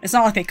 It's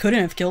not like they couldn't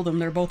have killed him.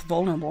 They're both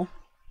vulnerable.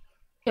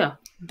 Yeah.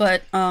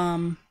 But,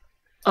 oh,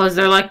 is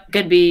there, like,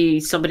 gonna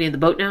be somebody in the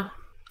boat now?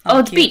 Oh,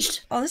 it's cute.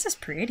 beached! Oh, this is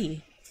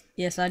pretty.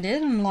 Yes, I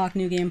did unlock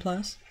New Game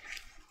Plus.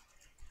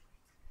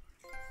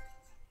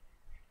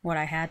 What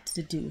I had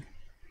to do.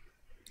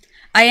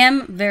 I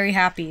am very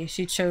happy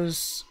she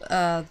chose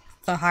the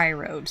high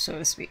road, so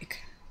to speak.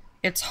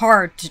 It's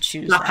hard to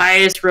choose the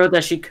highest road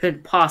that she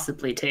could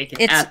possibly take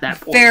at that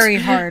point. It's very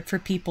hard for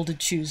people to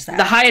choose that.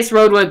 The highest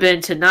road would have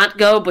been to not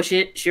go, but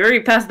she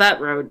already passed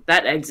that road,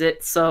 that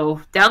exit, so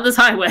down this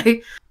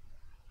highway.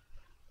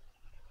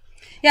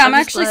 Yeah, I'm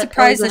actually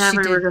surprised that she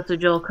did. Regret to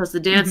Joel, because the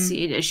dance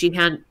scene that she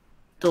handled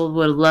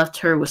would have left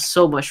her with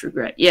so much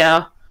regret.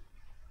 Yeah.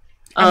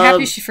 I'm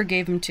happy she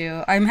forgave him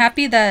too. I'm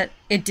happy that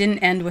it didn't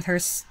end with her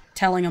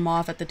telling him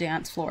off at the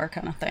dance floor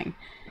kind of thing.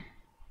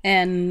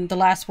 And the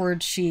last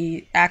words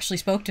she actually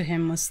spoke to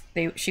him was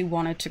she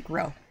wanted to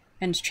grow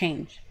and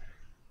change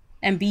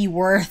and be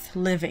worth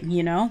living,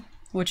 you know?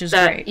 Which is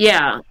great.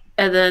 Yeah.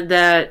 And then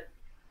that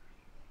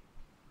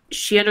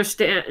she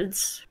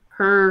understands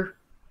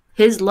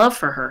his love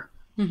for her.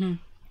 Mm-hmm.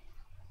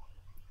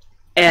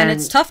 And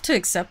it's tough to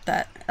accept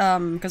that,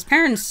 because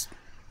parents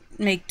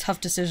make tough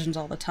decisions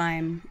all the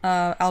time,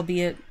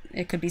 albeit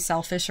it could be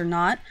selfish or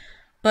not,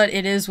 but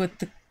it is with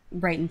the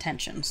right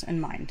intentions in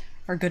mind,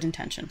 or good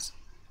intentions.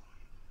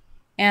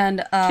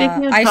 And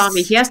speaking of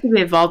Tommy, he has to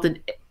be involved in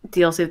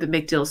DLC to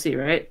make DLC,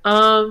 right?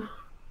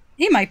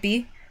 He might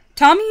be.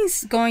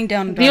 Tommy's going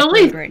down a dark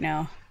road right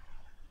now.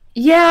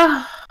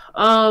 Yeah.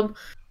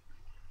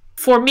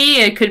 For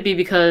me, it could be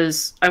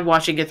because I'm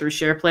watching it through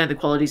SharePlay and the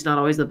quality's not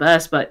always the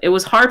best, but it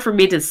was hard for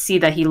me to see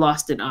that he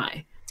lost an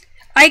eye.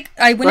 I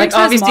went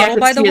into his model,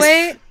 by the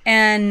way,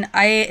 and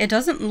it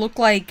doesn't look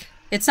like...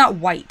 It's not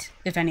white,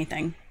 if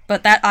anything.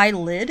 But that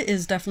eyelid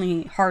is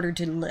definitely harder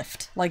to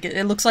lift. Like,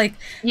 it looks like...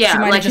 Yeah,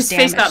 like his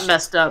face damaged. got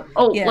messed up.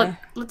 Oh, yeah.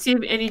 Let's see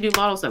any new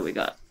models that we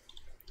got.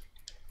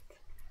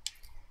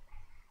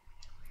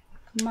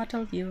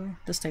 Model viewer.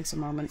 This takes a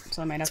moment,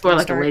 so I might have it's more to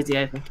like start. a lazy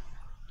eye thing.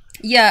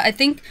 Yeah, I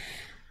think...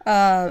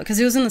 because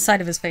it was in the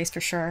side of his face, for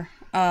sure.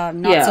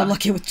 Not so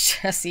lucky with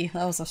Jesse.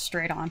 That was a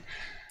straight on.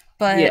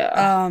 But,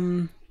 yeah.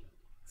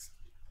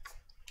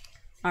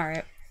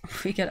 Alright.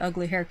 We get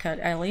ugly haircut,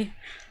 Ellie.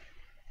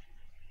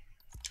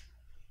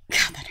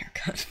 God, that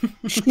haircut.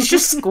 She's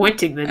just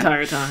squinting the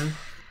entire time.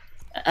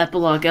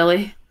 Epilogue,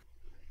 Ellie.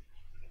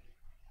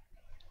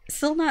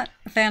 Still not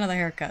a fan of the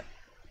haircut.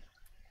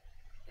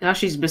 Now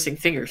she's missing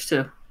fingers,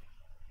 too.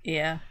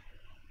 Yeah.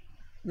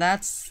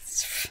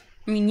 That's...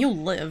 I mean, you'll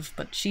live,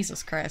 but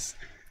Jesus Christ.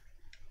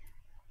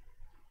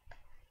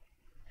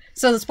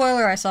 So the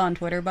spoiler I saw on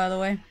Twitter, by the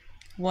way,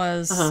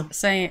 was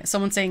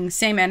someone saying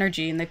same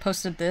energy, and they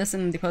posted this,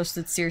 and they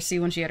posted Circe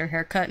when she had her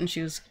hair cut and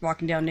she was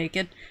walking down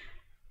naked.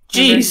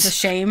 Jeez. It's a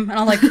shame. And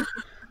I'm like,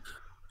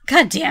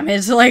 God damn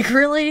it. Like,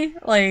 really?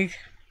 Like...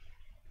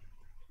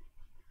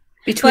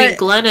 Between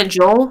Glenn and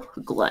Joel?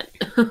 Glenn.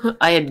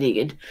 I am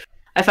Negan.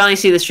 I finally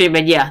see the stream,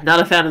 and yeah, not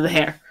a fan of the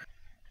hair.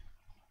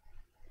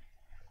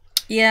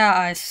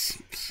 Yeah,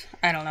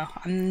 I don't know.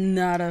 I'm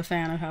not a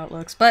fan of how it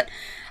looks. But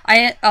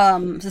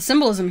the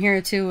symbolism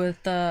here, too,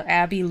 with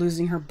Abby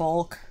losing her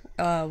bulk,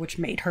 which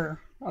made her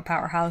a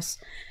powerhouse.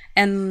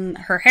 And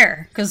her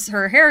hair, because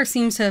her hair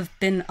seems to have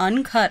been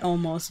uncut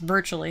almost,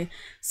 virtually,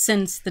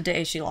 since the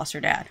day she lost her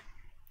dad.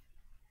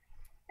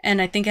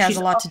 And I think it has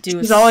a lot to do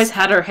with... She's always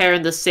had her hair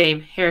in the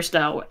same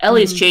hairstyle.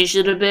 Ellie's changed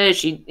it a bit.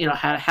 She,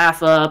 had a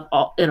half up,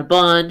 all in a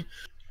bun.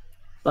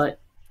 But...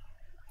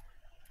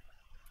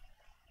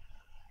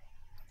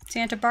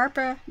 Santa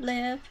Barbara,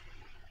 live.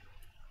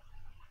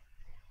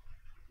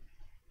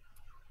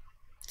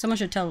 Someone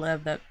should tell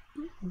Liv that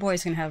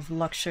boys can have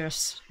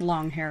luxurious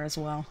long hair as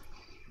well.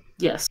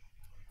 Yes.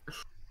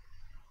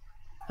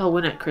 Oh,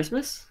 when at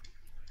Christmas?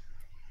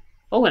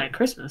 Oh, when at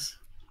Christmas?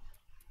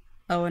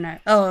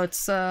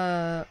 It's,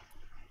 oh,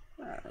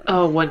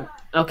 when...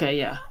 Okay,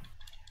 yeah.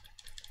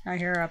 I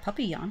hear a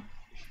puppy yawn.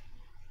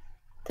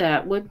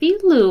 That would be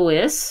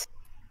Lewis.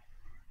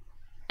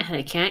 And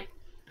I can't...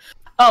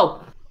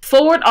 Oh,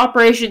 forward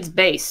operations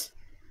base.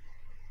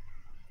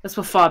 That's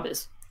what FOB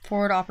is.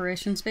 Forward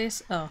operations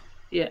base? Oh.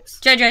 Yes.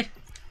 JJ!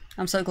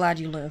 I'm so glad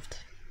you lived.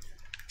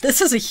 This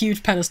is a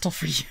huge pedestal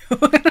for you.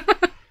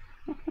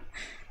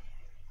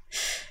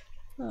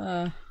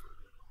 The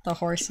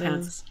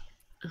horses.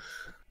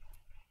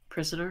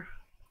 Prisoner?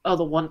 Oh,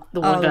 the one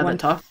guy that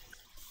talked?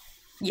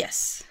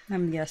 Yes,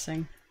 I'm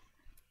guessing.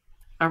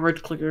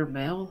 Armored clicker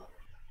mail?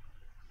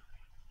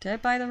 Did I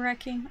buy the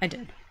wrecking? I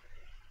did.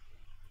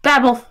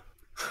 Babble!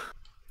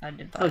 I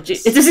did buy Oh, gee.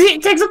 this.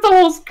 It takes up the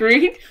whole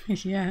screen?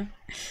 Yeah.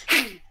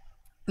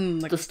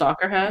 The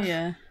stalker half?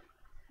 Yeah.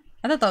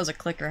 I thought that was a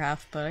clicker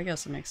half, but I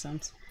guess it makes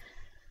sense.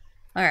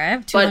 Alright, I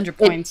have 200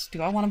 points.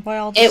 Do I want to buy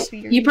all this?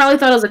 You probably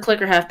thought it was a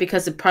clicker half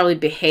because it probably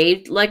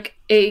behaved like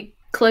a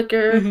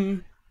clicker. Mm-hmm.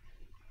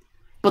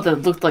 But then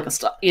it looked like a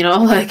stalker, you know?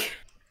 Like...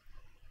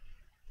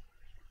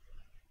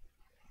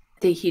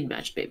 He'd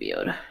match Baby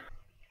Yoda.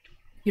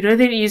 You know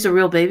they didn't use a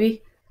real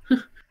baby?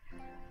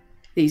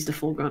 They used a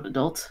full-grown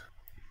adult.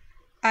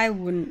 I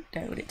wouldn't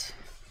doubt it.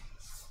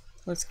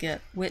 Let's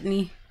get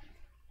Whitney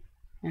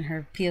and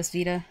her PS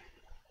Vita.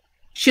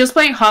 She was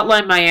playing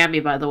Hotline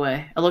Miami, by the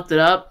way. I looked it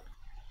up.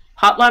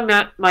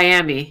 Hotline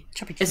Miami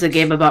is a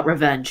game about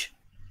revenge.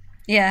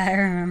 Yeah, I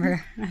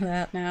remember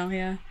that now,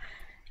 yeah.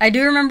 I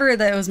do remember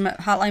that it was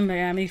Hotline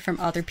Miami from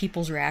other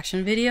people's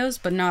reaction videos,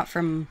 but not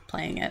from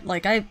playing it.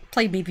 Like, I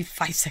played maybe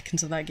 5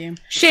 seconds of that game.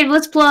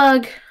 Shameless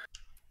plug!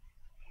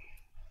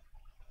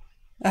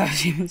 Oh,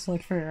 shameless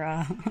plug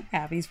for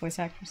Abby's voice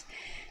actors.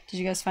 Did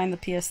you guys find the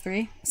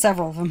PS3?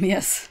 Several of them,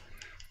 yes.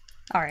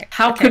 Alright.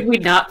 How could we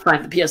not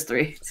find the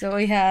PS3? So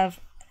we have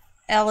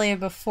Ellie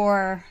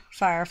before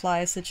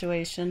Firefly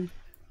situation.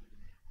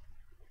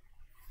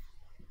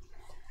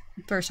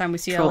 First time we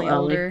see Ellie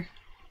older.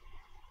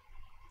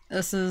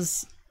 This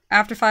is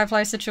after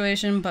Firefly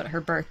situation, but her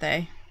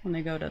birthday when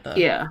they go to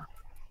the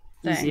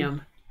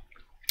museum.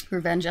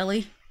 Revenge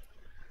Ellie.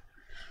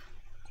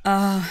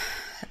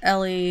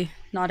 Ellie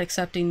not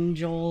accepting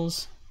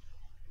Joel's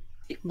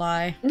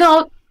lie.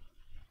 No,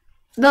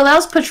 that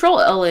was Patrol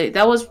Ellie.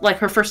 That was like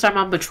her first time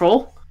on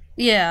patrol.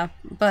 Yeah,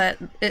 but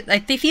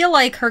they feel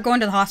like her going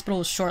to the hospital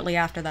was shortly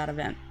after that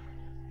event.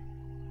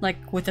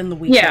 Like within the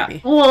week,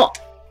 maybe. Well,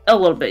 a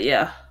little bit,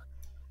 yeah.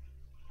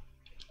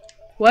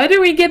 Why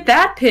did we get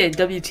that pin,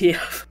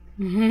 WTF?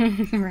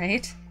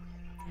 Right?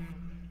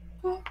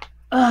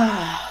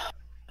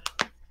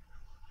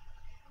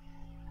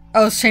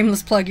 Oh,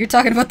 shameless plug. You're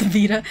talking about the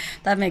Vita?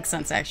 That makes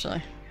sense,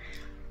 actually.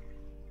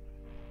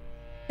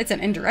 It's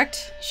an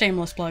indirect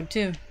shameless plug,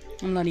 too.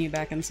 I'm letting you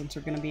back in since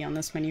we're going to be on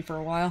this menu for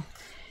a while.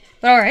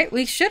 But alright,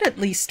 we should at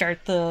least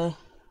start the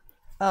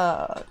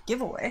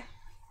giveaway.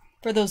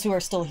 For those who are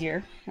still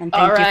here. And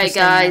thank you for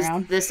staying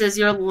around. This is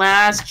your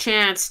last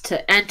chance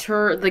to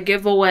enter the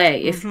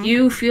giveaway. If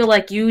you feel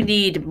like you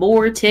need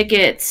more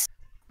tickets,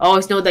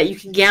 always know that you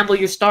can gamble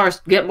your stars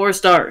to get more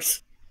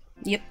stars.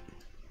 Yep.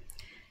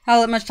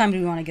 How much time do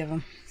we want to give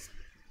them?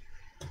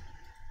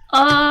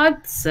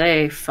 I'd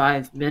say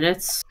 5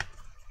 minutes.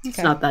 Okay. It's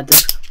not that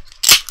difficult.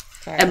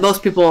 Sorry. And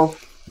most people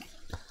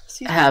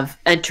have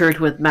entered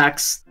with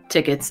max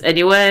tickets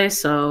anyway,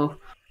 so...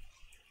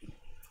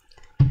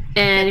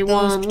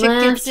 Anyone Get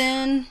those tickets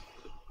in?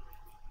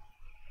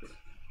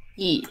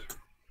 Yeah.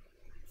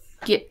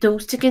 Get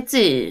those tickets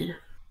in.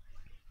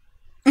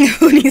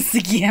 Who needs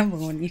to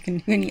gamble when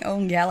you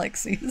own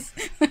galaxies?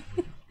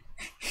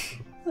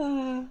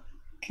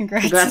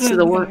 Congrats to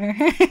the winner.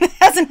 It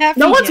hasn't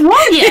happened No one's yet.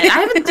 won yet. I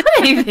haven't done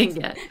anything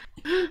yet.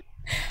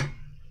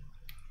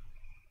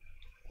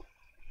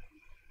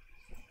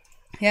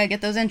 Yeah, get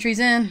those entries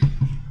in.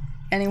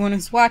 Anyone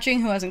who's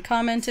watching who hasn't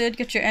commented,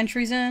 get your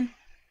entries in.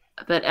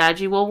 I bet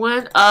Agi will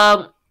win.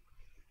 The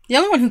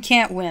only one who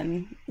can't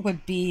win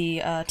would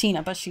be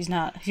Tina, but she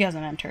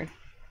hasn't entered.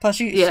 Plus,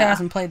 she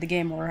hasn't played the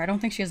game, or I don't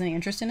think she has any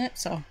interest in it,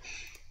 so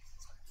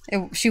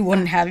she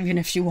wouldn't have even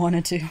if she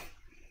wanted to.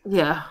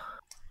 Yeah.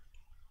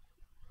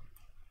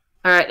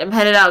 Alright, I'm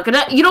headed out.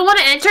 You don't want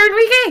to enter,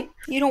 Enrique?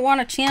 You don't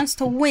want a chance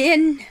to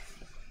win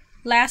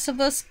Last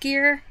of Us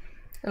gear,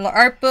 or the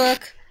art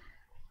book.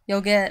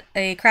 You'll get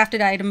a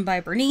crafted item by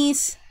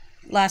Bernice,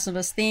 Last of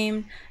Us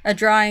theme, a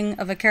drawing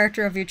of a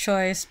character of your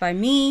choice by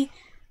me,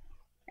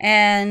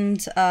 and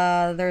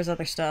there's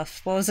other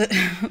stuff. What was it?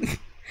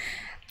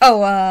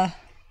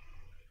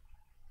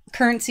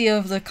 Currency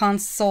of the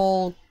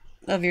console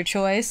of your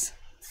choice.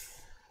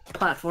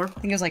 Platform. I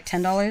think it was like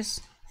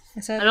 $10, I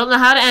said. I don't know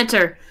how to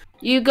enter.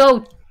 You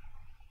go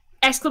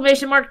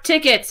exclamation mark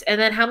tickets, and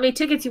then how many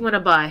tickets you want to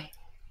buy.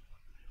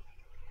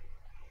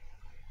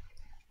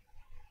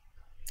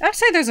 I'd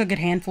say there's a good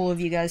handful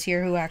of you guys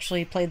here who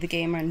actually played the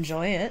game and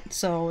enjoy it,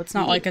 so it's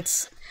not like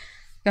it's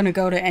gonna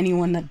go to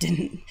anyone that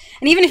didn't.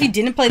 And even if you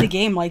didn't play the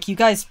game, like, you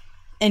guys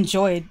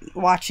enjoyed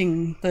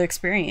watching the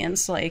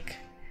experience, like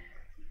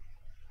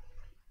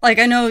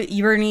I know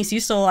you, Bernice, you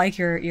still like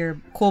your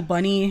cool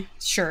bunny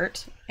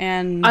shirt,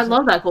 and I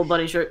love that cool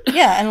bunny shirt.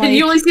 Yeah, and, like, and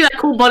you only see that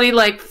cool bunny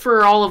like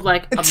for all of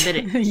like a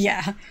minute.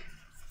 Yeah.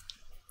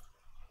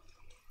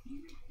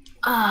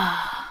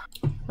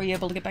 Were you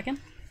able to get back in?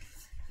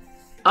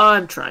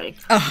 I'm trying.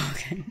 Oh,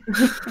 okay.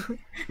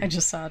 I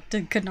just saw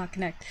it. Could not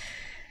connect.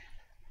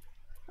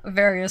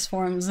 Various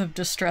forms of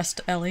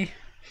distressed Ellie.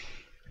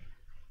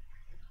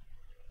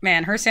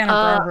 Man, her Santa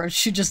Barbara,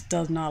 she just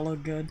does not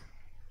look good.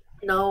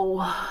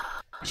 No.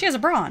 She has a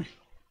bra on.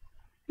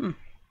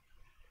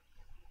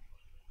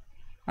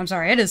 I'm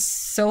sorry, it is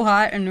so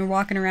hot and we're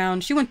walking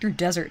around. She went through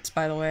deserts,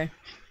 by the way.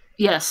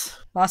 Yes.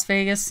 Las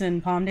Vegas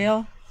and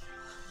Palmdale.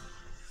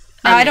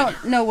 Now, I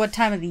don't know what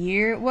time of the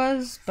year it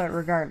was, but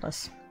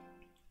regardless.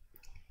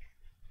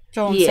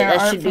 Joel and Sarah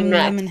that art should be from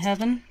them next. in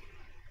heaven.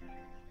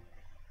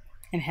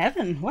 In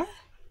heaven? What?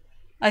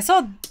 I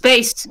saw...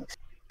 Space.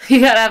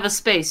 You gotta have a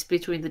space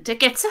between the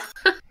tickets.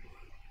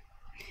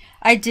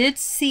 I did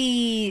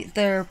see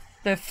the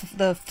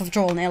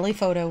Joel and Ellie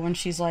photo when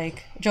she's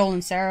like... Joel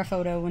and Sarah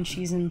photo when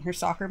she's in her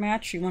soccer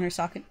match. She won her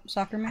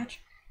soccer match.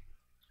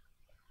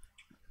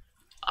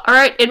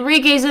 Alright,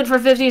 Enrique's in for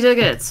 50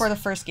 tickets. For the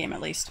first game,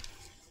 at least.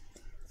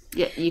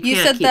 Yeah, you can't You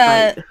said keep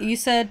that... buying. You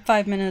said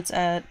 5 minutes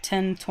at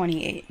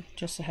 10:28.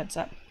 Just a heads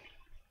up.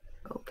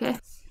 Okay.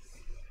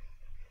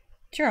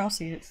 Sure, I'll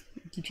see it.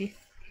 GG.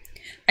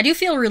 I do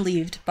feel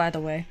relieved, by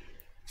the way.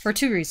 For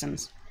 2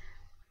 reasons.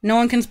 No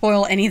one can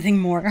spoil anything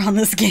more on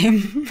this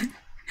game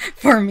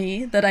for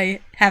me that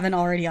I haven't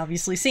already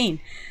obviously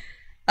seen.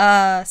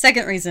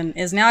 Second reason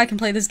is now I can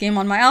play this game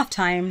on my off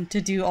time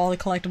to do all the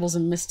collectibles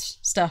and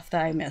missed stuff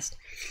that I missed.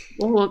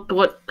 Well,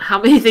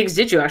 how many things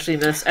did you actually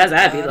miss as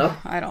Abby, though?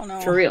 I don't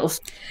know. For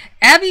reals.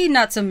 Abby,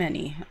 not so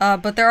many.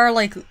 But there are,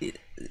 like,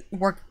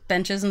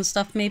 workbenches and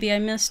stuff maybe I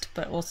missed,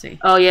 but we'll see.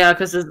 Oh, yeah,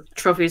 because the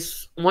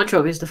trophies... One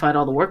trophy is to find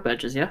all the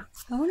workbenches, yeah?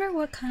 I wonder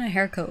what kind of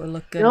haircut would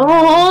look good. on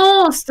Abby.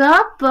 No!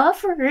 Stop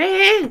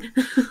buffering!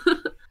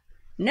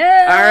 No!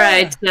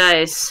 Alright,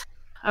 guys.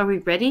 Are we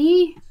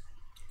ready?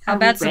 How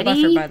bad's the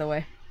buffer, by the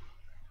way?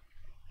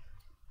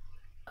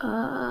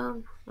 I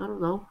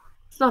don't know.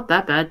 It's not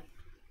that bad.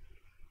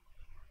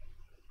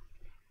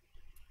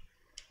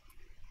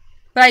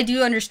 But I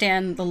do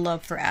understand the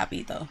love for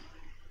Abby, though,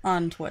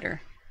 on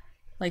Twitter.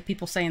 Like,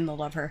 people saying they'll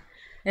love her.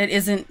 It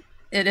isn't...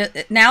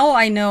 now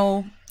I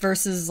know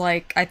versus,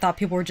 like, I thought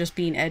people were just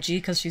being edgy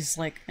because she's,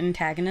 like, an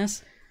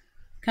antagonist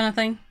kind of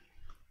thing.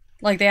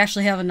 Like, they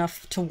actually have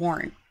enough to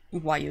warrant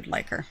why you'd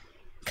like her.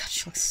 God,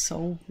 she looks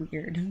so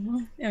weird.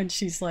 And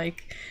she's,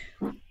 like...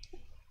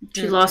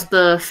 She lost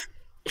the...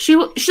 She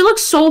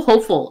looks so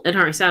hopeful in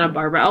her Santa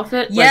Barbara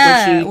outfit.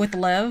 Yeah, like when with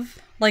Lev.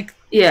 Like...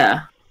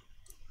 Yeah.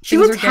 She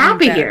things looks were getting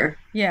happy better. here.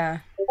 Yeah.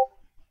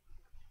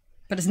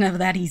 But it's never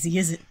that easy,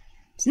 is it?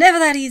 It's never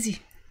that easy.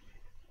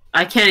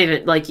 I can't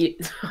even, like,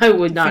 I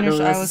would not know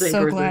that's I was the same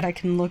so person. glad I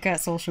can look at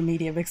social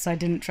media because I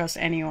didn't trust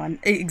anyone.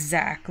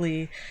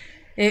 Exactly.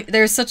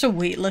 There's such a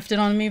weight lifted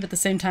on me, but at the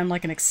same time,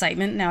 like, an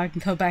excitement. Now I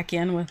can go back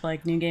in with,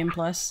 like, New Game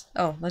Plus.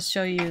 Oh, let's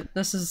show you.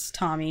 This is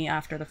Tommy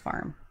after the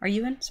farm. Are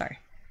you in? Sorry.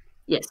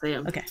 Yes, I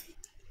am. Okay.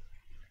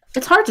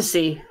 It's hard to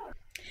see.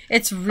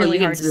 It's really you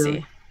can hard to zoom.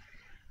 see.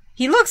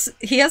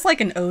 He has,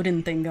 like, an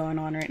Odin thing going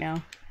on right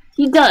now.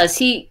 He does.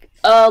 He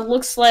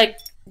looks like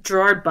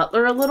Gerard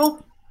Butler a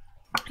little.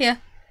 Yeah.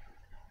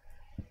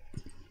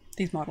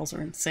 These models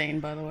are insane,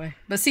 by the way.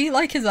 But see,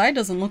 like, his eye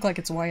doesn't look like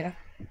it's white.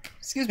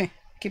 Excuse me.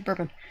 Keep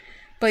burping.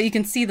 But you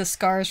can see the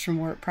scars from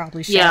where it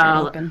probably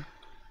shattered open.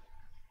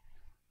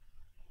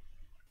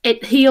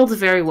 It healed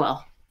very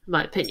well, in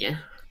my opinion.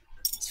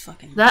 It's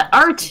fucking... That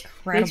art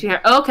incredible. makes me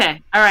happy.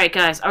 Okay. Alright,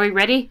 guys. Are we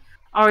ready?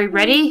 Are we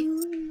ready?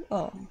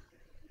 Oh.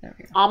 There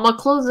we go. I'm gonna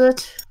close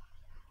it.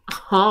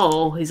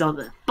 Oh, he's on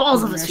the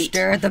balls of his feet.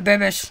 Stare at the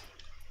babish.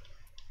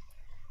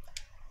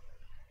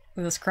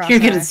 With this cross You're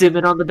gonna zoom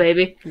in on the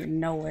baby. You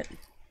know it.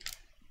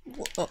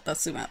 Oh,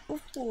 that's zoom out.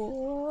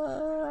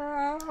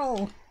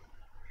 Whoa.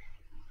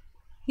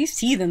 He's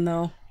teething,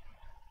 though.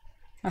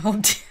 I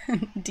hope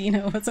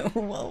Dino was...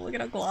 Whoa, look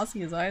at how glossy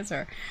his eyes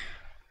are.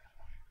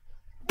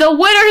 The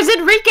winner is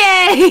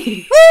Enrique!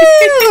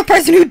 Woo! The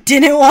person who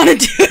didn't want to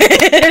do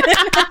it!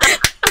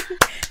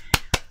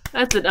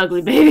 That's an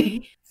ugly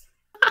baby.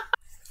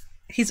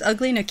 He's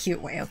ugly in a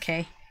cute way,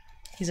 okay?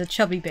 He's a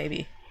chubby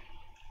baby.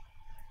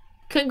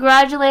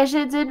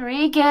 Congratulations,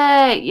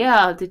 Enrique!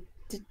 Yeah,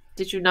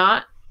 did you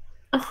not?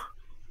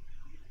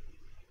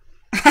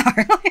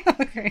 Really?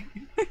 Okay.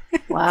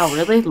 Wow,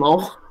 really?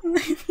 Lol.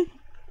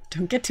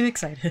 Don't get too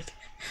excited.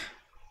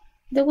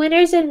 The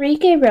winner's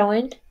Enrique,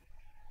 Rowan.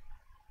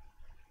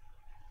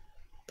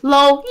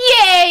 Lol.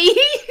 Yay!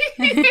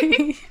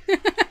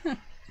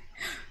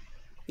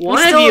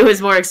 One of you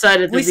is more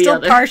excited than We the still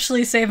other.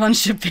 partially save on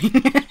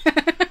shipping.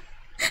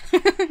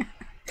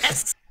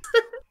 Yes.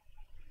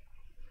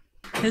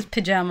 His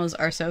pajamas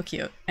are so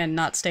cute and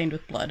not stained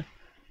with blood.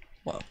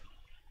 Whoa.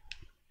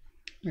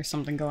 There's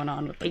something going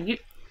on with them.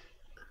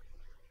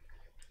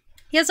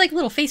 He has like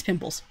little face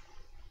pimples.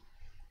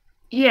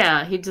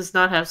 Yeah, he does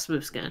not have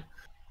smooth skin.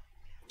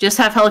 Just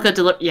have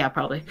helicopter. Yeah,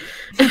 probably.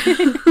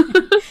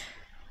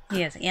 He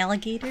has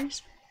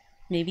alligators.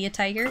 Maybe a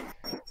tiger.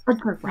 A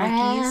giraffe.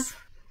 Monkeys.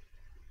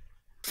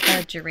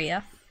 A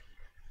giraffe.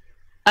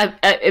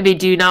 I mean,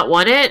 do you not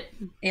want it?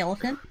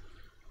 Elephant.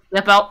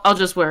 Yep, I'll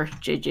just wear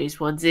JJ's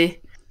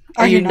onesie.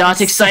 Are you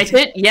not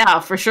excited? Yeah,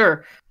 for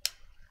sure.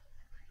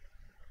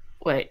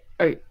 Wait,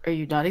 are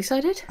you not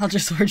excited? I'll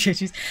just wear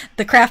JJ's.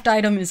 The craft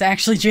item is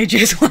actually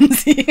JJ's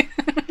onesie.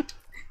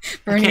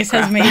 Bernice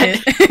has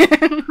made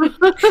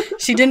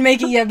it. She didn't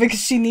make it yet because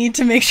she needed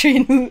to make sure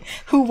you knew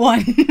who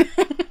won.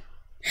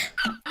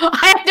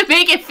 I have to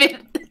make it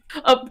fit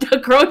a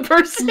grown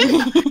person.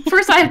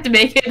 First I have to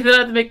make it, then I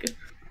have to make it.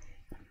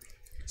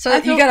 So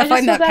you gotta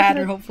find that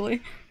pattern,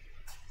 hopefully.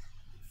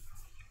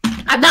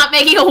 I'm not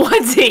making a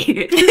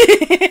onesie!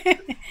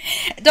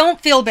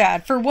 Don't feel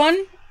bad. For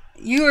one,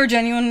 you are a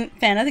genuine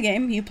fan of the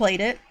game. You played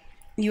it.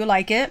 You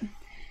like it.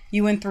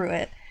 You went through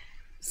it.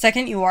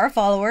 Second, you are a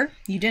follower.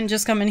 You didn't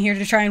just come in here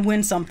to try and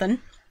win something.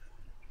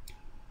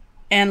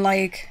 And,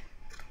 like,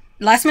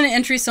 last minute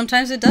entries,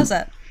 sometimes it does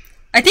that.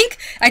 I think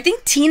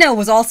Tina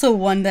was also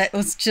one that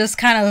was just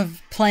kind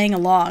of playing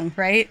along,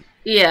 right?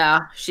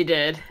 Yeah, she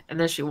did. And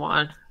then she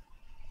won.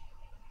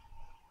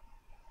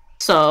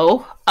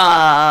 So,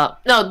 no,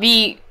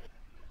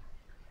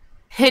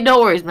 hey, no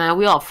worries, man.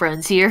 We all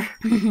friends here.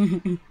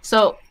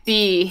 So,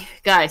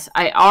 guys,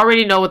 I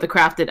already know what the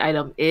crafted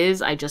item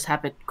is. I just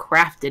haven't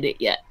crafted it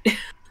yet.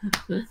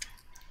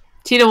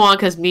 Tina won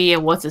because me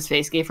and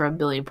what's-his-face gave her 1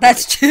 billion points.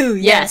 That's true,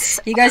 yes.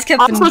 You guys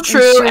kept also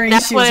true, and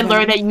that's when I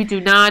learned winning. that you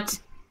do not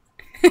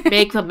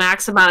make the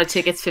max amount of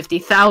tickets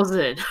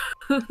 50,000.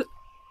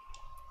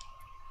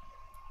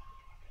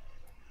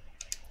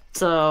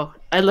 So,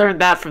 I learned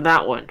that from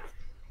that one.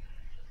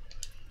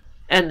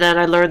 And then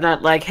I learned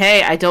that, like,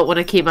 hey, I don't want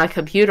to keep my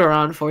computer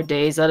on for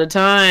days at a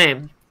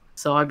time.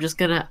 So I'm just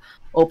gonna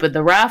open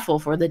the raffle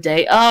for the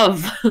day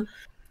of.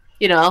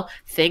 You know,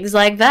 things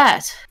like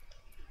that.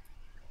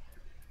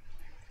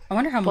 I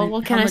wonder how Well, many.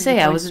 what can I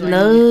say? I was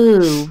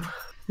in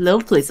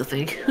low place, I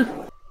think.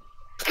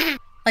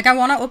 Like, I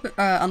want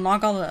to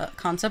unlock all the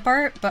concept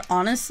art, but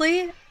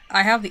honestly,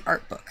 I have the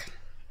art book.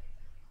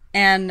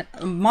 And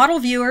model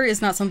viewer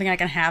is not something I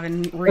can have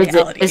in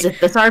reality. Is it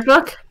this art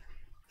book?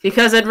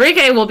 Because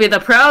Enrique will be the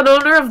proud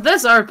owner of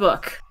this art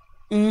book.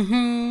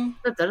 Mm-hmm.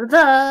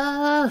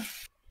 Da-da-da-da.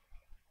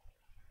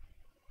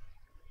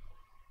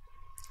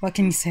 What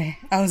can you say?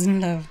 I was in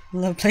love.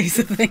 Love plays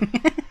a thing.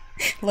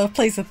 Love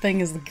plays a thing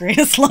is the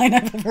greatest line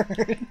I've ever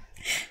heard.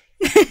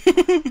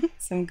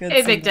 Some good.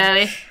 Hey, Big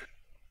Daddy.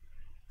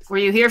 Were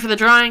you here for the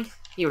drawing?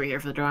 You were here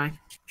for the drawing.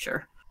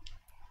 Sure.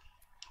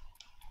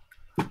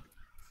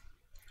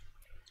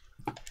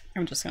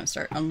 I'm just gonna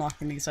start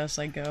unlocking these as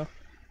I go.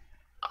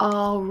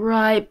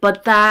 Alright,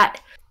 but that's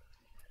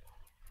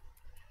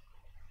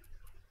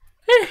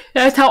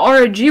how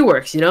RNG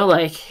works, you know,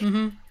 like...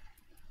 Mm-hmm.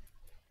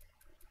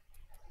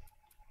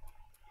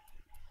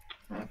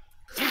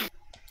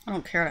 I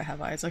don't care to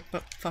have Isaac,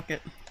 but fuck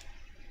it.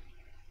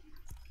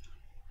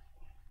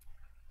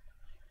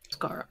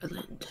 Scar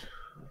Island.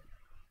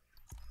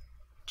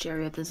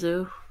 Jerry at the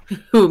zoo.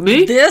 Who,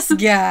 me? This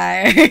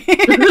guy!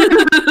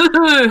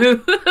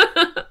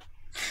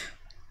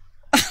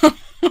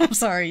 I'm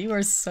sorry, you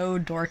are so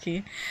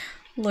dorky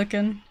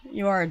looking.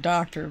 You are a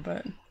doctor,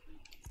 but...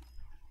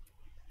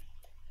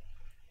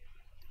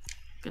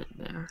 Good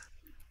there.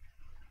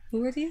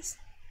 Who are these?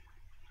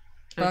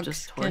 They're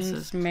just horses.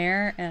 Buckskin's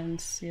Mare and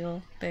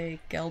Seal Bay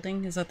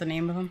Gelding? Is that the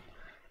name of them?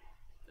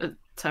 A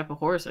type of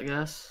horse, I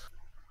guess.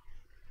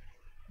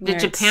 There,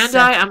 Did Japan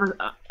die?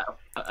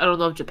 I don't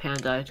know if Japan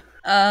died.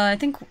 I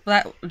think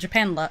that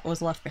Japan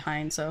was left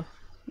behind, so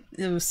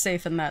it was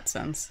safe in that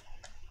sense.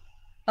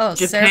 Oh,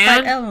 Japan?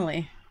 Certified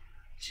Emily.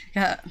 She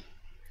got...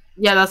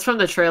 Yeah, that's from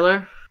the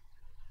trailer.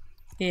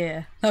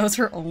 Yeah, that was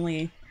her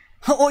only...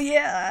 Oh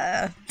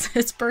yeah!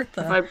 It's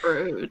Bertha. My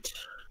brute.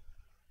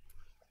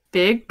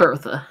 Big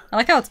Bertha. I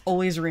like how it's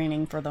always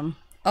raining for them.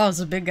 Oh, it's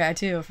a big guy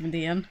too from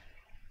the end.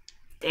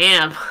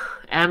 Damn.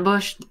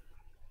 Ambushed.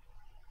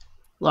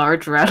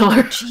 Large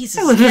Rattler.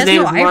 Jesus, he has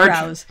no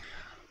eyebrows.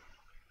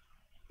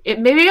 It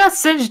maybe got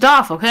singed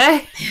off,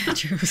 okay? Yeah,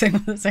 true. Same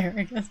with his hair,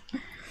 I guess.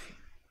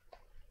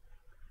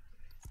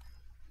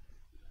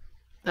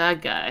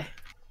 That guy.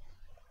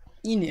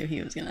 You knew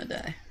he was gonna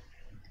die.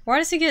 Why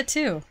does he get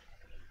two?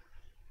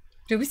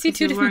 Did we see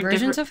two different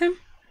versions of him?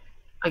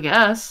 I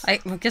guess. I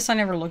guess I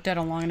never looked at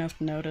him long enough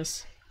to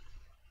notice.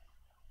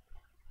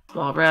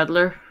 Small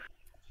Rattler.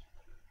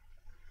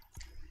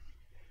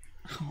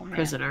 Oh, man.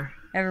 Prisoner.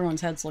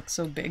 Everyone's heads look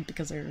so big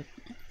because they're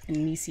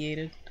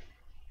emaciated.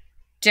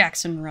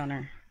 Jackson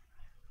Runner.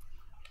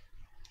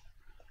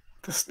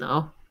 The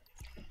snow.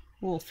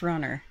 Wolf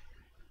Runner.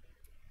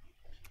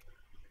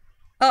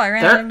 Oh, I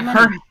ran out of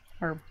money.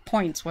 Or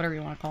points, whatever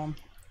you want to call them.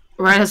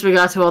 Right as we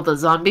got to all the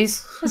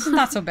zombies. This is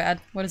not so bad.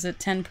 What is it,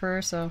 10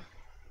 per, so...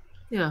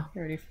 Yeah.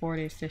 30,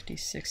 40, 50,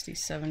 60,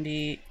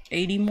 70,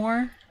 80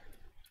 more?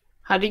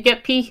 How do you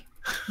get P?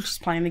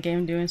 Just playing the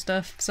game, doing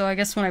stuff. So I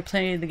guess when I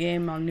play the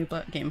game on New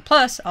Game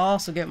Plus, I'll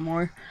also get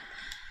more.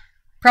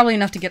 Probably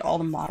enough to get all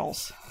the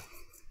models.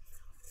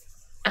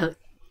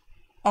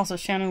 Also,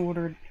 Shannon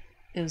Woodard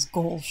is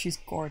gold. She's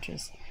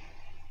gorgeous.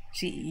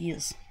 She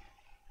is.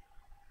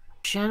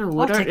 Shannon I'll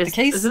Woodard? take the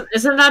case.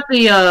 Isn't that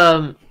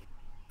the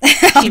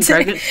Team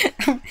pregnant.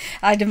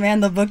 I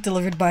demand the book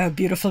delivered by a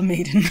beautiful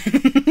maiden.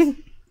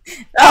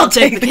 I'll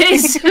take the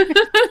case.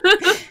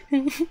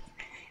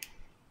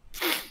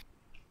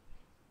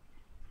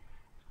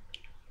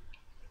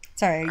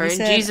 Sorry, you Right,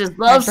 said Jesus I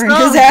loves burned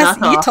his snow. ass.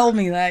 That's all. You told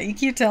me that. You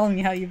keep telling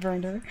me how you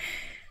burned her.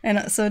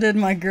 And so did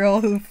my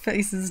girl who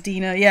faces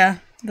Dina. Yeah,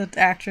 the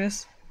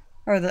actress.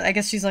 Or I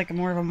guess she's like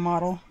more of a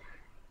model.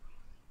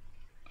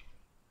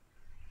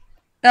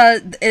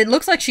 It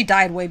looks like she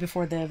died way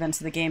before the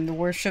events of the game. The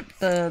worship,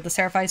 the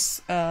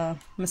Sacrifice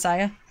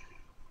Messiah.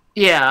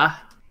 Yeah.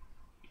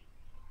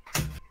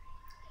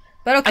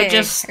 But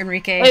okay,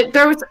 Enrique.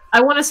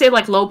 I want to say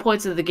like low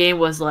points of the game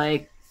was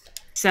like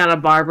Santa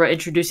Barbara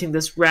introducing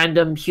this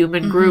random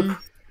human group,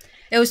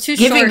 It was too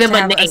giving short them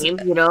to a have name,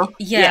 you know?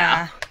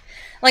 Yeah.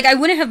 Like, I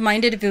wouldn't have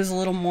minded if it was a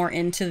little more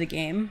into the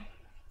game,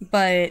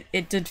 but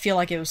it did feel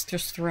like it was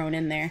just thrown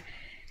in there.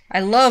 I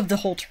love the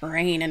whole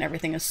terrain and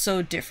everything is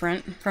so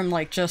different from,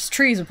 like, just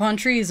trees upon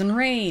trees and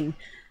rain.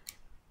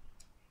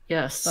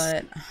 Yes.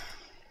 But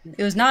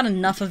it was not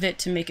enough of it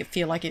to make it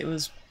feel like it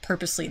was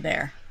purposely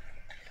there.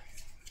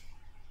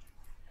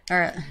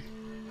 Alright.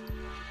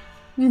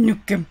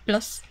 Nukem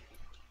Plus.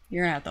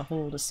 You're gonna have to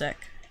hold a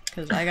sec,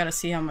 because I gotta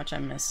see how much I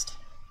missed.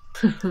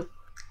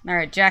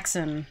 Alright,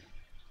 Jackson.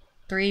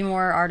 3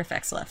 more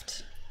artifacts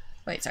left.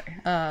 Wait,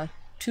 sorry.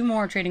 2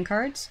 more trading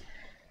cards.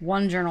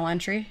 1 journal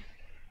entry.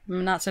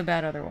 Not so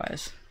bad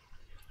otherwise.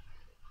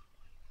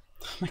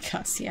 Oh my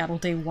god, Seattle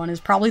Day 1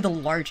 is probably the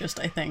largest,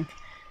 I think.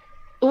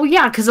 Oh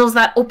yeah, because it was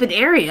that open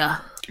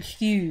area.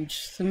 Huge.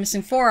 So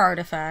missing 4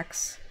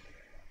 artifacts.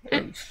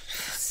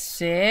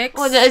 6.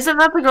 Well, isn't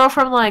that the girl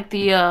from like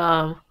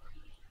the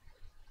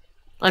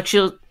like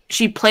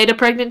she played a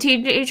pregnant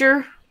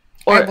teenager,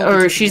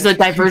 or she's a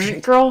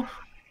divergent girl?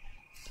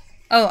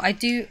 Oh, I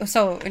do.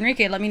 So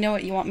Enrique, let me know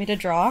what you want me to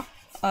draw.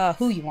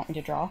 Who you want me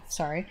to draw?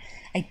 Sorry,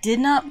 I did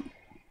not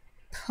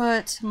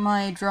put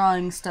my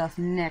drawing stuff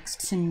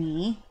next to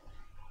me.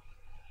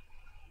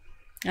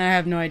 I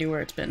have no idea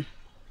where it's been.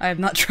 I have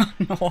not drawn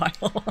in a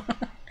while.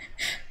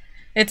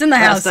 It's in the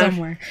house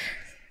somewhere.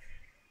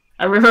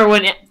 I remember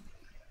when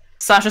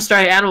Sasha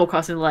started Animal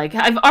Crossing, like,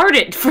 I've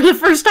arted for the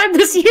first time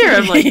this year.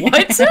 I'm like,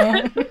 what?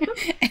 And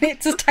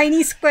it's a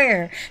tiny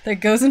square that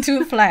goes into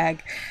a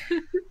flag.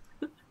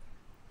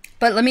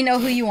 But let me know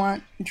who you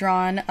want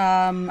drawn.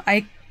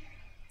 I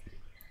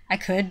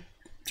could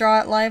draw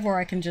it live, or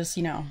I can just,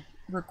 you know,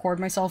 record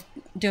myself,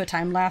 do a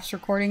time-lapse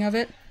recording of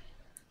it,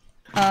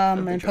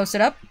 and post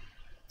it up.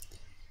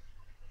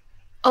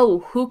 Oh,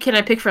 who can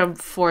I pick from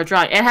for a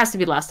drawing? It has to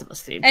be Last of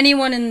Us themed.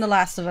 Anyone in The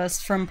Last of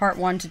Us from part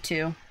 1 to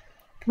 2.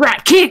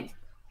 Rat King!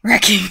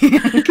 Rat King!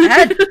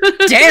 God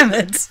damn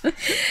it!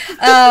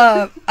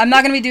 I'm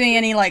not gonna be doing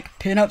any, like,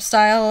 pin-up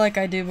style like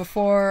I do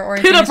before, or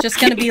anything. It's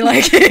just gonna be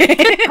like...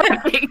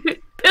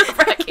 Pin-up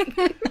Rat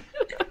King!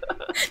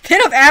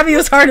 Pin-up Abby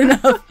was hard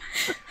enough.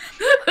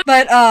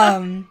 But,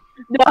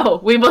 no,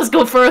 we must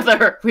go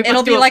further.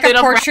 It'll be like a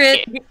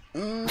portrait,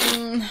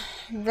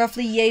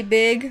 roughly yay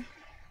big.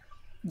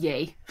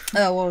 Yay.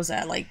 Oh, what was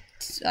that? Like,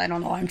 I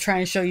don't know. I'm trying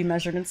to show you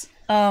measurements.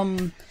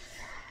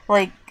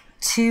 Like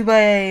 2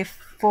 by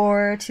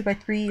 4, 2 by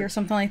 3, or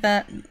something like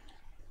that.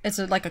 It's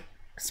like a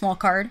small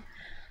card,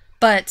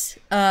 but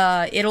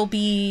it'll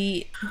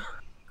be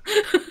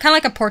kind of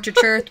like a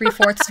portraiture,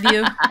 3/4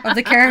 view of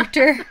the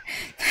character.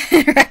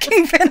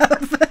 Wrecking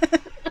pin-up.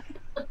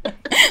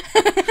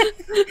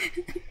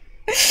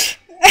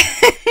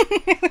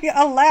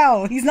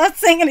 Allow. He's not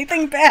saying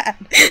anything bad.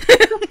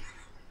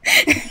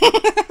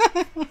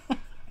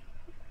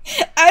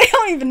 I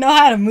don't even know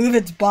how to move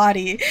its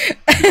body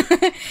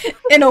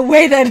in a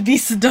way that'd be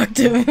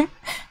seductive.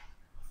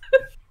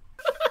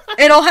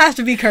 It'll have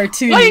to be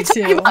cartoony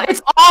too.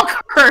 It's all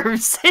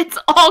curves. It's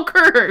all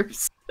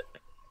curves.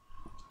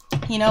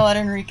 You know what,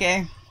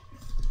 Enrique?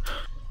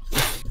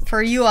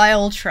 For you,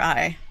 I'll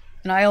try,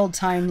 and I'll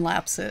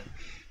time-lapse it.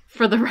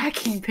 For the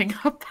racking thing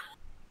up.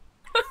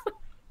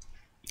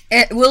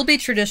 It will be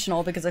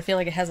traditional because I feel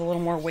like it has a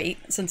little more weight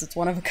since it's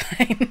one of a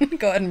kind.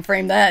 Go ahead and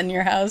frame that in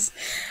your house.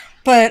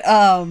 But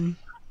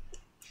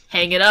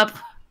hang it up.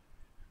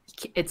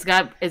 It's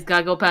got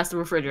to go past the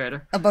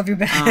refrigerator. Above your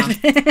bed.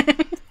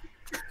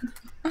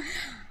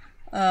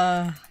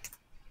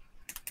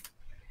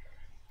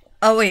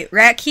 Oh wait,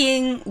 Rat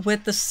King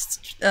with the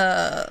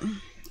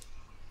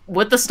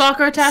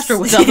stalker attached or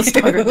without the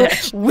stalker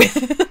attached?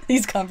 With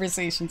these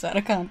conversations out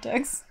of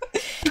context.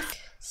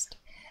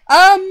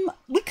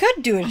 We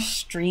could do a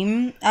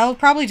stream. I'll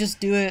probably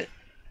just do it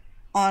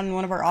on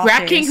one of our off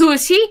Rat King, who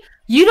is he?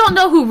 You don't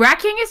know who Rat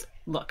King is?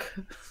 Look.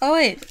 Oh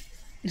wait.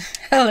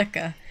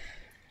 Helica.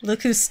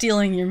 Look who's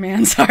stealing your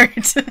man's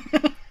heart.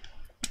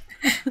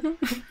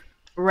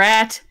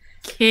 Rat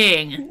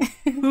King.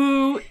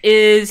 Who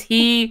is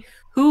he?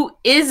 Who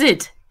is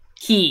it?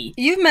 He.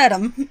 You've met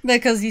him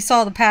because you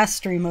saw the past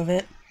stream of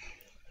it.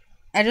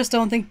 I just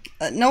don't think...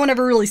 no one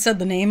ever really said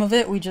the name of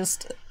it. We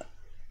just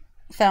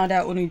found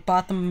out when we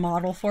bought the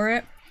model for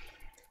it.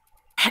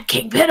 Rat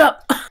King, pit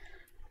up!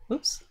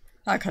 Oops.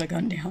 I could have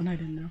gone down. I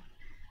didn't know.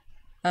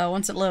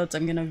 Once it loads,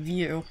 I'm gonna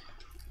view.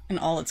 in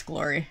all its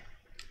glory.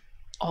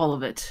 All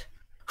of it.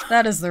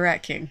 That is the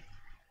Rat King.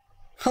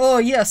 Oh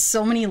yes,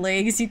 so many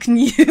legs you can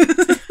use.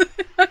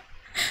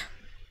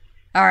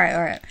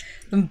 Alright.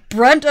 The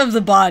brunt of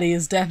the body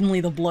is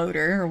definitely the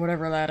bloater, or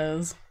whatever that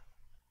is.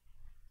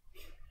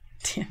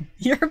 Damn,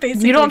 you're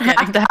basically You don't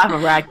have to have a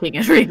Rat King,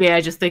 Enrique.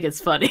 I just think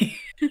it's funny.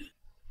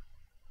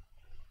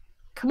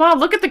 Come on,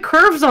 look at the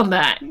curves on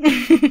that.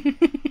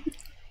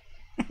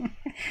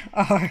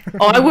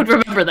 I would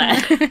remember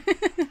that.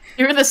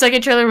 You remember the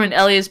second trailer when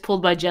Ellie is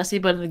pulled by Jesse,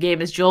 but in the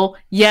game is Joel?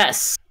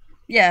 Yes.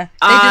 Yeah,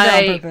 they did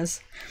that on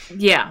purpose.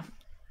 Yeah.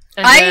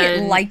 I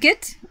like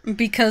it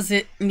because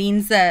it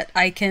means that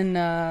I can,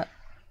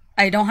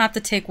 I don't have to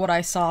take what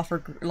I saw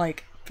for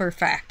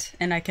fact,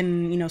 and I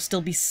can,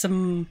 still be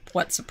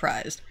somewhat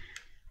surprised.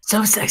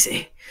 So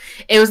sexy.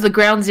 It was the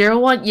Ground Zero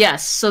one?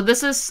 Yes. So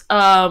this is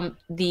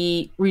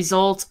the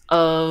result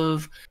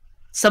of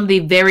some of the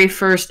very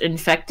first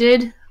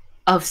infected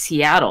of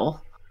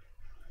Seattle.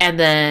 And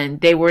then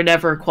they were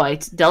never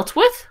quite dealt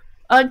with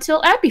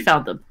until Abby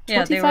found them.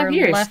 Yeah, they 25 were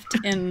years.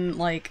 left in,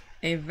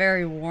 a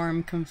very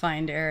warm,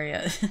 confined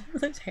area.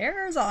 There's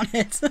hairs on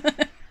it.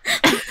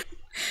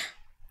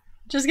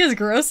 Just gets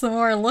gross the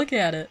more I look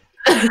at it.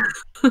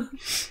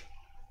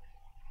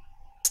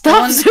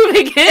 Stop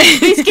zooming in!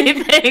 These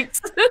game things!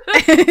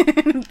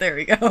 There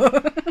we go.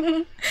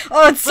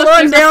 Oh, it's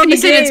slowing down the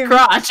game. Its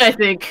crotch, I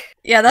think.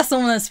 Yeah, that's the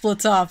one that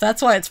splits off.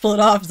 That's why it split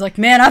off. It's like,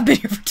 man, I've been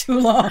here for too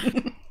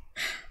long.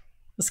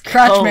 This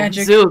crotch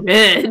magic. Zoom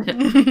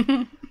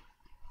in.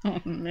 Oh,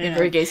 man.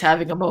 Enrique's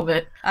having a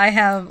moment. I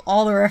have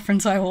all the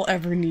reference I will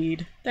ever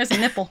need. There's a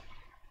nipple.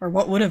 Or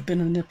what would have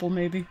been a nipple,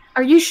 maybe.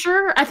 Are you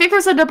sure? I think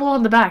there's a nipple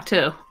on the back,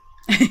 too.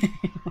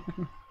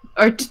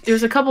 Or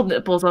there's a couple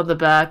nipples on the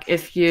back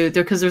if you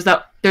because there's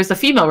a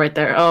female right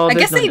there. Oh, I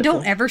guess no they nipple.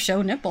 don't ever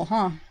show nipple,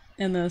 huh?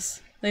 In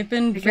this, they've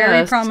been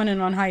very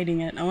prominent on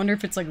hiding it. I wonder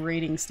if it's like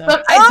rating stuff. Look,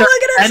 look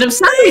at Adam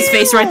Sandler's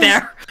face right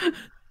there.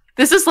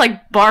 This is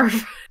like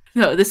barf.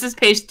 No, this is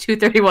page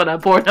 231 on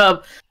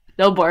Pornhub.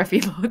 No barf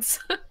emotes.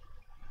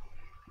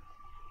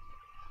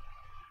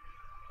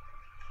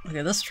 Look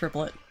at this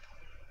triplet.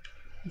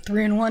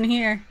 3 in 1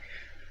 here.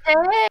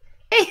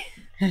 Hey.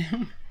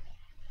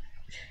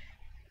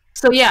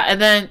 So yeah, and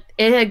then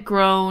it had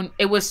grown.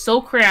 It was so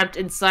cramped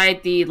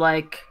inside the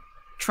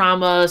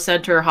trauma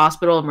center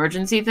hospital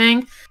emergency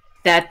thing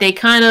that they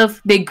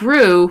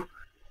grew,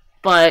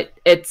 but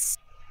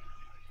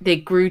they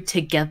grew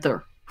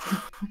together.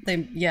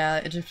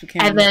 It just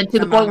became. And then to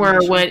the point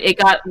where when it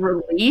got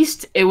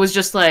released, it was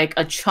just like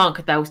a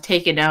chunk that was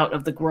taken out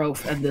of the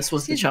growth, and this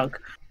was the chunk.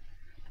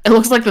 It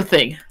looks like the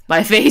Thing.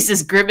 My face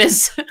is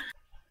grimace.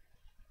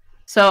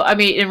 So, I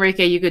mean,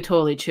 Enrique, you could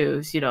totally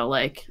choose,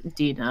 like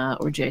Dina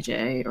or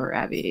JJ or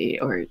Abby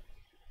or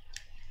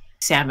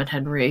Sam and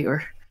Henry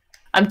or...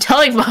 I'm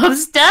telling Mom,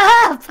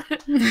 stop!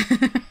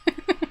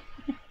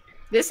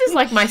 This is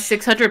like my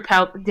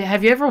 600-pound...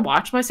 Have you ever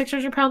watched my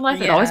 600-pound life?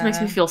 Yeah. It always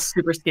makes me feel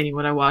super skinny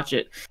when I watch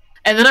it.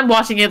 And then I'm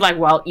watching it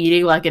while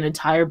eating an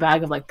entire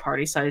bag of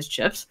party-sized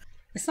chips.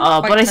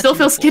 But I still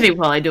feel skinny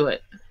while I do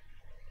it.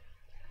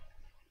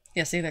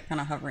 Yeah, see, they're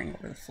kind of hovering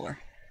over the floor.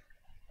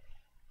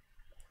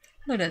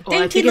 Look at that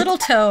dainty little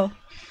toe.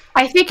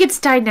 I think it's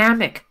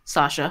dynamic,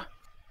 Sasha.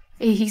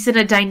 He's in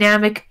a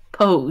dynamic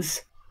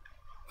pose.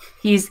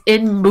 He's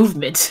in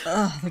movement.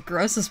 Ugh, the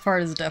grossest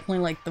part is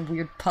definitely the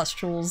weird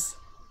pustules.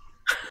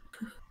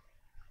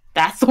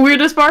 That's the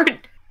weirdest part?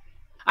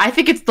 I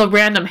think it's the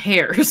random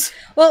hairs.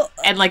 Well,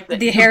 and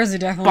the hairs are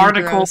definitely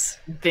barnacles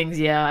things,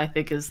 I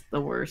think is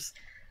the worst.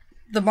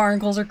 The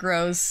barnacles are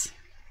gross.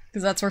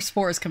 Because that's where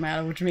spores come out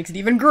of, which makes it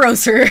even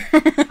grosser.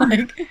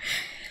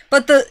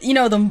 But the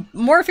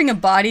morphing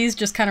of bodies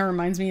just kind of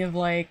reminds me of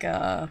there's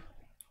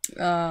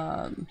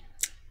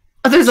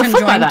a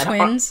foot by that.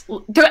 Twins.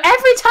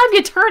 Every time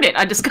you turn it,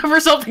 I discover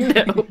something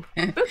new.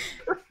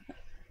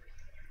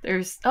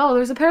 There's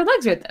a pair of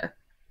legs right there.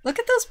 Look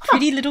at those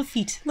pretty little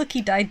feet. Look, he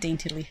died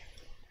daintily.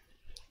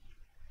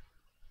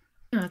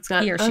 Yeah, it's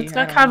got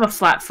kind of a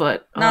flat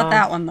foot. Not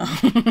that one though.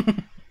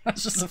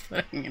 That's just a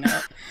foot hanging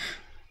out.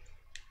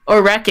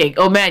 Or wrecking.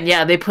 Oh man,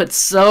 yeah, they put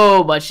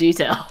so much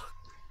detail.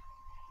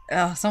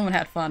 Oh, someone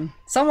had fun.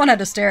 Someone had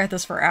to stare at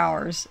this for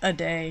hours a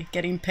day,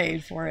 getting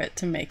paid for it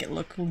to make it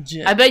look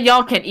legit. I bet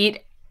y'all can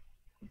eat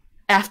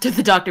after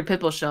the Dr.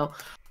 Pimple show.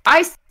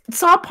 I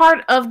saw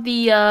part of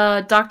the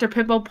Dr.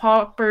 Pimple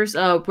Poppers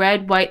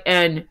red, white,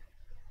 and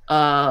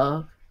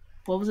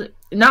what was it?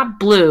 Not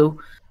blue,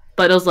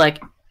 but it was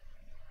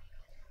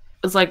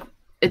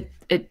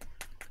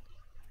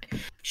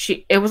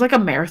it was like a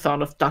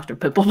marathon of Dr.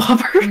 Pimple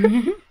Popper.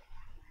 Mm-hmm.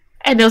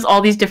 And there was all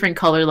these different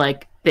color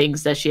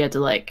things that she had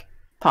to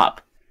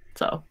pop.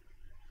 So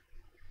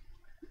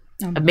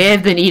I may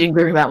have been eating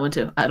during that one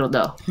too. I don't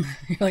know.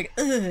 You're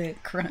ugh,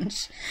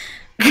 crunch.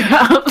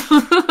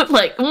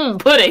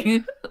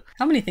 Pudding.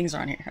 How many things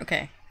are on here?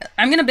 Okay.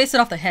 I'm gonna base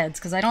it off the heads,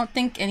 because I don't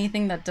think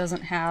anything that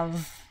doesn't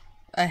have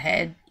a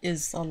head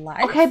is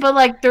alive. Okay,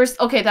 but there's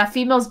that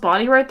female's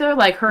body right there,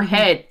 her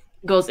head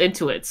goes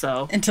into it,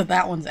 so into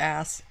that one's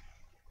ass.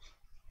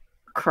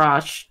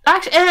 crotch.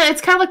 Actually,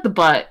 it's kind of like the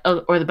butt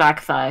or the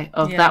back thigh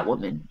of that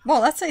woman.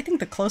 Well, that's, I think,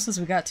 the closest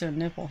we got to a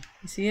nipple.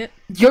 You see it?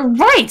 You're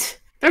right!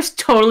 There's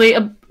totally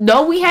a...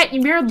 No, we had...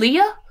 You mirrored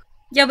Leah?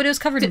 Yeah, but it was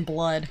covered in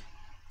blood.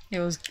 It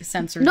was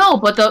censored. No,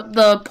 but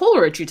the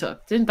Polaroid you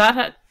took, didn't that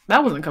have...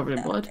 That wasn't covered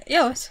in blood.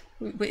 Yeah,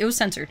 it was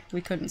censored.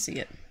 We couldn't see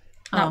it.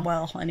 Not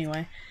well,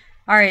 anyway.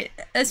 Alright,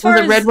 as far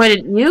Was as... it red, white,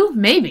 and you?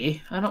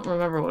 Maybe. I don't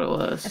remember what it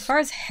was. As far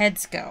as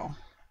heads go,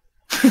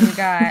 we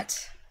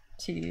got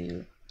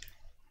 2...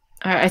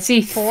 Alright, I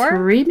see 4?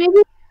 3,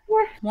 maybe?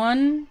 4?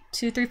 1,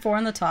 2, 3, 4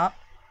 on the top.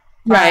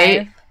 5.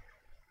 Right.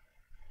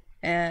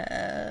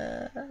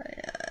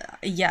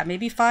 Yeah,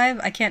 maybe 5.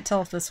 I can't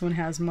tell if this one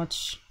has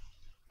much...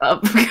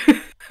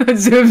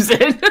 Zooms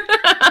in.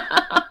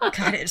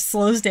 God, it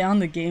slows down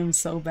the game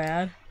so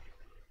bad.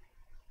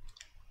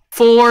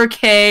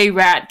 4K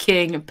Rat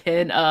King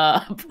pin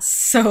up.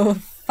 So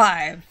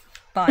 5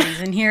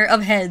 bodies in here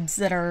of heads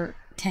that are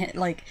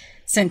like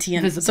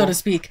sentient, Visible. so to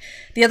speak.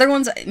 The other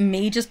ones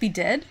may just be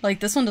dead.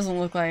 Like this one doesn't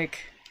look like,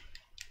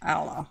 I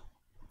don't know.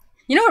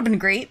 You know what would have been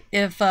great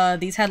if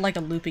these had like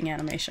a looping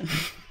animation.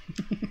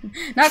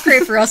 Not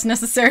great for us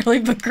necessarily,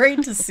 but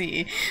great to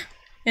see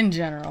in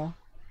general.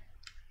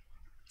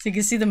 So you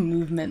can see the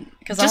movement.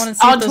 Because I want to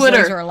see on if those Twitter,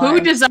 legs are alive.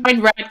 who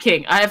designed Rat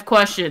King? I have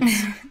questions.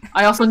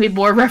 I also need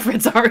more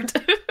reference art.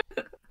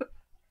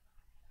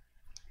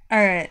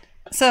 Alright,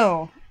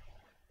 so,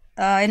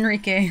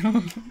 Enrique,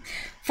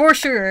 for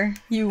sure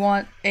you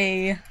want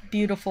a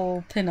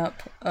beautiful pinup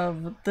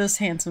of this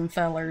handsome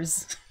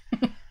fellers.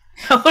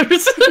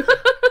 Colors.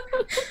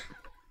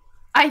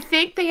 I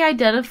think they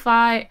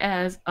identify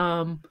as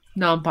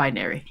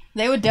non-binary.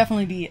 They would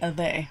definitely be a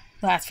they,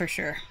 that's for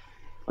sure.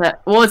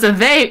 Well, it's a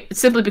they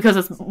simply because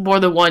it's more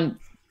than one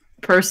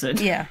person.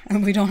 Yeah,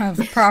 and we don't have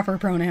proper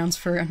pronouns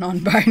for a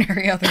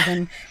non-binary other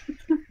than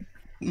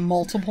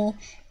multiple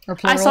or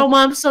plural. I saw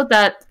one episode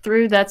that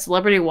through that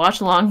celebrity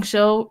watch-along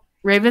show,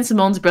 Raven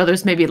Simone's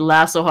brothers made me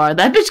laugh so hard.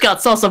 That bitch got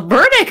salsa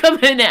verde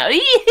coming out.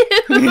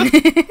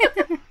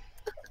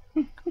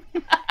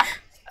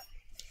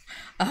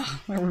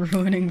 Oh, we're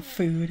ruining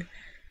food.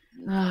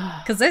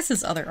 Because that's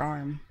his other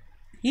arm.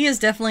 He is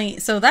definitely...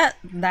 So that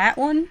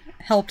one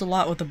helped a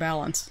lot with the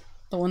balance.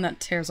 The one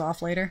that tears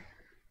off later.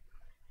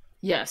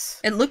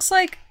 Yes. It looks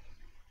like...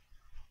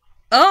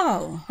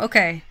 Oh,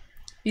 okay.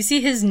 You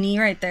see his knee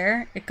right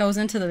there? It goes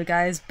into the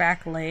guy's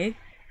back leg.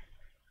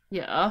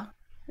 Yeah.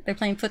 They're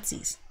playing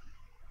footsies.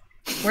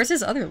 Where's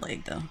his other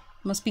leg, though?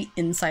 Must be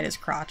inside his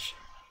crotch.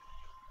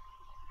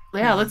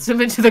 Yeah, let's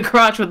zoom into the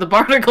crotch with the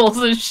barnacles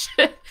and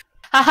shit.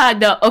 Haha,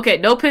 no. Okay,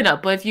 no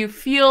pinup, but if you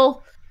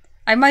feel...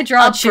 I might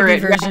draw a Up for chibi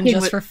it, version Rat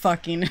just King for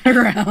fucking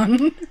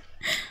around.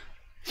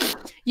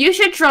 You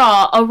should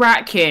draw a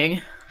Rat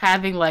King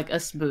having, like, a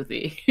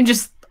smoothie.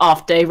 Just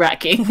off-day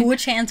Rat King.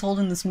 Which hand's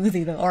holding the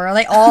smoothie, though? Or are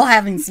they all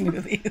having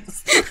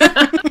smoothies?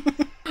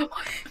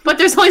 But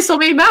there's only so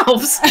many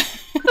mouths.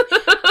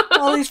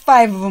 All these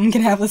 5 of them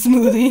can have a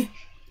smoothie.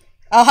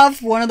 I'll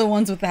have one of the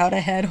ones without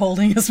a head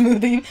holding a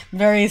smoothie,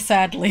 very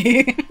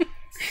sadly.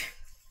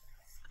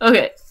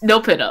 Okay, no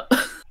pinup.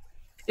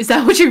 Is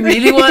that what you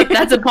really want?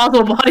 That's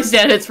impossible body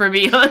standards for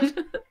me, hon.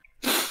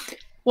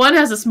 One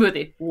has a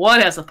smoothie. One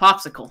has a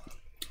popsicle.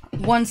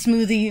 One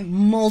smoothie,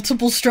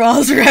 multiple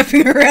straws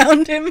wrapping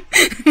around him.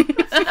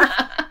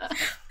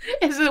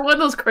 Is it one of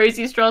those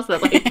crazy straws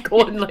that like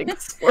go in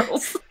like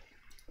swirls?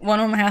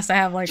 One of them has to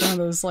have like one of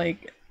those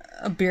like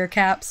beer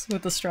caps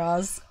with the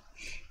straws.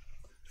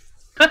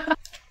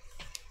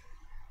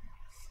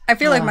 I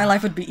feel like my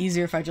life would be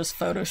easier if I just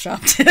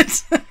photoshopped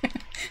it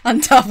on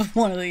top of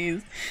one of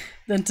these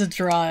than to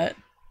draw it.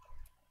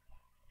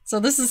 So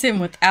this is him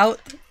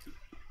without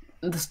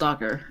the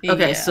stalker.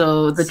 Okay, Yeah,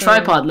 so the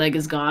tripod leg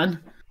is gone.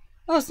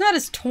 Oh, it's not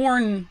as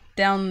torn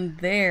down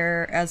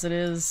there as it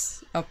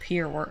is up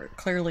here where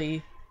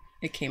clearly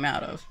it came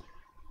out of.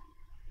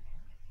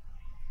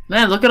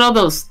 Man, look at all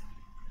those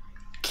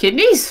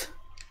kidneys?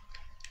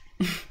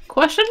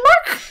 Question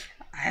mark?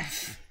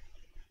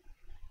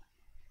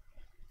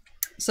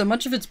 So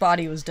much of its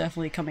body was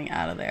definitely coming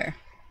out of there.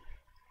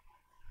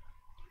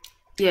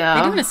 Yeah. Are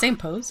they doing the same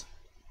pose?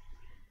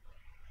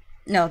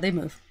 No, they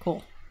move.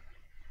 Cool.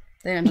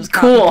 They didn't just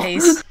copy and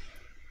paste.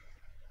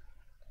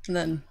 And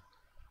then...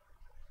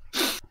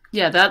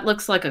 Yeah, that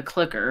looks like a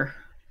clicker.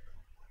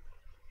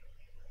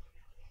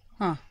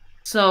 Huh.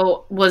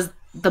 So, was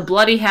the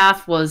bloody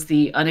half was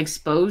the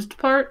unexposed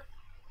part?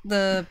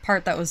 The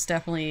part that was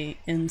definitely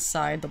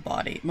inside the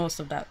body. Most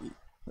of that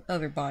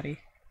other body.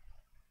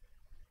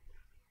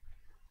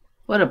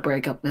 What a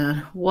breakup,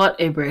 man. What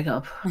a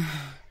breakup.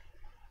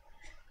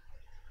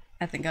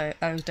 I think I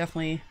was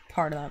definitely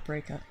part of that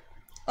breakup.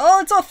 Oh,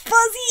 it's all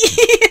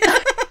fuzzy!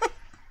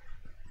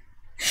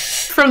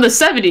 From the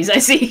 70s, I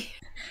see.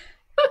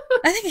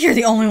 I think you're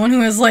the only one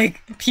who has,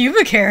 like,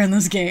 pubic hair in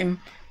this game.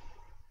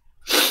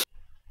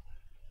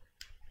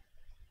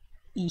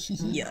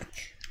 Yuck.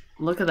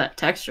 Look at that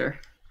texture.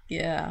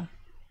 Yeah.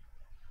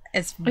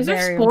 It's Is there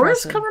very spores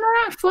impressive. coming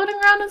around, floating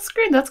around on the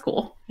screen? That's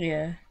cool.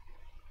 Yeah.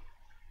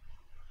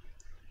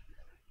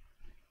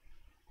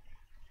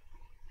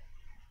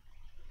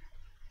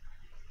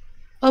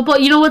 Oh,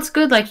 but you know what's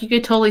good? Like, you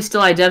could totally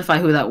still identify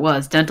who that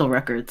was. Dental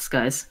records,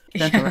 guys.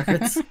 Dental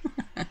records.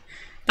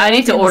 I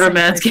need to order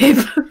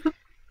Manscaped.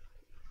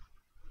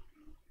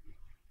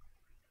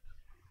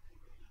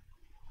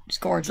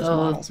 Just gorgeous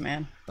models,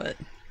 man. But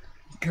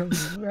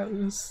gross.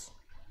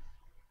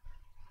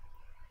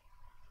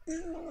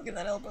 Look at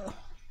that elbow.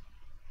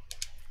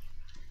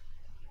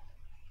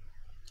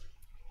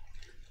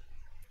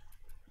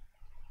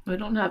 We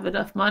don't have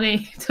enough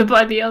money to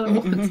buy the other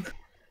ones.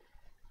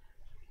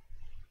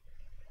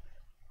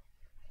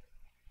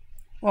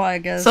 Well, I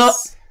guess. So,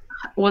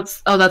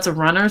 oh, that's a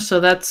runner, so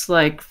that's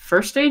like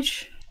first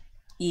stage?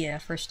 Yeah,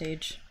 first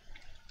stage.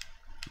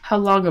 How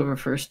long of a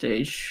first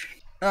stage?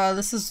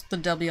 This is the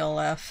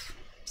WLF,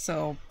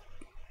 so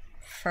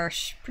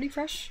fresh, pretty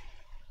fresh.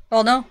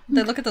 Well, no,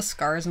 they look at the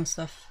scars and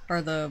stuff,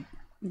 or the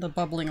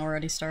bubbling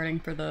already starting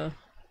for the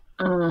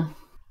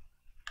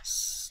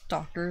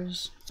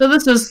stalkers. So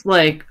this is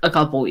like a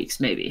couple weeks,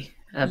 maybe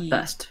at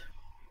best.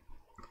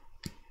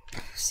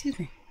 Excuse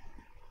me.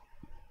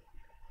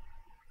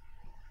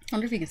 I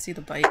wonder if you can see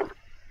the bite.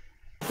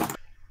 Oh,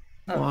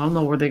 well, I don't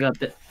know where they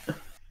got it.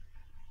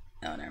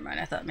 Oh, never mind.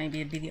 I thought maybe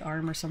it'd be the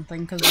arm or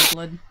something because of the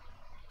blood.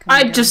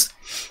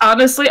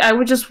 Honestly, I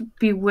would just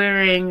be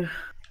wearing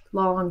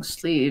long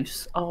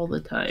sleeves all the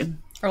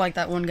time. Or like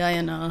that one guy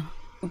in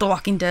The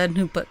Walking Dead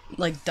who put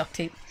like duct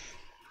tape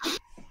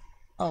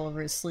all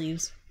over his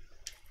sleeves.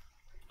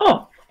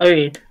 Oh, I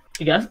mean,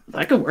 I guess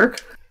that could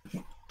work.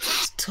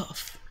 It's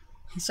tough.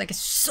 He's like, it's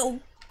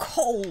so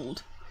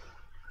cold.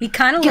 He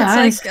kind of looks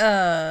like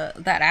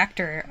that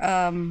actor,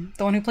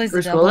 the one who plays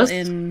the devil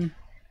in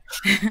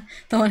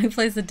the one who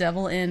plays the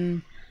devil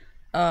in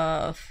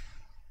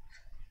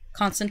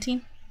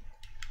Constantine.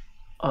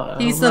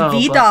 He's the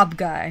V-Dob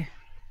guy.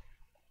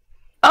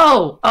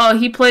 Oh,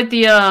 he played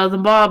the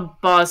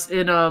mob boss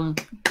in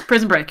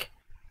Prison Break.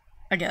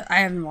 I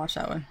haven't watched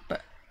that one,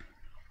 but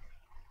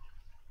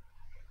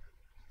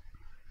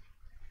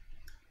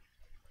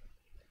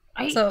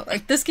so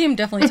like this game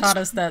definitely taught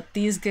us that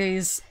these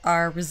guys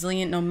are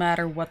resilient no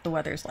matter what the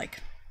weather's like.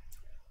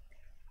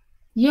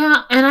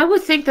 Yeah, and I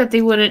would think that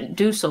they wouldn't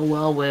do so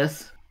well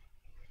with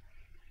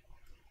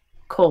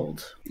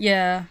cold.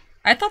 Yeah,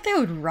 I thought they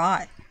would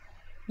rot.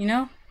 You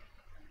know?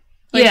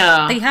 Like,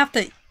 yeah, they have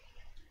to.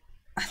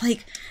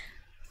 Like,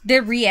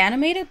 they're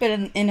reanimated, but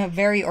in a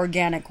very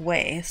organic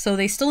way. So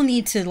they still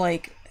need to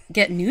like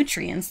get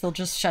nutrients. They'll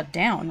just shut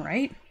down,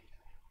 right?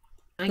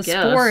 I the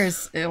guess. spore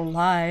is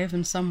alive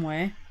in some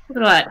way.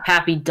 Look at that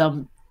happy,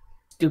 dumb,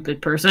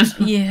 stupid person.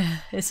 Yeah,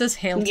 it says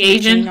 "Hail to the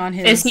Asian King" on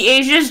his. Is he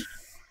Asian?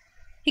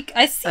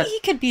 I see he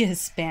could be a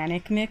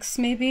Hispanic mix,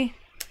 maybe.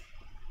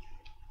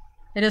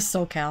 It is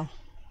SoCal.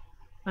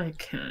 I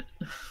can't.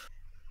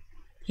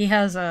 He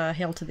has a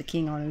 "Hail to the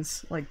King" on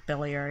his like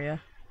belly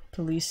area,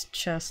 police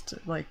chest,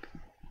 like.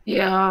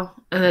 Yeah,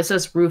 and it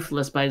says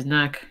 "ruthless" by his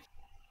neck.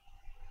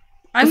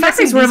 The fact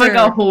he's wearing like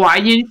a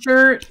Hawaiian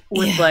shirt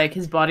with like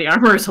his body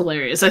armor is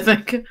hilarious, I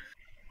think.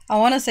 I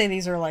want to say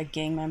these are like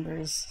gang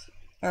members,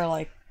 or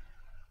like,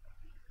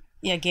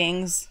 yeah,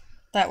 gangs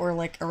that were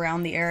like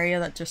around the area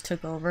that just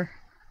took over.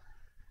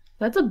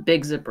 That's a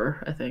big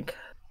zipper, I think.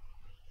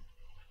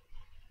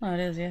 Oh, it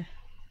is, yeah.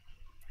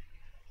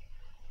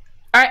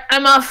 Alright,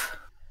 I'm off.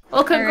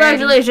 Well,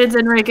 congratulations,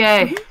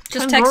 Enrique. Mm-hmm.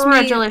 Just text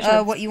me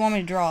what you want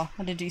me to draw.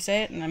 Did you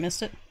say it and I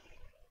missed it?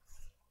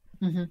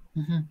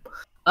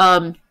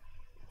 Oh,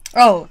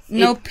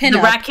 no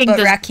pinup, but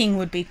Rat King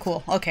would be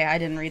cool. Okay, I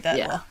didn't read that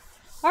well.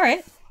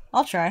 Alright,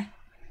 I'll try.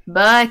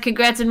 Bye,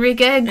 congrats,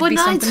 Enrique. Good night. It'd be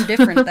something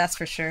different, that's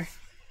for sure.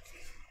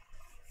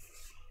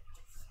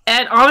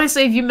 And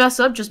honestly, if you mess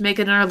up, just make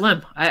it another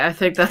limb. I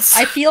think that's...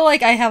 I feel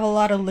like I have a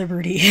lot of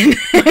liberty in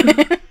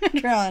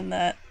drawing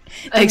that.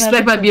 I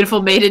expect my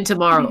beautiful maiden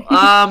tomorrow.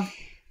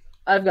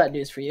 I've got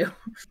news for you.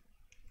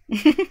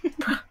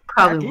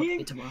 Probably won't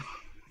be tomorrow.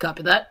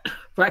 Copy that.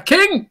 Rat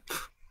King!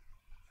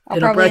 I'll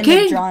probably end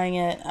up drawing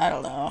it, I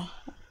don't know,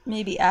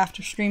 maybe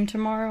after stream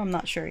tomorrow? I'm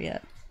not sure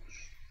yet.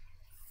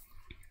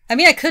 I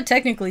mean, I could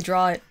technically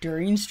draw it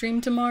during stream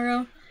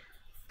tomorrow,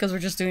 because we're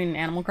just doing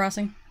Animal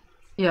Crossing.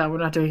 Yeah, we're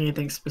not doing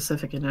anything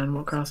specific in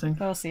Animal Crossing.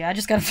 We'll see. I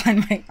just gotta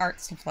find my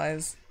art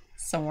supplies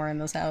somewhere in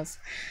this house.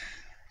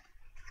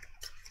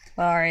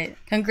 Alright,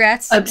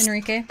 congrats,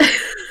 Enrique.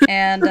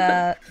 And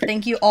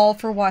thank you all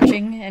for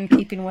watching and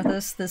keeping with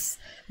us this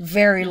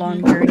very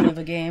long journey of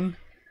a game.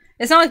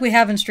 It's not like we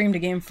haven't streamed a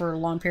game for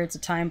long periods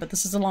of time, but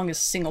this is the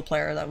longest single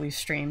player that we've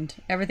streamed.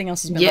 Everything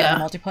else has been like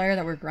multiplayer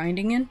that we're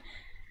grinding in.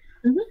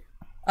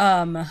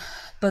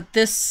 But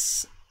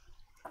this,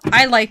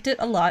 I liked it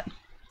a lot.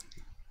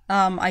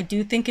 I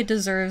do think it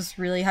deserves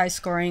really high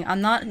scoring.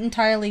 I'm not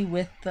entirely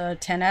with the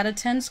 10 out of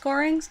 10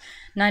 scorings.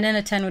 9 out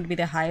of 10 would be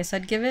the highest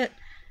I'd give it.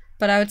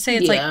 But I would say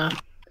it's like,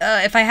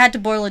 if I had to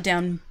boil it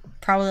down,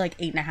 probably like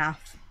 8.5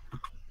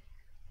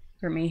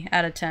 for me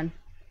out of 10.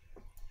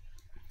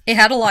 It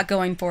had a lot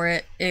going for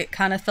it. It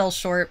kind of fell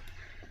short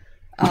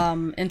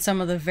in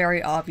some of the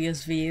very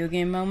obvious video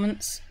game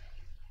moments.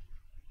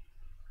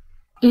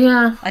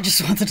 Yeah. I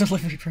just want the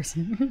delivery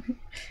person.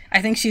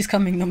 I think she's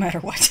coming no matter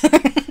what.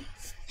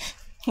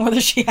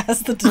 whether she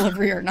has the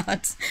delivery or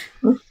not.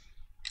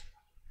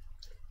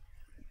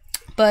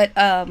 But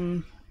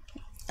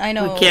I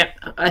know We can't.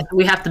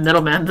 We have to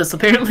middleman this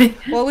apparently.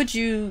 What would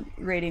you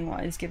rating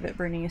wise give it,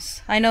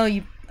 Bernice? I know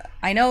you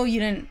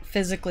didn't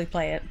physically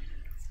play it,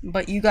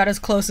 but you got as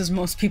close as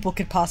most people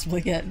could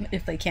possibly get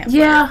if they can't play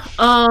Yeah.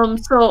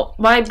 it. So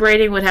my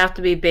rating would have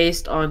to be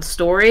based on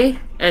story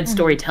and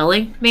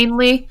storytelling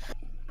mainly.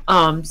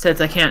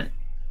 Since I can't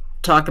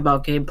talk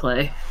about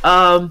gameplay.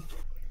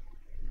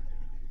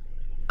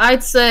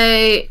 I'd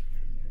say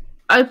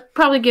I'd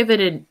probably give it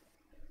an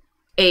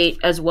 8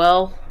 as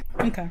well.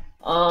 Okay.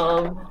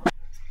 But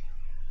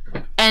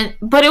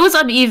it was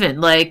uneven.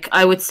 Like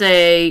I would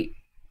say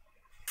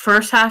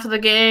first half of the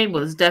game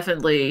was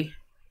definitely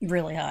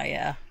Really high,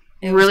 yeah.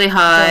 really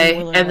high,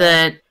 really and well.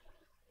 then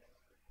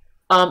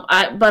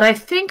I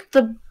think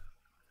the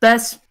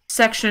best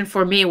section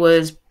for me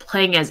was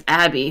playing as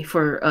Abby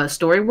for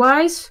story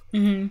wise,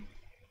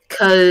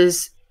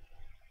 because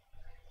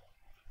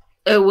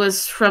it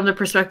was from the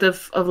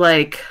perspective of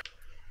like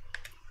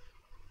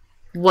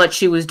what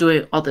she was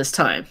doing all this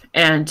time,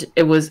 and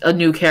it was a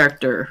new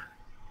character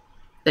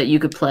that you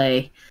could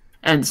play,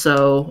 and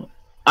so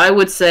I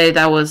would say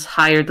that was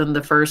higher than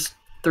the first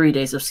 3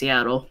 days of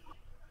Seattle.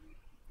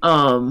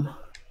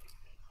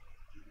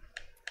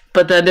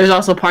 But then there's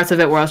also parts of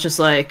it where I was just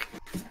like,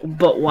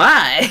 but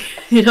why?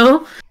 You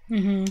know?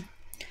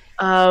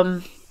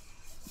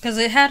 Because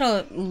it had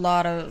a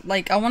lot of,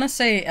 like, I want to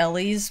say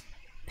Ellie's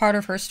part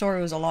of her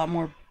story was a lot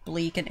more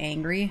bleak and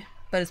angry,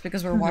 but it's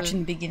because we're watching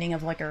the beginning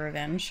of, like, a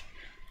revenge.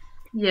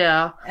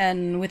 Yeah.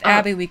 And with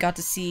Abby, we got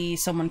to see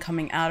someone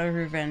coming out of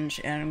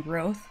revenge and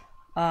growth.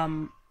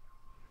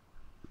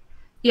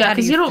 Yeah, How do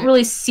because you you don't feel-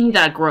 really see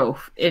that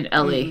growth in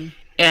Ellie,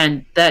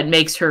 and that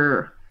makes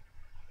her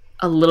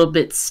a little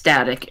bit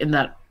static in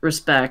that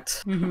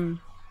respect.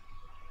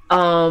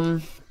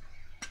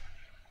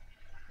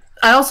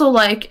 I also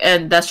like,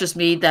 and that's just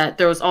me, that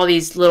there was all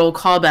these little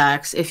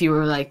callbacks if you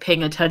were like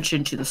paying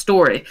attention to the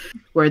story,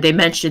 where they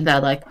mentioned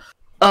that like,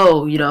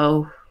 oh, you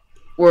know,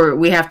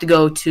 we have to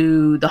go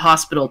to the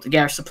hospital to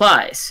get our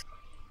supplies,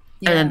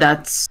 and then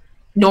that's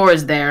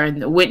Nora's there,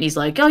 and Whitney's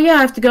like, oh yeah,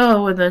 I have to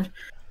go, and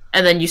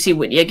then you see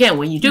Whitney again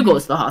when you do go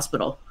to the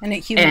hospital, And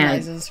it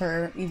humanizes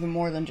her even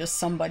more than just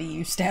somebody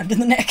you stabbed in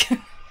the neck.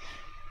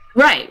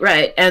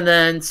 Right. And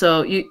then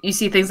so you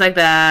see things like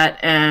that,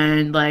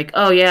 and like,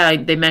 oh yeah,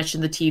 they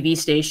mentioned the TV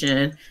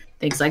station,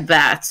 things like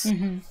that.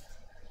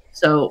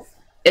 So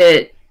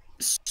it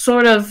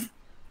sort of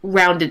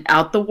rounded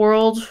out the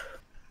world,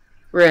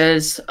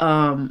 whereas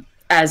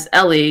as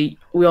Ellie,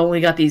 we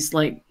only got these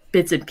like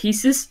bits and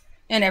pieces.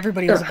 And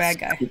everybody was a bad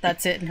guy.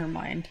 That's it in her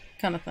mind,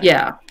 kind of thing.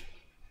 Yeah.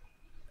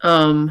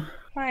 Bye,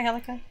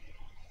 Helica.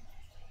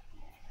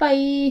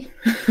 Bye.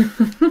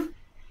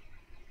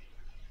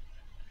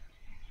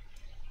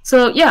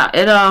 So yeah,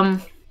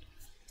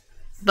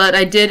 but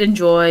I did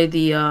enjoy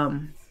the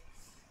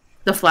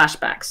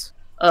flashbacks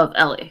of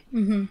Ellie.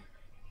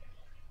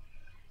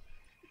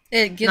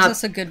 It gives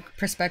us a good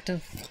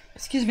perspective,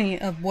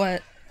 of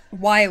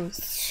why it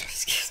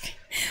was,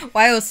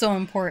 why it was so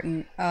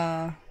important,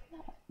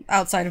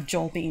 outside of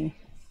Joel being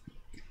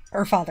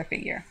her father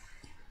figure.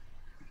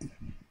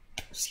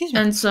 Excuse me.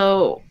 And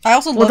so I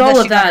also love with that all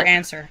she of got her that,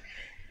 answer.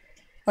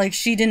 Like,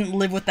 she didn't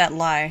live with that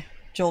lie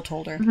Joel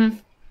told her.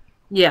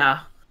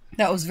 yeah.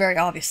 That was very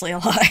obviously a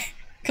lie,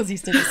 because he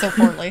did it so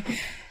poorly.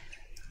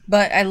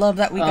 But I love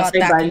that we got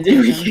that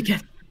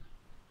conclusion.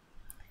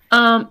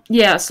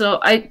 Yeah, so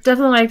I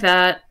definitely like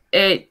that.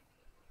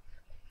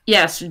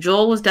 Yes,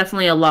 Joel was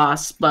definitely a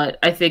loss, but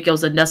I think it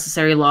was a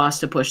necessary loss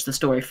to push the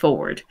story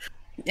forward.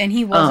 And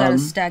he was at a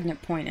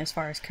stagnant point as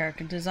far as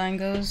character design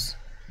goes.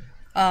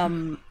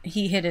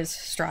 He hit his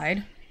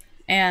stride,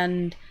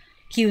 and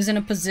he was in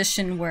a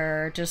position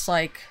where, just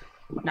like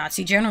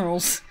Nazi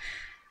generals,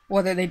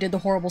 whether they did the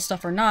horrible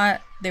stuff or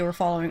not, they were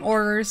following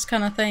orders,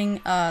 kind of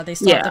thing. They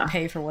still had to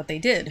pay for what they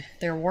did.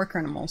 They were war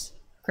criminals.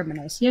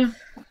 Yeah.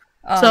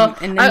 So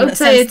and in I would a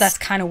say sense, that's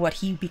kind of what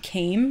he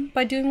became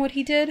by doing what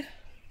he did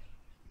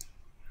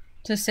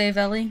to save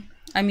Ellie.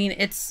 I mean,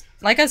 it's,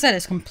 like I said,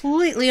 it's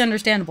completely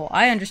understandable.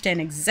 I understand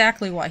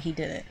exactly why he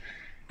did it.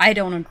 I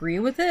don't agree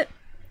with it.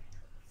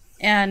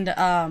 And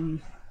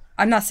I'm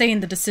not saying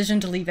the decision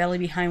to leave Ellie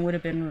behind would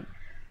have been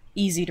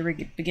easy to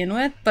begin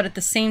with, but at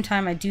the same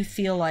time, I do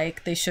feel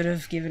like they should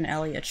have given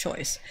Ellie a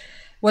choice.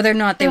 Whether or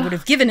not they would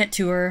have given it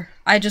to her,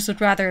 I just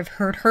would rather have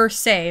heard her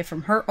say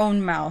from her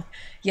own mouth,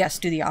 yes,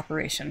 do the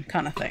operation,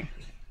 kind of thing.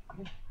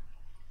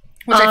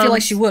 Which I feel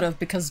like she would have,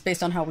 because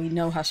based on how we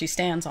know how she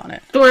stands on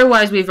it.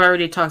 Story-wise, we've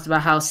already talked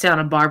about how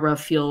Santa Barbara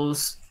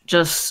feels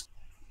just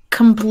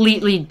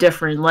completely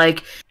different.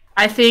 Like,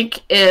 I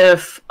think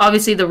if,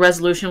 obviously the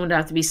resolution would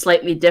have to be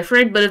slightly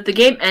different, but if the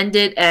game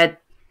ended at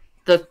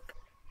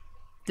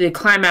the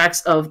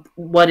climax of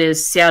what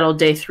is Seattle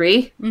Day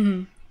 3,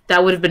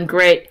 that would have been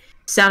great.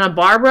 Santa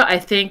Barbara, I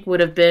think, would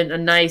have been a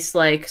nice,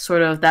 like,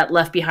 sort of that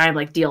Left Behind,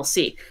 like,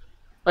 DLC.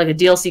 Like a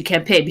DLC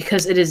campaign,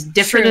 because it is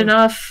different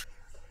enough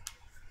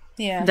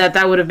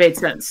that would have made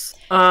sense.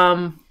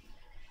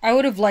 I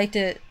would have liked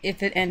it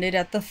if it ended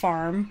at the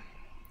farm,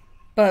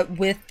 but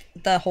with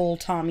the whole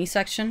Tommy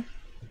section.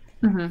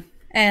 Mm-hmm.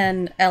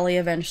 And Ellie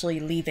eventually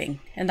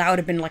leaving. And that would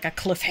have been like a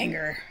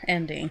cliffhanger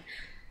ending.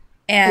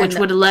 And Which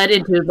would have led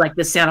into like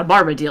the Santa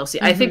Barbara DLC.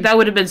 I think that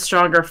would have been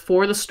stronger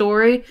for the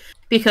story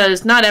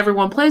because not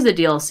everyone plays the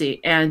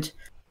DLC, and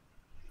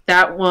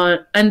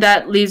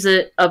that leaves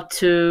it up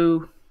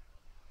to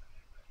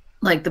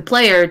like the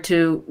player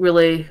to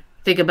really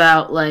think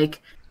about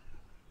like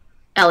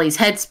Ellie's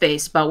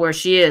headspace, about where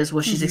she is,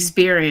 what she's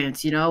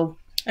experienced, you know.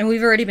 And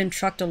we've already been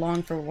trucked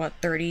along for what,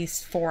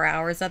 34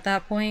 hours at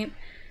that point.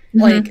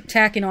 Like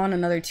tacking on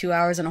another 2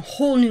 hours in a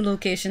whole new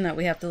location that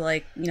we have to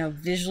like, you know,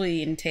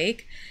 visually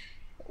intake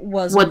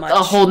was With much. a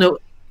whole new,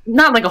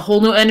 not like a whole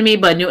new enemy,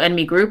 but a new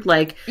enemy group.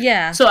 Like,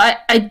 Yeah. So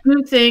I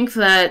do think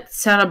that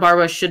Santa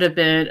Barbara should have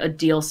been a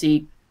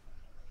DLC,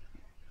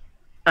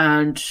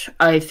 and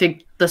I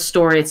think the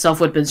story itself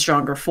would have been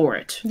stronger for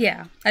it.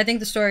 Yeah. I think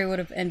the story would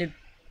have ended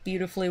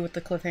beautifully with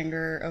the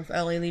cliffhanger of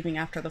Ellie leaving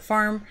after the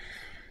farm.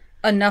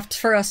 Enough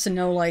for us to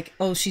know, like,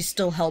 oh, she's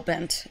still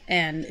hellbent,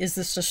 and is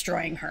this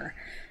destroying her?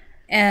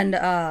 And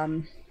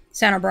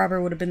Santa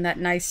Barbara would have been that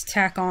nice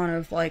tack on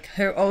of like,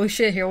 oh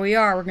shit, here we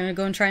are. We're gonna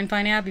go and try and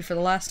find Abby for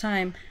the last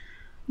time,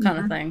 kind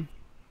of thing.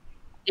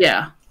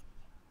 Yeah.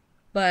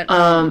 But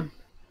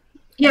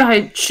yeah,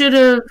 I should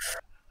have.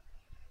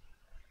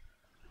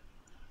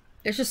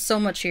 there's just so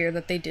much here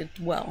that they did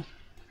well.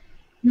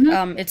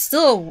 It's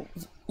still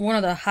one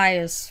of the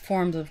highest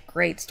forms of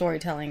great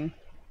storytelling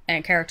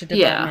and character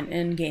development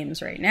in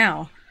games right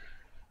now.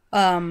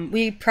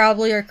 We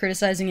probably are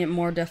criticizing it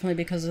more definitely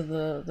because of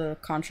the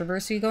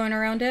controversy going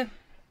around it.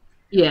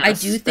 Yeah, I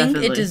do think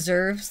it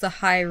deserves the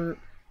high,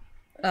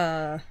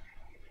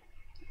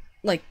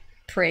 like,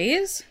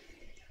 praise.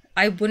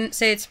 I wouldn't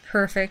say it's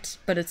perfect,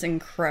 but it's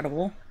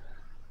incredible.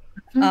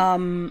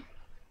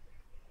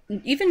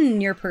 Even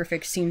near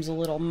perfect seems a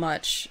little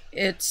much.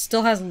 It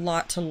still has a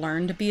lot to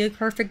learn to be a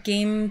perfect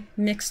game,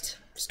 mixed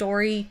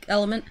story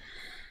element.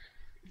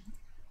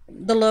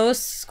 The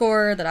lowest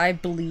score that I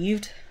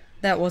believed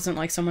that wasn't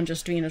like someone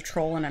just being a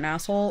troll and an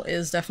asshole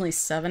is definitely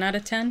 7 out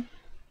of 10.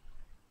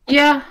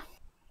 Yeah.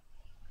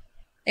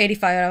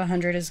 85 out of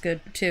 100 is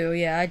good too.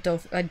 Yeah,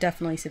 I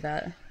definitely see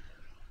that.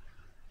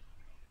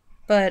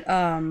 But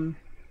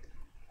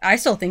I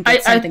still think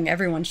it's something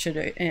everyone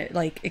should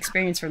like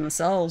experience for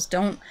themselves.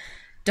 Don't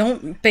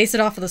base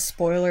it off of the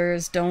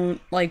spoilers.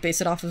 Don't like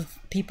base it off of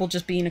people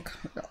just being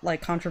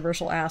like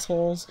controversial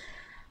assholes.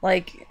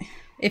 Like,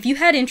 if you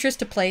had interest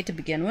to play to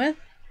begin with,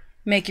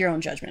 make your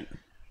own judgment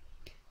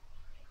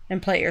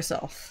and play it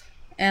yourself.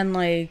 And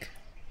like,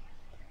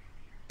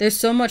 there's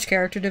so much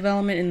character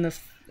development in the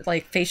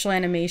like facial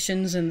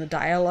animations and the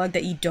dialogue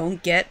that you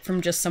don't get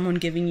from just someone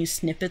giving you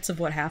snippets of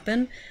what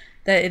happened,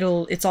 that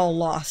it's all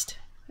lost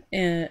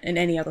in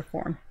any other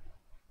form.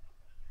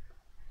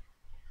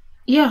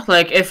 Yeah,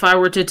 like if I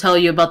were to tell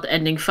you about the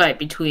ending fight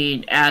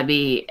between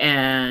Abby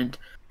and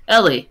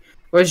Ellie,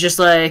 where it's just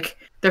like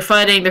they're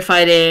fighting,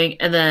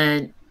 and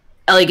then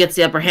Ellie gets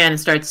the upper hand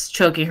and starts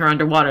choking her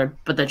underwater,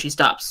 but then she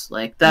stops.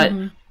 Like that,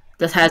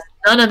 that has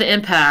none of the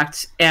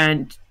impact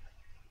and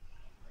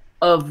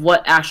of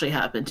what actually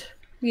happened.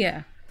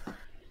 Yeah,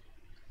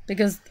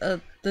 because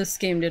this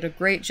game did a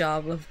great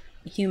job of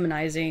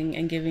humanizing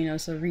and giving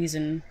us a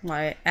reason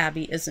why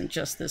Abby isn't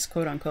just this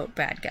quote-unquote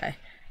bad guy.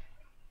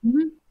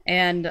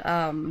 And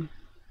I'm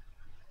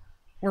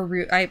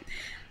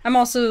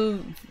also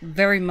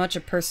very much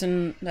a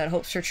person that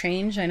hopes for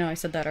change. I know I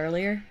said that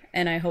earlier,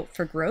 and I hope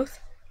for growth.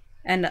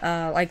 And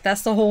like,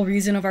 that's the whole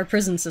reason of our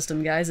prison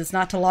system, guys. It's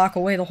not to lock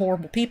away the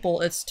horrible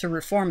people, it's to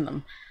reform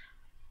them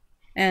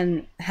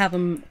and have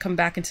them come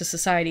back into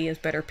society as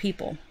better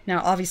people. Now,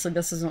 obviously,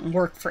 this doesn't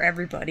work for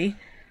everybody,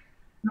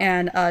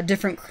 and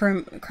different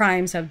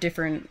crimes have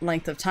different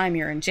length of time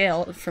you're in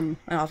jail from,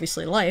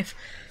 obviously, life.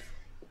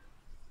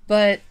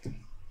 But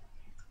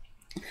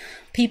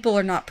people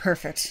are not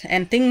perfect,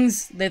 and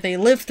things that they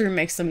live through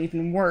makes them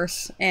even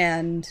worse,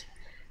 and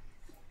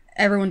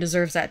everyone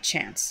deserves that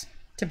chance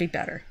to be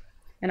better.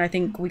 And I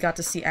think we got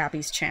to see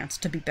Abby's chance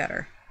to be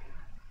better.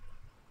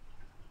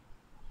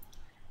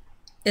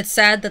 It's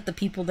sad that the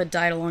people that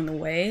died along the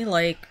way,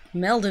 like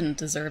Mel, didn't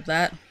deserve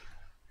that.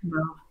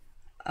 No.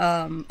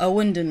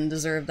 Owen didn't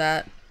deserve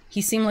that.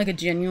 He seemed like a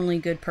genuinely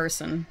good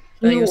person,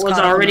 but He was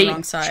caught already on the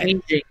wrong side.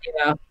 changing,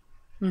 yeah.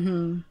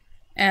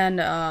 And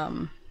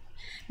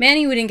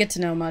Manny we didn't get to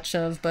know much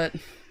of, but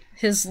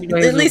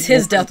at least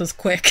his death was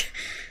quick.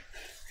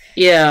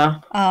 Yeah.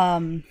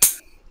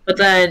 But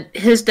then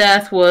his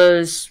death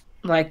was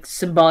like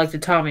symbolic to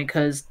Tommy,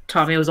 because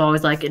Tommy was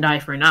always like an eye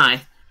for an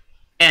eye,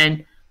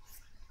 and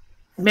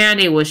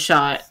Manny was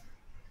shot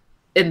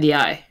in the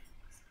eye.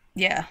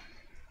 Yeah.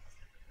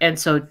 And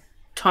so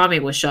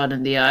Tommy was shot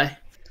in the eye.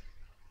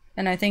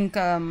 And I think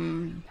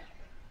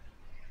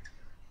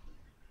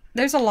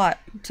there's a lot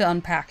to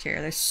unpack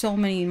here. There's so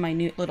many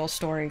minute little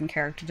story and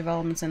character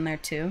developments in there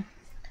too.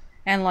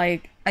 And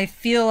like, I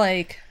feel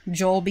like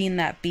Joel being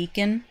that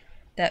beacon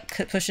that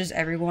pushes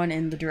everyone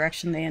in the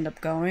direction they end up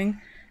going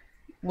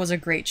was a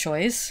great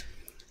choice.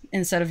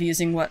 instead of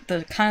using what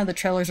the kind of the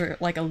trailers are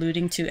like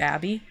alluding to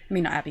Abby. I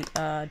mean, not Abby,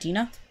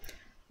 Dina.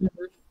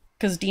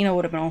 Because Dina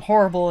would have been a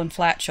horrible and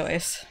flat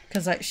choice.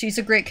 Because she's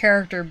a great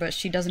character, but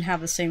she doesn't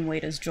have the same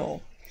weight as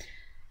Joel.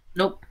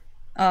 Nope.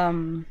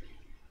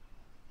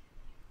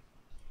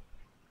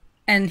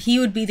 And he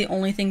would be the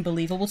only thing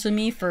believable to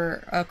me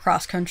for a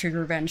cross-country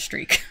revenge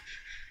streak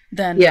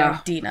than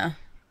Dina.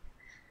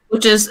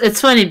 Which is,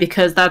 it's funny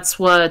because that's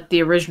what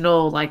the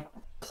original, like,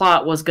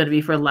 plot was going to be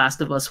for Last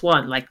of Us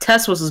 1. Like,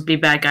 Tess was this big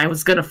bad guy,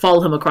 was going to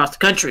follow him across the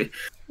country.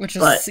 Which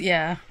is,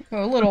 a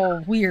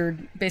little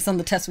weird based on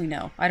the Tess we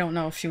know. I don't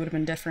know if she would have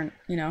been different,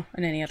 in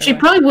any other way. She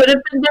probably would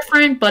have been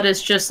different, but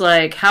it's just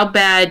like, how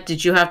bad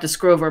did you have to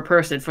screw over a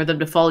person for them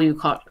to follow you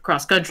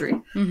across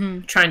country?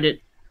 Mm-hmm. Trying to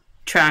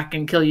track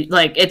and kill you.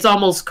 Like, it's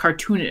almost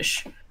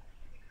cartoonish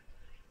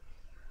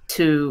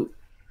to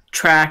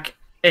track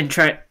and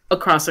track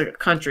across a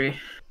country.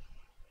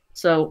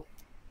 So,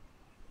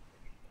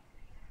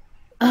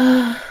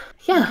 that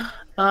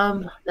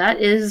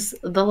is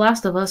The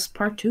Last of Us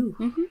Part 2.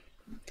 Mm-hmm.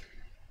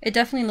 It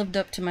definitely lived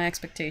up to my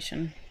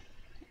expectation.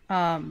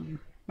 My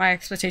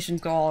expectations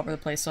go all over the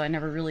place, so I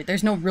never really...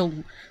 There's no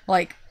real,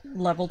 like,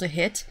 level to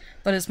hit,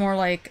 but it's more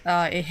like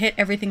it hit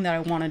everything that I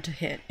wanted to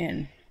hit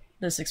in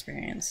this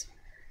experience.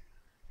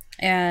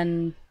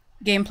 And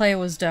gameplay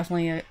was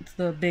definitely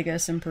the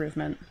biggest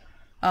improvement.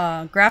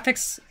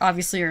 Graphics,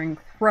 obviously, are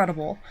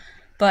incredible,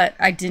 but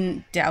I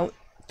didn't doubt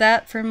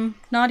that from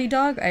Naughty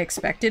Dog. I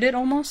expected it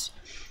almost.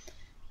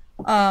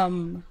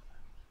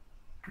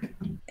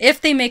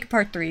 If they make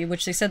part 3,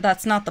 which they said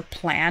that's not the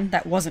plan,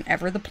 that wasn't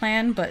ever the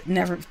plan, but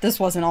this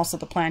wasn't also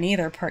the plan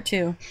either, part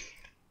 2.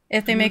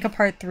 If they make a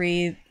part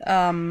 3,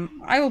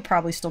 I will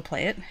probably still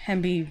play it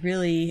and be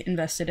really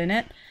invested in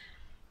it.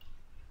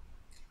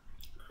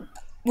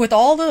 With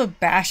all the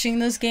bashing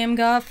this game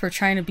got for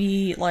trying to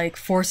be, like,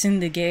 forcing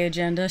the gay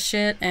agenda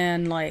shit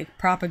and, like,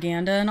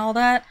 propaganda and all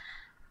that,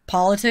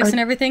 politics and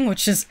everything,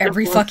 which is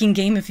every fucking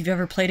game if you've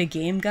ever played a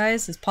game,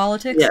 guys, is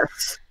politics.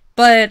 Yes.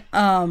 But,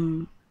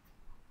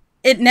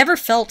 it never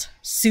felt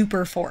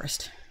super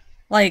forced.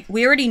 Like,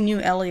 we already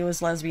knew Ellie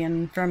was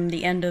lesbian from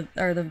the end of,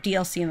 or the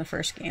DLC in the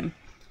first game.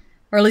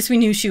 Or at least we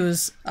knew she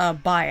was,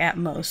 bi at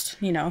most,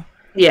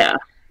 Yeah.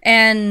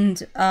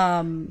 And,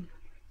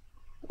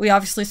 we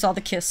obviously saw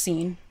the kiss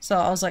scene, so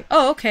I was like,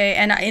 oh, okay.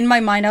 And in my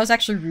mind, I was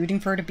actually rooting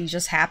for her to be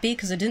just happy,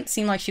 because it didn't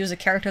seem like she was a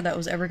character that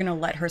was ever going to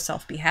let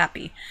herself be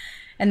happy.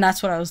 And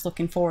that's what I was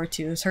looking forward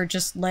to, is her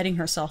just letting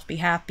herself be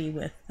happy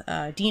with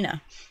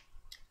Dina.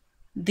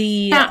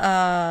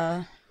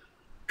 Because,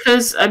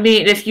 I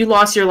mean, if you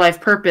lost your life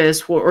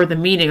purpose or the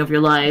meaning of your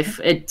life,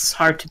 it's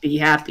hard to be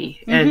happy.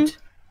 Mm-hmm. And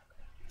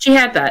she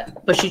had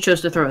that, but she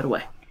chose to throw it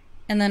away.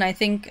 And then I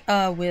think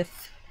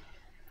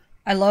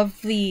I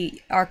love the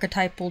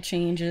archetypal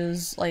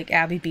changes, like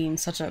Abby being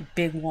such a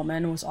big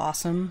woman was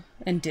awesome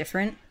and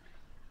different.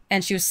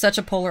 And she was such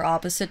a polar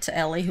opposite to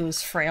Ellie, who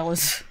was frail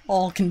as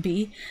all can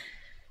be.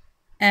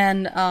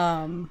 And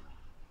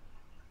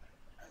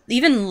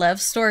even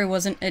Lev's story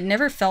it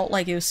never felt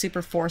like it was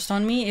super forced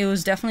on me. It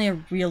was definitely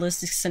a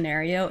realistic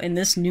scenario in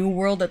this new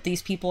world that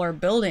these people are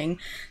building.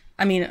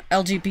 I mean,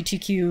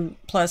 LGBTQ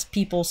plus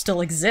people still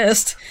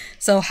exist.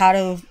 So how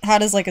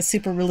does like a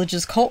super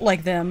religious cult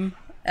like them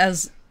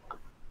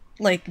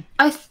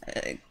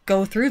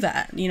go through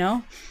that,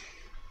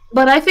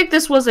 But I think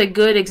this was a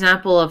good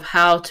example of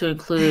how to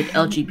include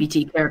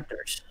LGBT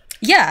characters.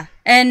 Yeah,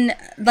 and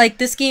like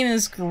this game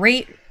is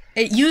great.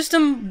 It used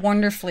them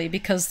wonderfully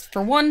because,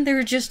 for one, they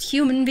were just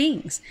human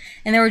beings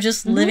and they were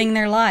just living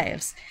their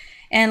lives.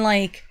 And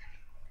like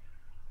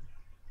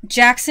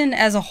Jackson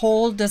as a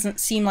whole doesn't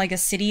seem like a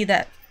city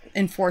that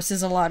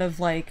enforces a lot of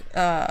like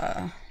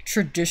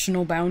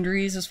traditional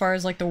boundaries as far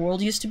as like the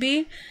world used to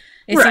be.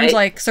 It seems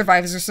like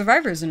survivors are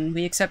survivors and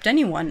we accept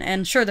anyone.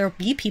 And sure, there'll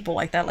be people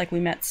like that, like we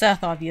met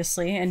Seth,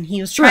 obviously, and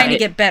he was trying to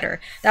get better.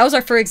 That was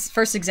our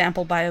first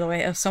example, by the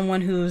way, of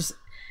someone who's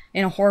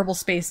in a horrible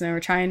space and they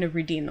were trying to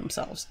redeem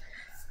themselves.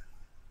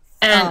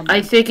 And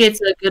I think it's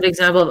a good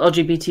example of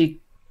LGBTQIA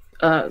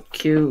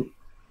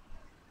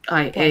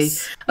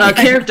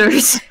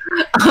characters.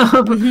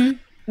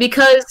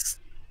 Because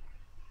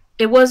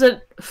it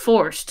wasn't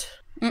forced.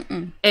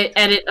 And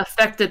it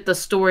affected the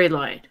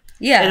storyline.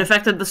 Yeah. It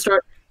affected the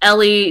story.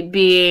 Ellie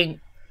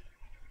being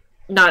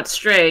not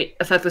straight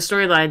affected the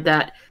storyline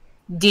that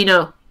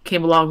Dino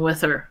came along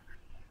with her.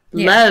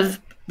 Yeah. Lev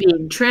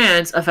being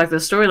trans affected the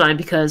storyline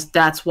because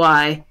that's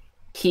why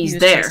he was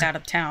there. Just out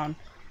of town.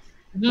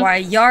 Why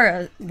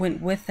Yara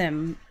went with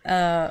him.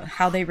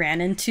 How they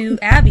ran into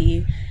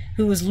Abby,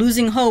 who was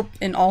losing hope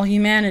in all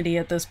humanity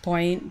at this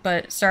point,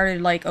 but started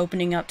like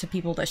opening up to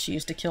people that she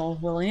used to kill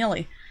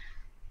willy-nilly.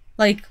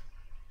 Like,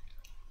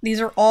 these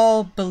are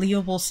all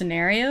believable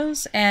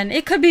scenarios, and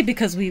it could be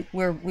because we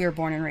were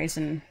born and raised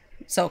in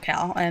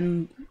SoCal,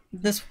 and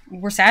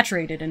we're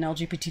saturated in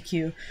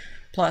LGBTQ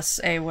plus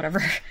a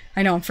whatever.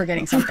 I know I'm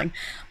forgetting something,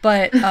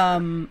 but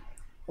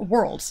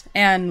worlds,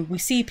 and we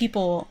see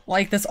people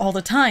like this all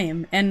the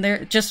time, and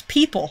they're just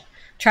people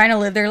trying to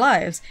live their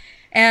lives.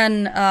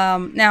 And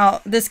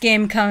now this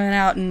game coming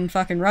out in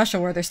fucking Russia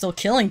where they're still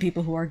killing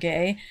people who are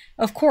gay,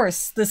 of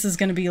course this is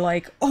going to be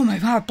like, oh my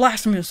god,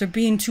 blasphemous, they're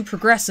being too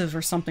progressive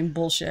or something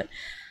bullshit.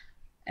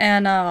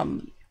 And I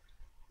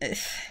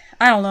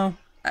don't know.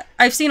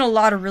 I've seen a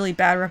lot of really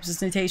bad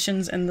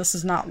representations, and this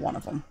is not one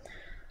of them.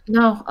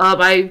 No,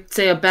 I'd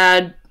say a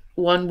bad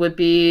one would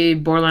be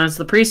Borderlands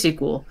the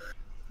pre-sequel,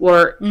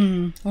 where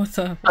What's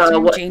her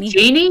name? Janie?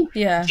 Janie?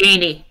 Yeah.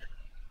 Janie.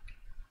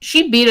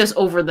 She beat us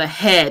over the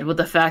head with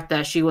the fact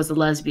that she was a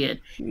lesbian,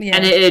 Yeah.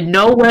 and it in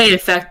no way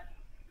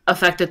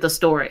affected the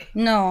story.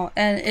 No,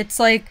 and it's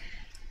like,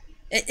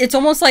 it's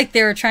almost like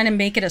they're trying to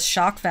make it a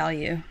shock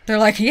value. They're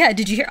like, yeah,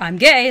 did you hear? I'm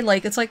gay.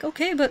 Like, it's like,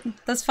 okay, but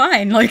that's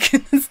fine. Like,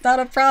 it's not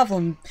a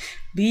problem.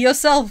 Be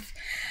yourself,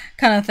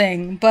 kind of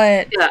thing.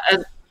 But yeah,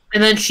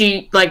 and then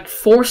she like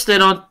forced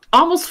it on.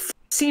 Almost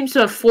seems to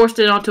have forced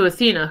it onto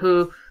Athena,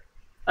 who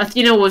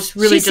Athena was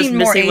really She just seemed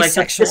more missing like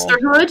the asexual.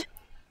 sisterhood.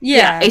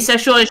 yeah,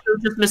 Asexual, and she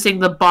was just missing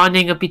the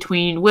bonding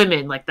between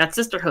women, like that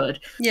sisterhood.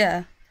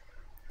 yeah.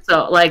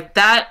 So, like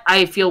that,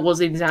 I feel was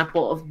an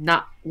example of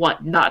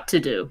what not to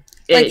do.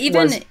 Like, It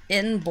even was-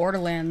 in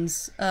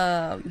Borderlands,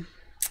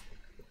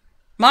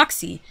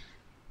 Moxie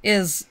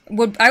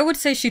I would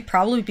say she'd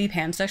probably be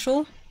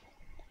pansexual.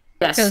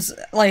 yes, Because,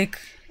 like,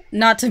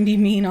 not to be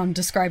mean on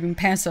describing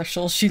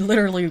pansexual, she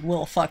literally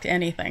will fuck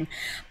anything.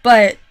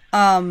 But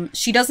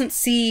she doesn't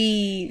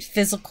see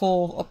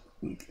physical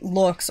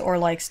looks or,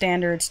 like,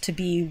 standards to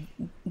be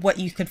what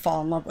you could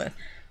fall in love with.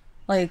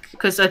 Like,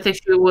 because I think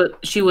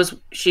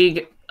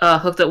she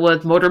hooked up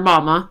with Motor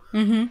Mama,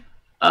 who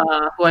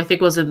I think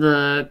was in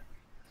the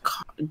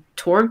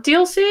Torg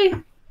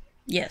DLC.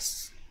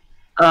 yes.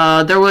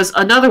 There was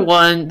another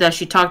one that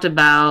she talked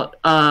about,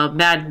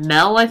 Mad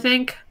Mel, I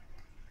think,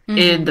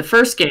 in the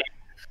first game.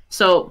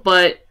 So,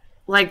 but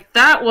like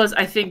that was,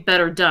 I think,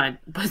 better done.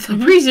 But the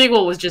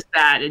pre-sequel was just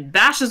bad. It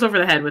bashes over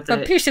the head with But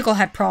it. Pre-sequel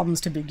had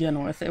problems to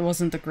begin with. It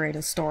wasn't the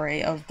greatest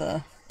story of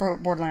the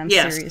Borderlands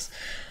Yes. series.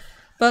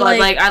 But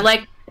like I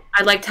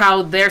liked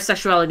how their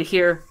sexuality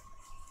here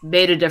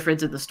made a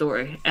difference in the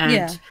story, and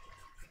Yeah.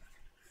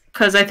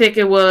 because I think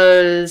it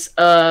was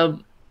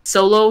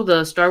Solo,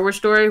 the Star Wars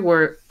story,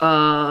 where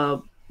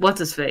what's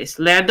his face,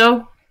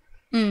 Lando.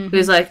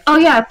 He's like, oh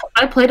yeah,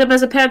 I played him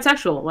as a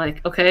pansexual. Like,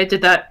 okay,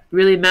 did that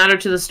really matter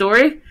to the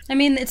story? I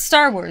mean, it's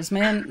Star Wars,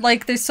 man.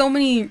 Like, there's so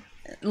many,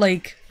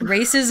 like,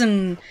 races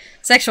and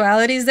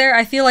sexualities there.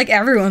 I feel like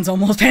everyone's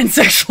almost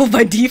pansexual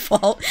by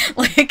default.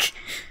 Like,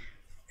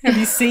 have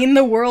you seen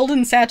the world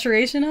and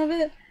saturation of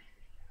it?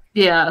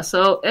 Yeah,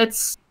 so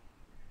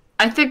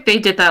I think they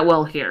did that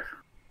well here.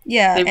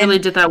 Yeah, They really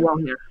did that well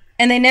here.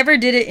 and they never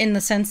did it in the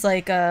sense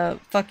like,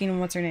 fucking,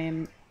 what's her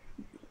name?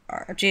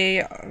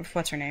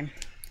 What's her name?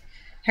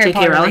 Harry J.K.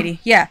 Potter Rowling? lady.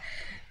 Yeah.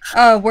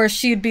 Where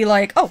she'd be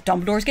like, oh,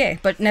 Dumbledore's gay,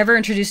 but never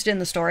introduced it in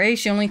the story.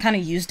 She only kind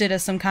of used it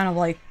as some kind of,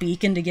 like,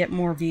 beacon to get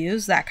more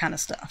views, that kind of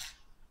stuff.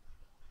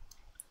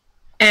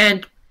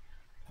 And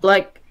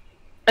like,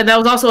 and that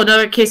was also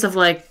another case of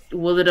like,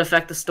 will it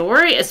affect the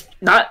story? It's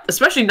not,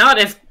 especially not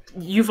if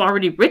you've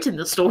already written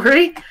the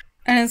story.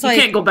 And it's You like,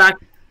 can't go back.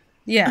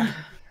 yeah.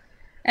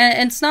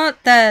 And it's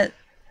not that,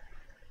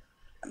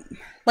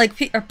 like,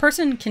 a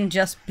person can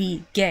just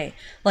be gay.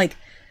 Like,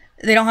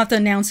 they don't have to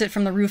announce it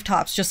from the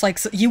rooftops. Just like,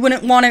 you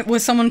wouldn't want it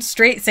with someone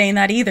straight saying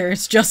that either.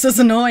 It's just as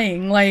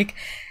annoying. Like,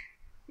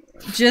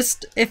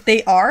 just, if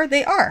they are,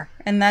 they are.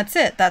 And that's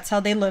it. That's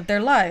how they live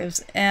their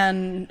lives.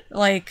 And,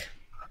 like,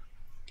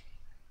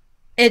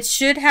 it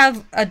should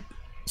have a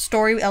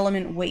story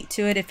element weight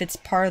to it if it's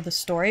part of the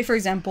story. For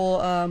example,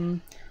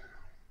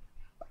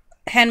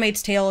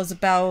 Handmaid's Tale is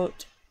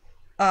about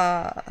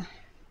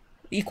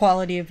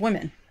equality of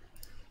women.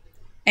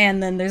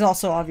 And then there's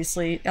also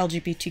obviously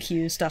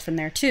LGBTQ stuff in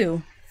there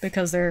too,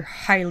 because they're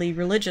highly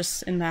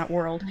religious in that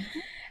world.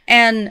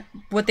 And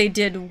what they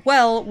did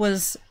well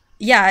was,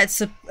 yeah, it's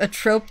a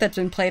trope that's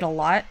been played a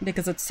lot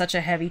because it's such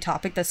a heavy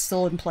topic that's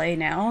still in play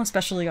now,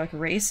 especially like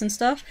race and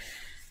stuff.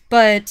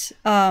 But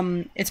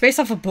it's based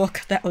off a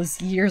book that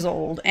was years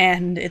old,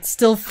 and it's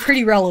still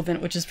pretty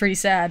relevant, which is pretty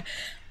sad.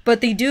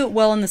 But they do it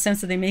well in the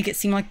sense that they make it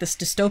seem like this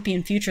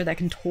dystopian future that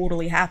can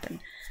totally happen.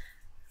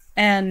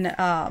 And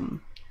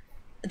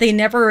they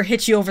never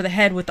hit you over the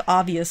head with the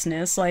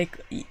obviousness. Like,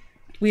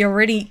 we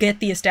already get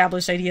the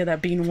established idea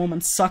that being a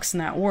woman sucks in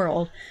that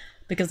world,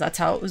 because that's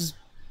how it was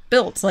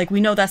built. Like, we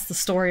know that's the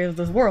story of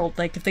the world.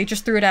 Like, if they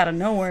just threw it out of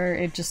nowhere,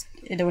 it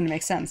wouldn't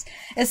make sense.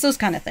 It's those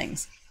kind of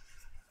things.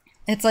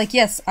 It's like,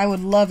 yes, I would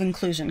love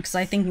inclusion, because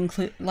I think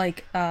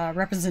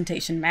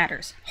representation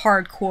matters.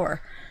 Hardcore.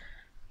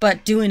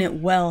 But doing it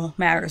well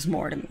matters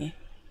more to me.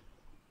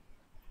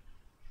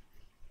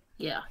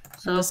 Yeah.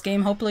 So this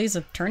game hopefully is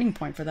a turning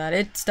point for that.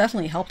 It's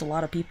definitely helped a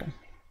lot of people.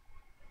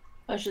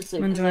 I should say,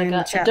 I'm 'cause enjoying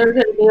the chat. they're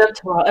gonna be up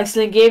tomorrow.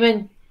 Excellent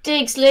gaming.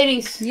 Thanks,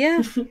 ladies. Yeah.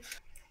 This is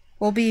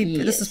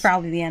Yes.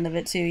 probably the end of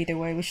it too, either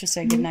way. We should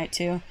say goodnight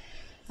too.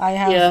 I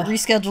have Yeah.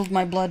 rescheduled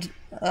my blood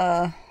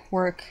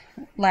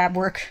lab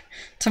work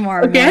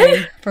tomorrow Again?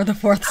 morning for the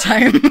 4th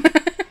time.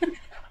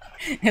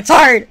 It's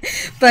hard.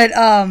 But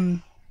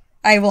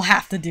I will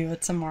have to do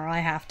it tomorrow. I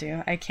have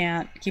to. I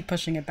can't keep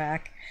pushing it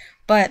back.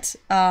 But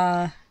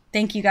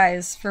thank you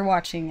guys for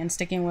watching and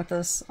sticking with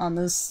us on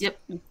this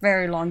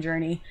very long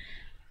journey.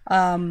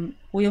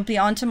 We'll be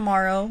on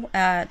tomorrow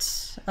at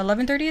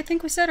 11:30, I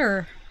think we said,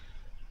 or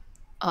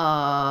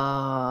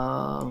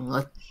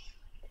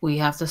we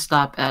have to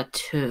stop at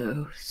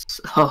 2.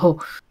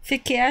 So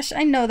Fit Cash,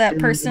 I know that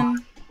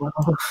person.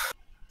 well,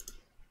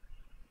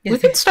 we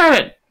can start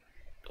at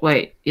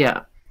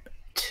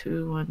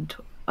 2 and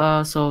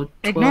so 12,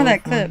 ignore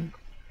that clip.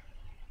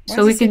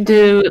 So we can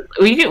do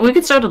we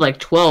can start at like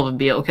 12 and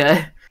be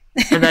okay,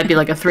 and that'd be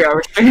like a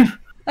 3-hour stream.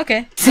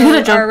 Okay,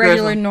 so our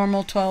regular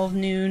normal 12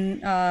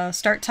 noon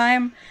start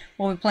time.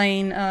 We'll be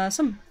playing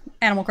some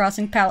Animal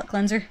Crossing palette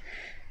cleanser.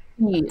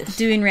 Yes.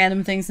 Doing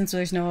random things since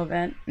there's no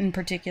event in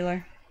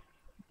particular.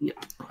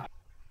 Yep.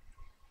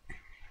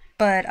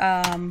 But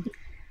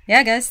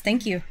yeah, guys,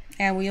 thank you,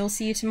 and we'll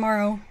see you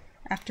tomorrow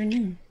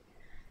afternoon.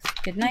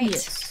 Good night.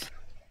 Yes.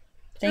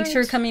 Thanks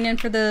for coming in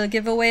for the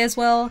giveaway as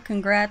well.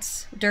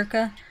 Congrats,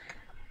 Durka.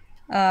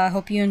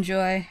 Hope you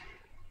enjoy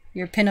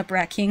your pinup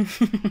Rat King.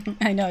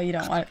 I know you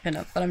don't want it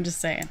pinup, but I'm just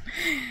saying.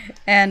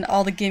 And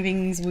all the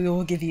givings we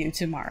will give you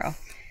tomorrow.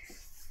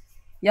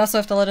 You also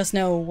have to let us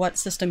know what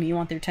system you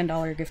want your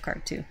 $10 gift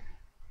card to.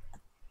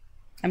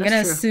 I'm going to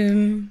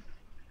assume...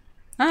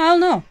 I don't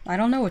know. I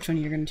don't know which one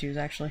you're going to choose,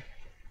 actually.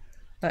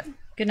 But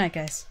good night,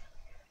 guys.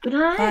 Good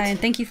night. Bye, and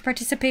thank you for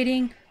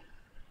participating.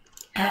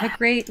 Have a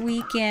great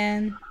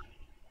weekend.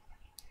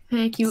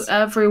 Thank you,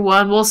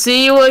 everyone. We'll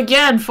see you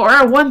again for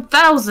our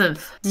 1,000th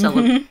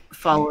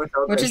follower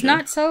celebration. Which is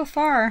not so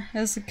far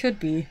as it could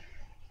be.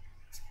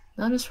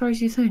 Not as far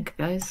as you think,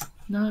 guys.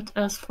 Not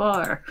as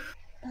far.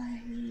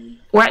 Bye.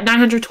 We're at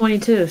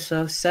 922,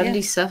 so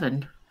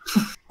 77.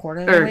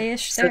 Quarter of the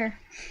way-ish there.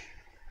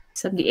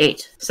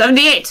 78.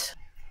 78!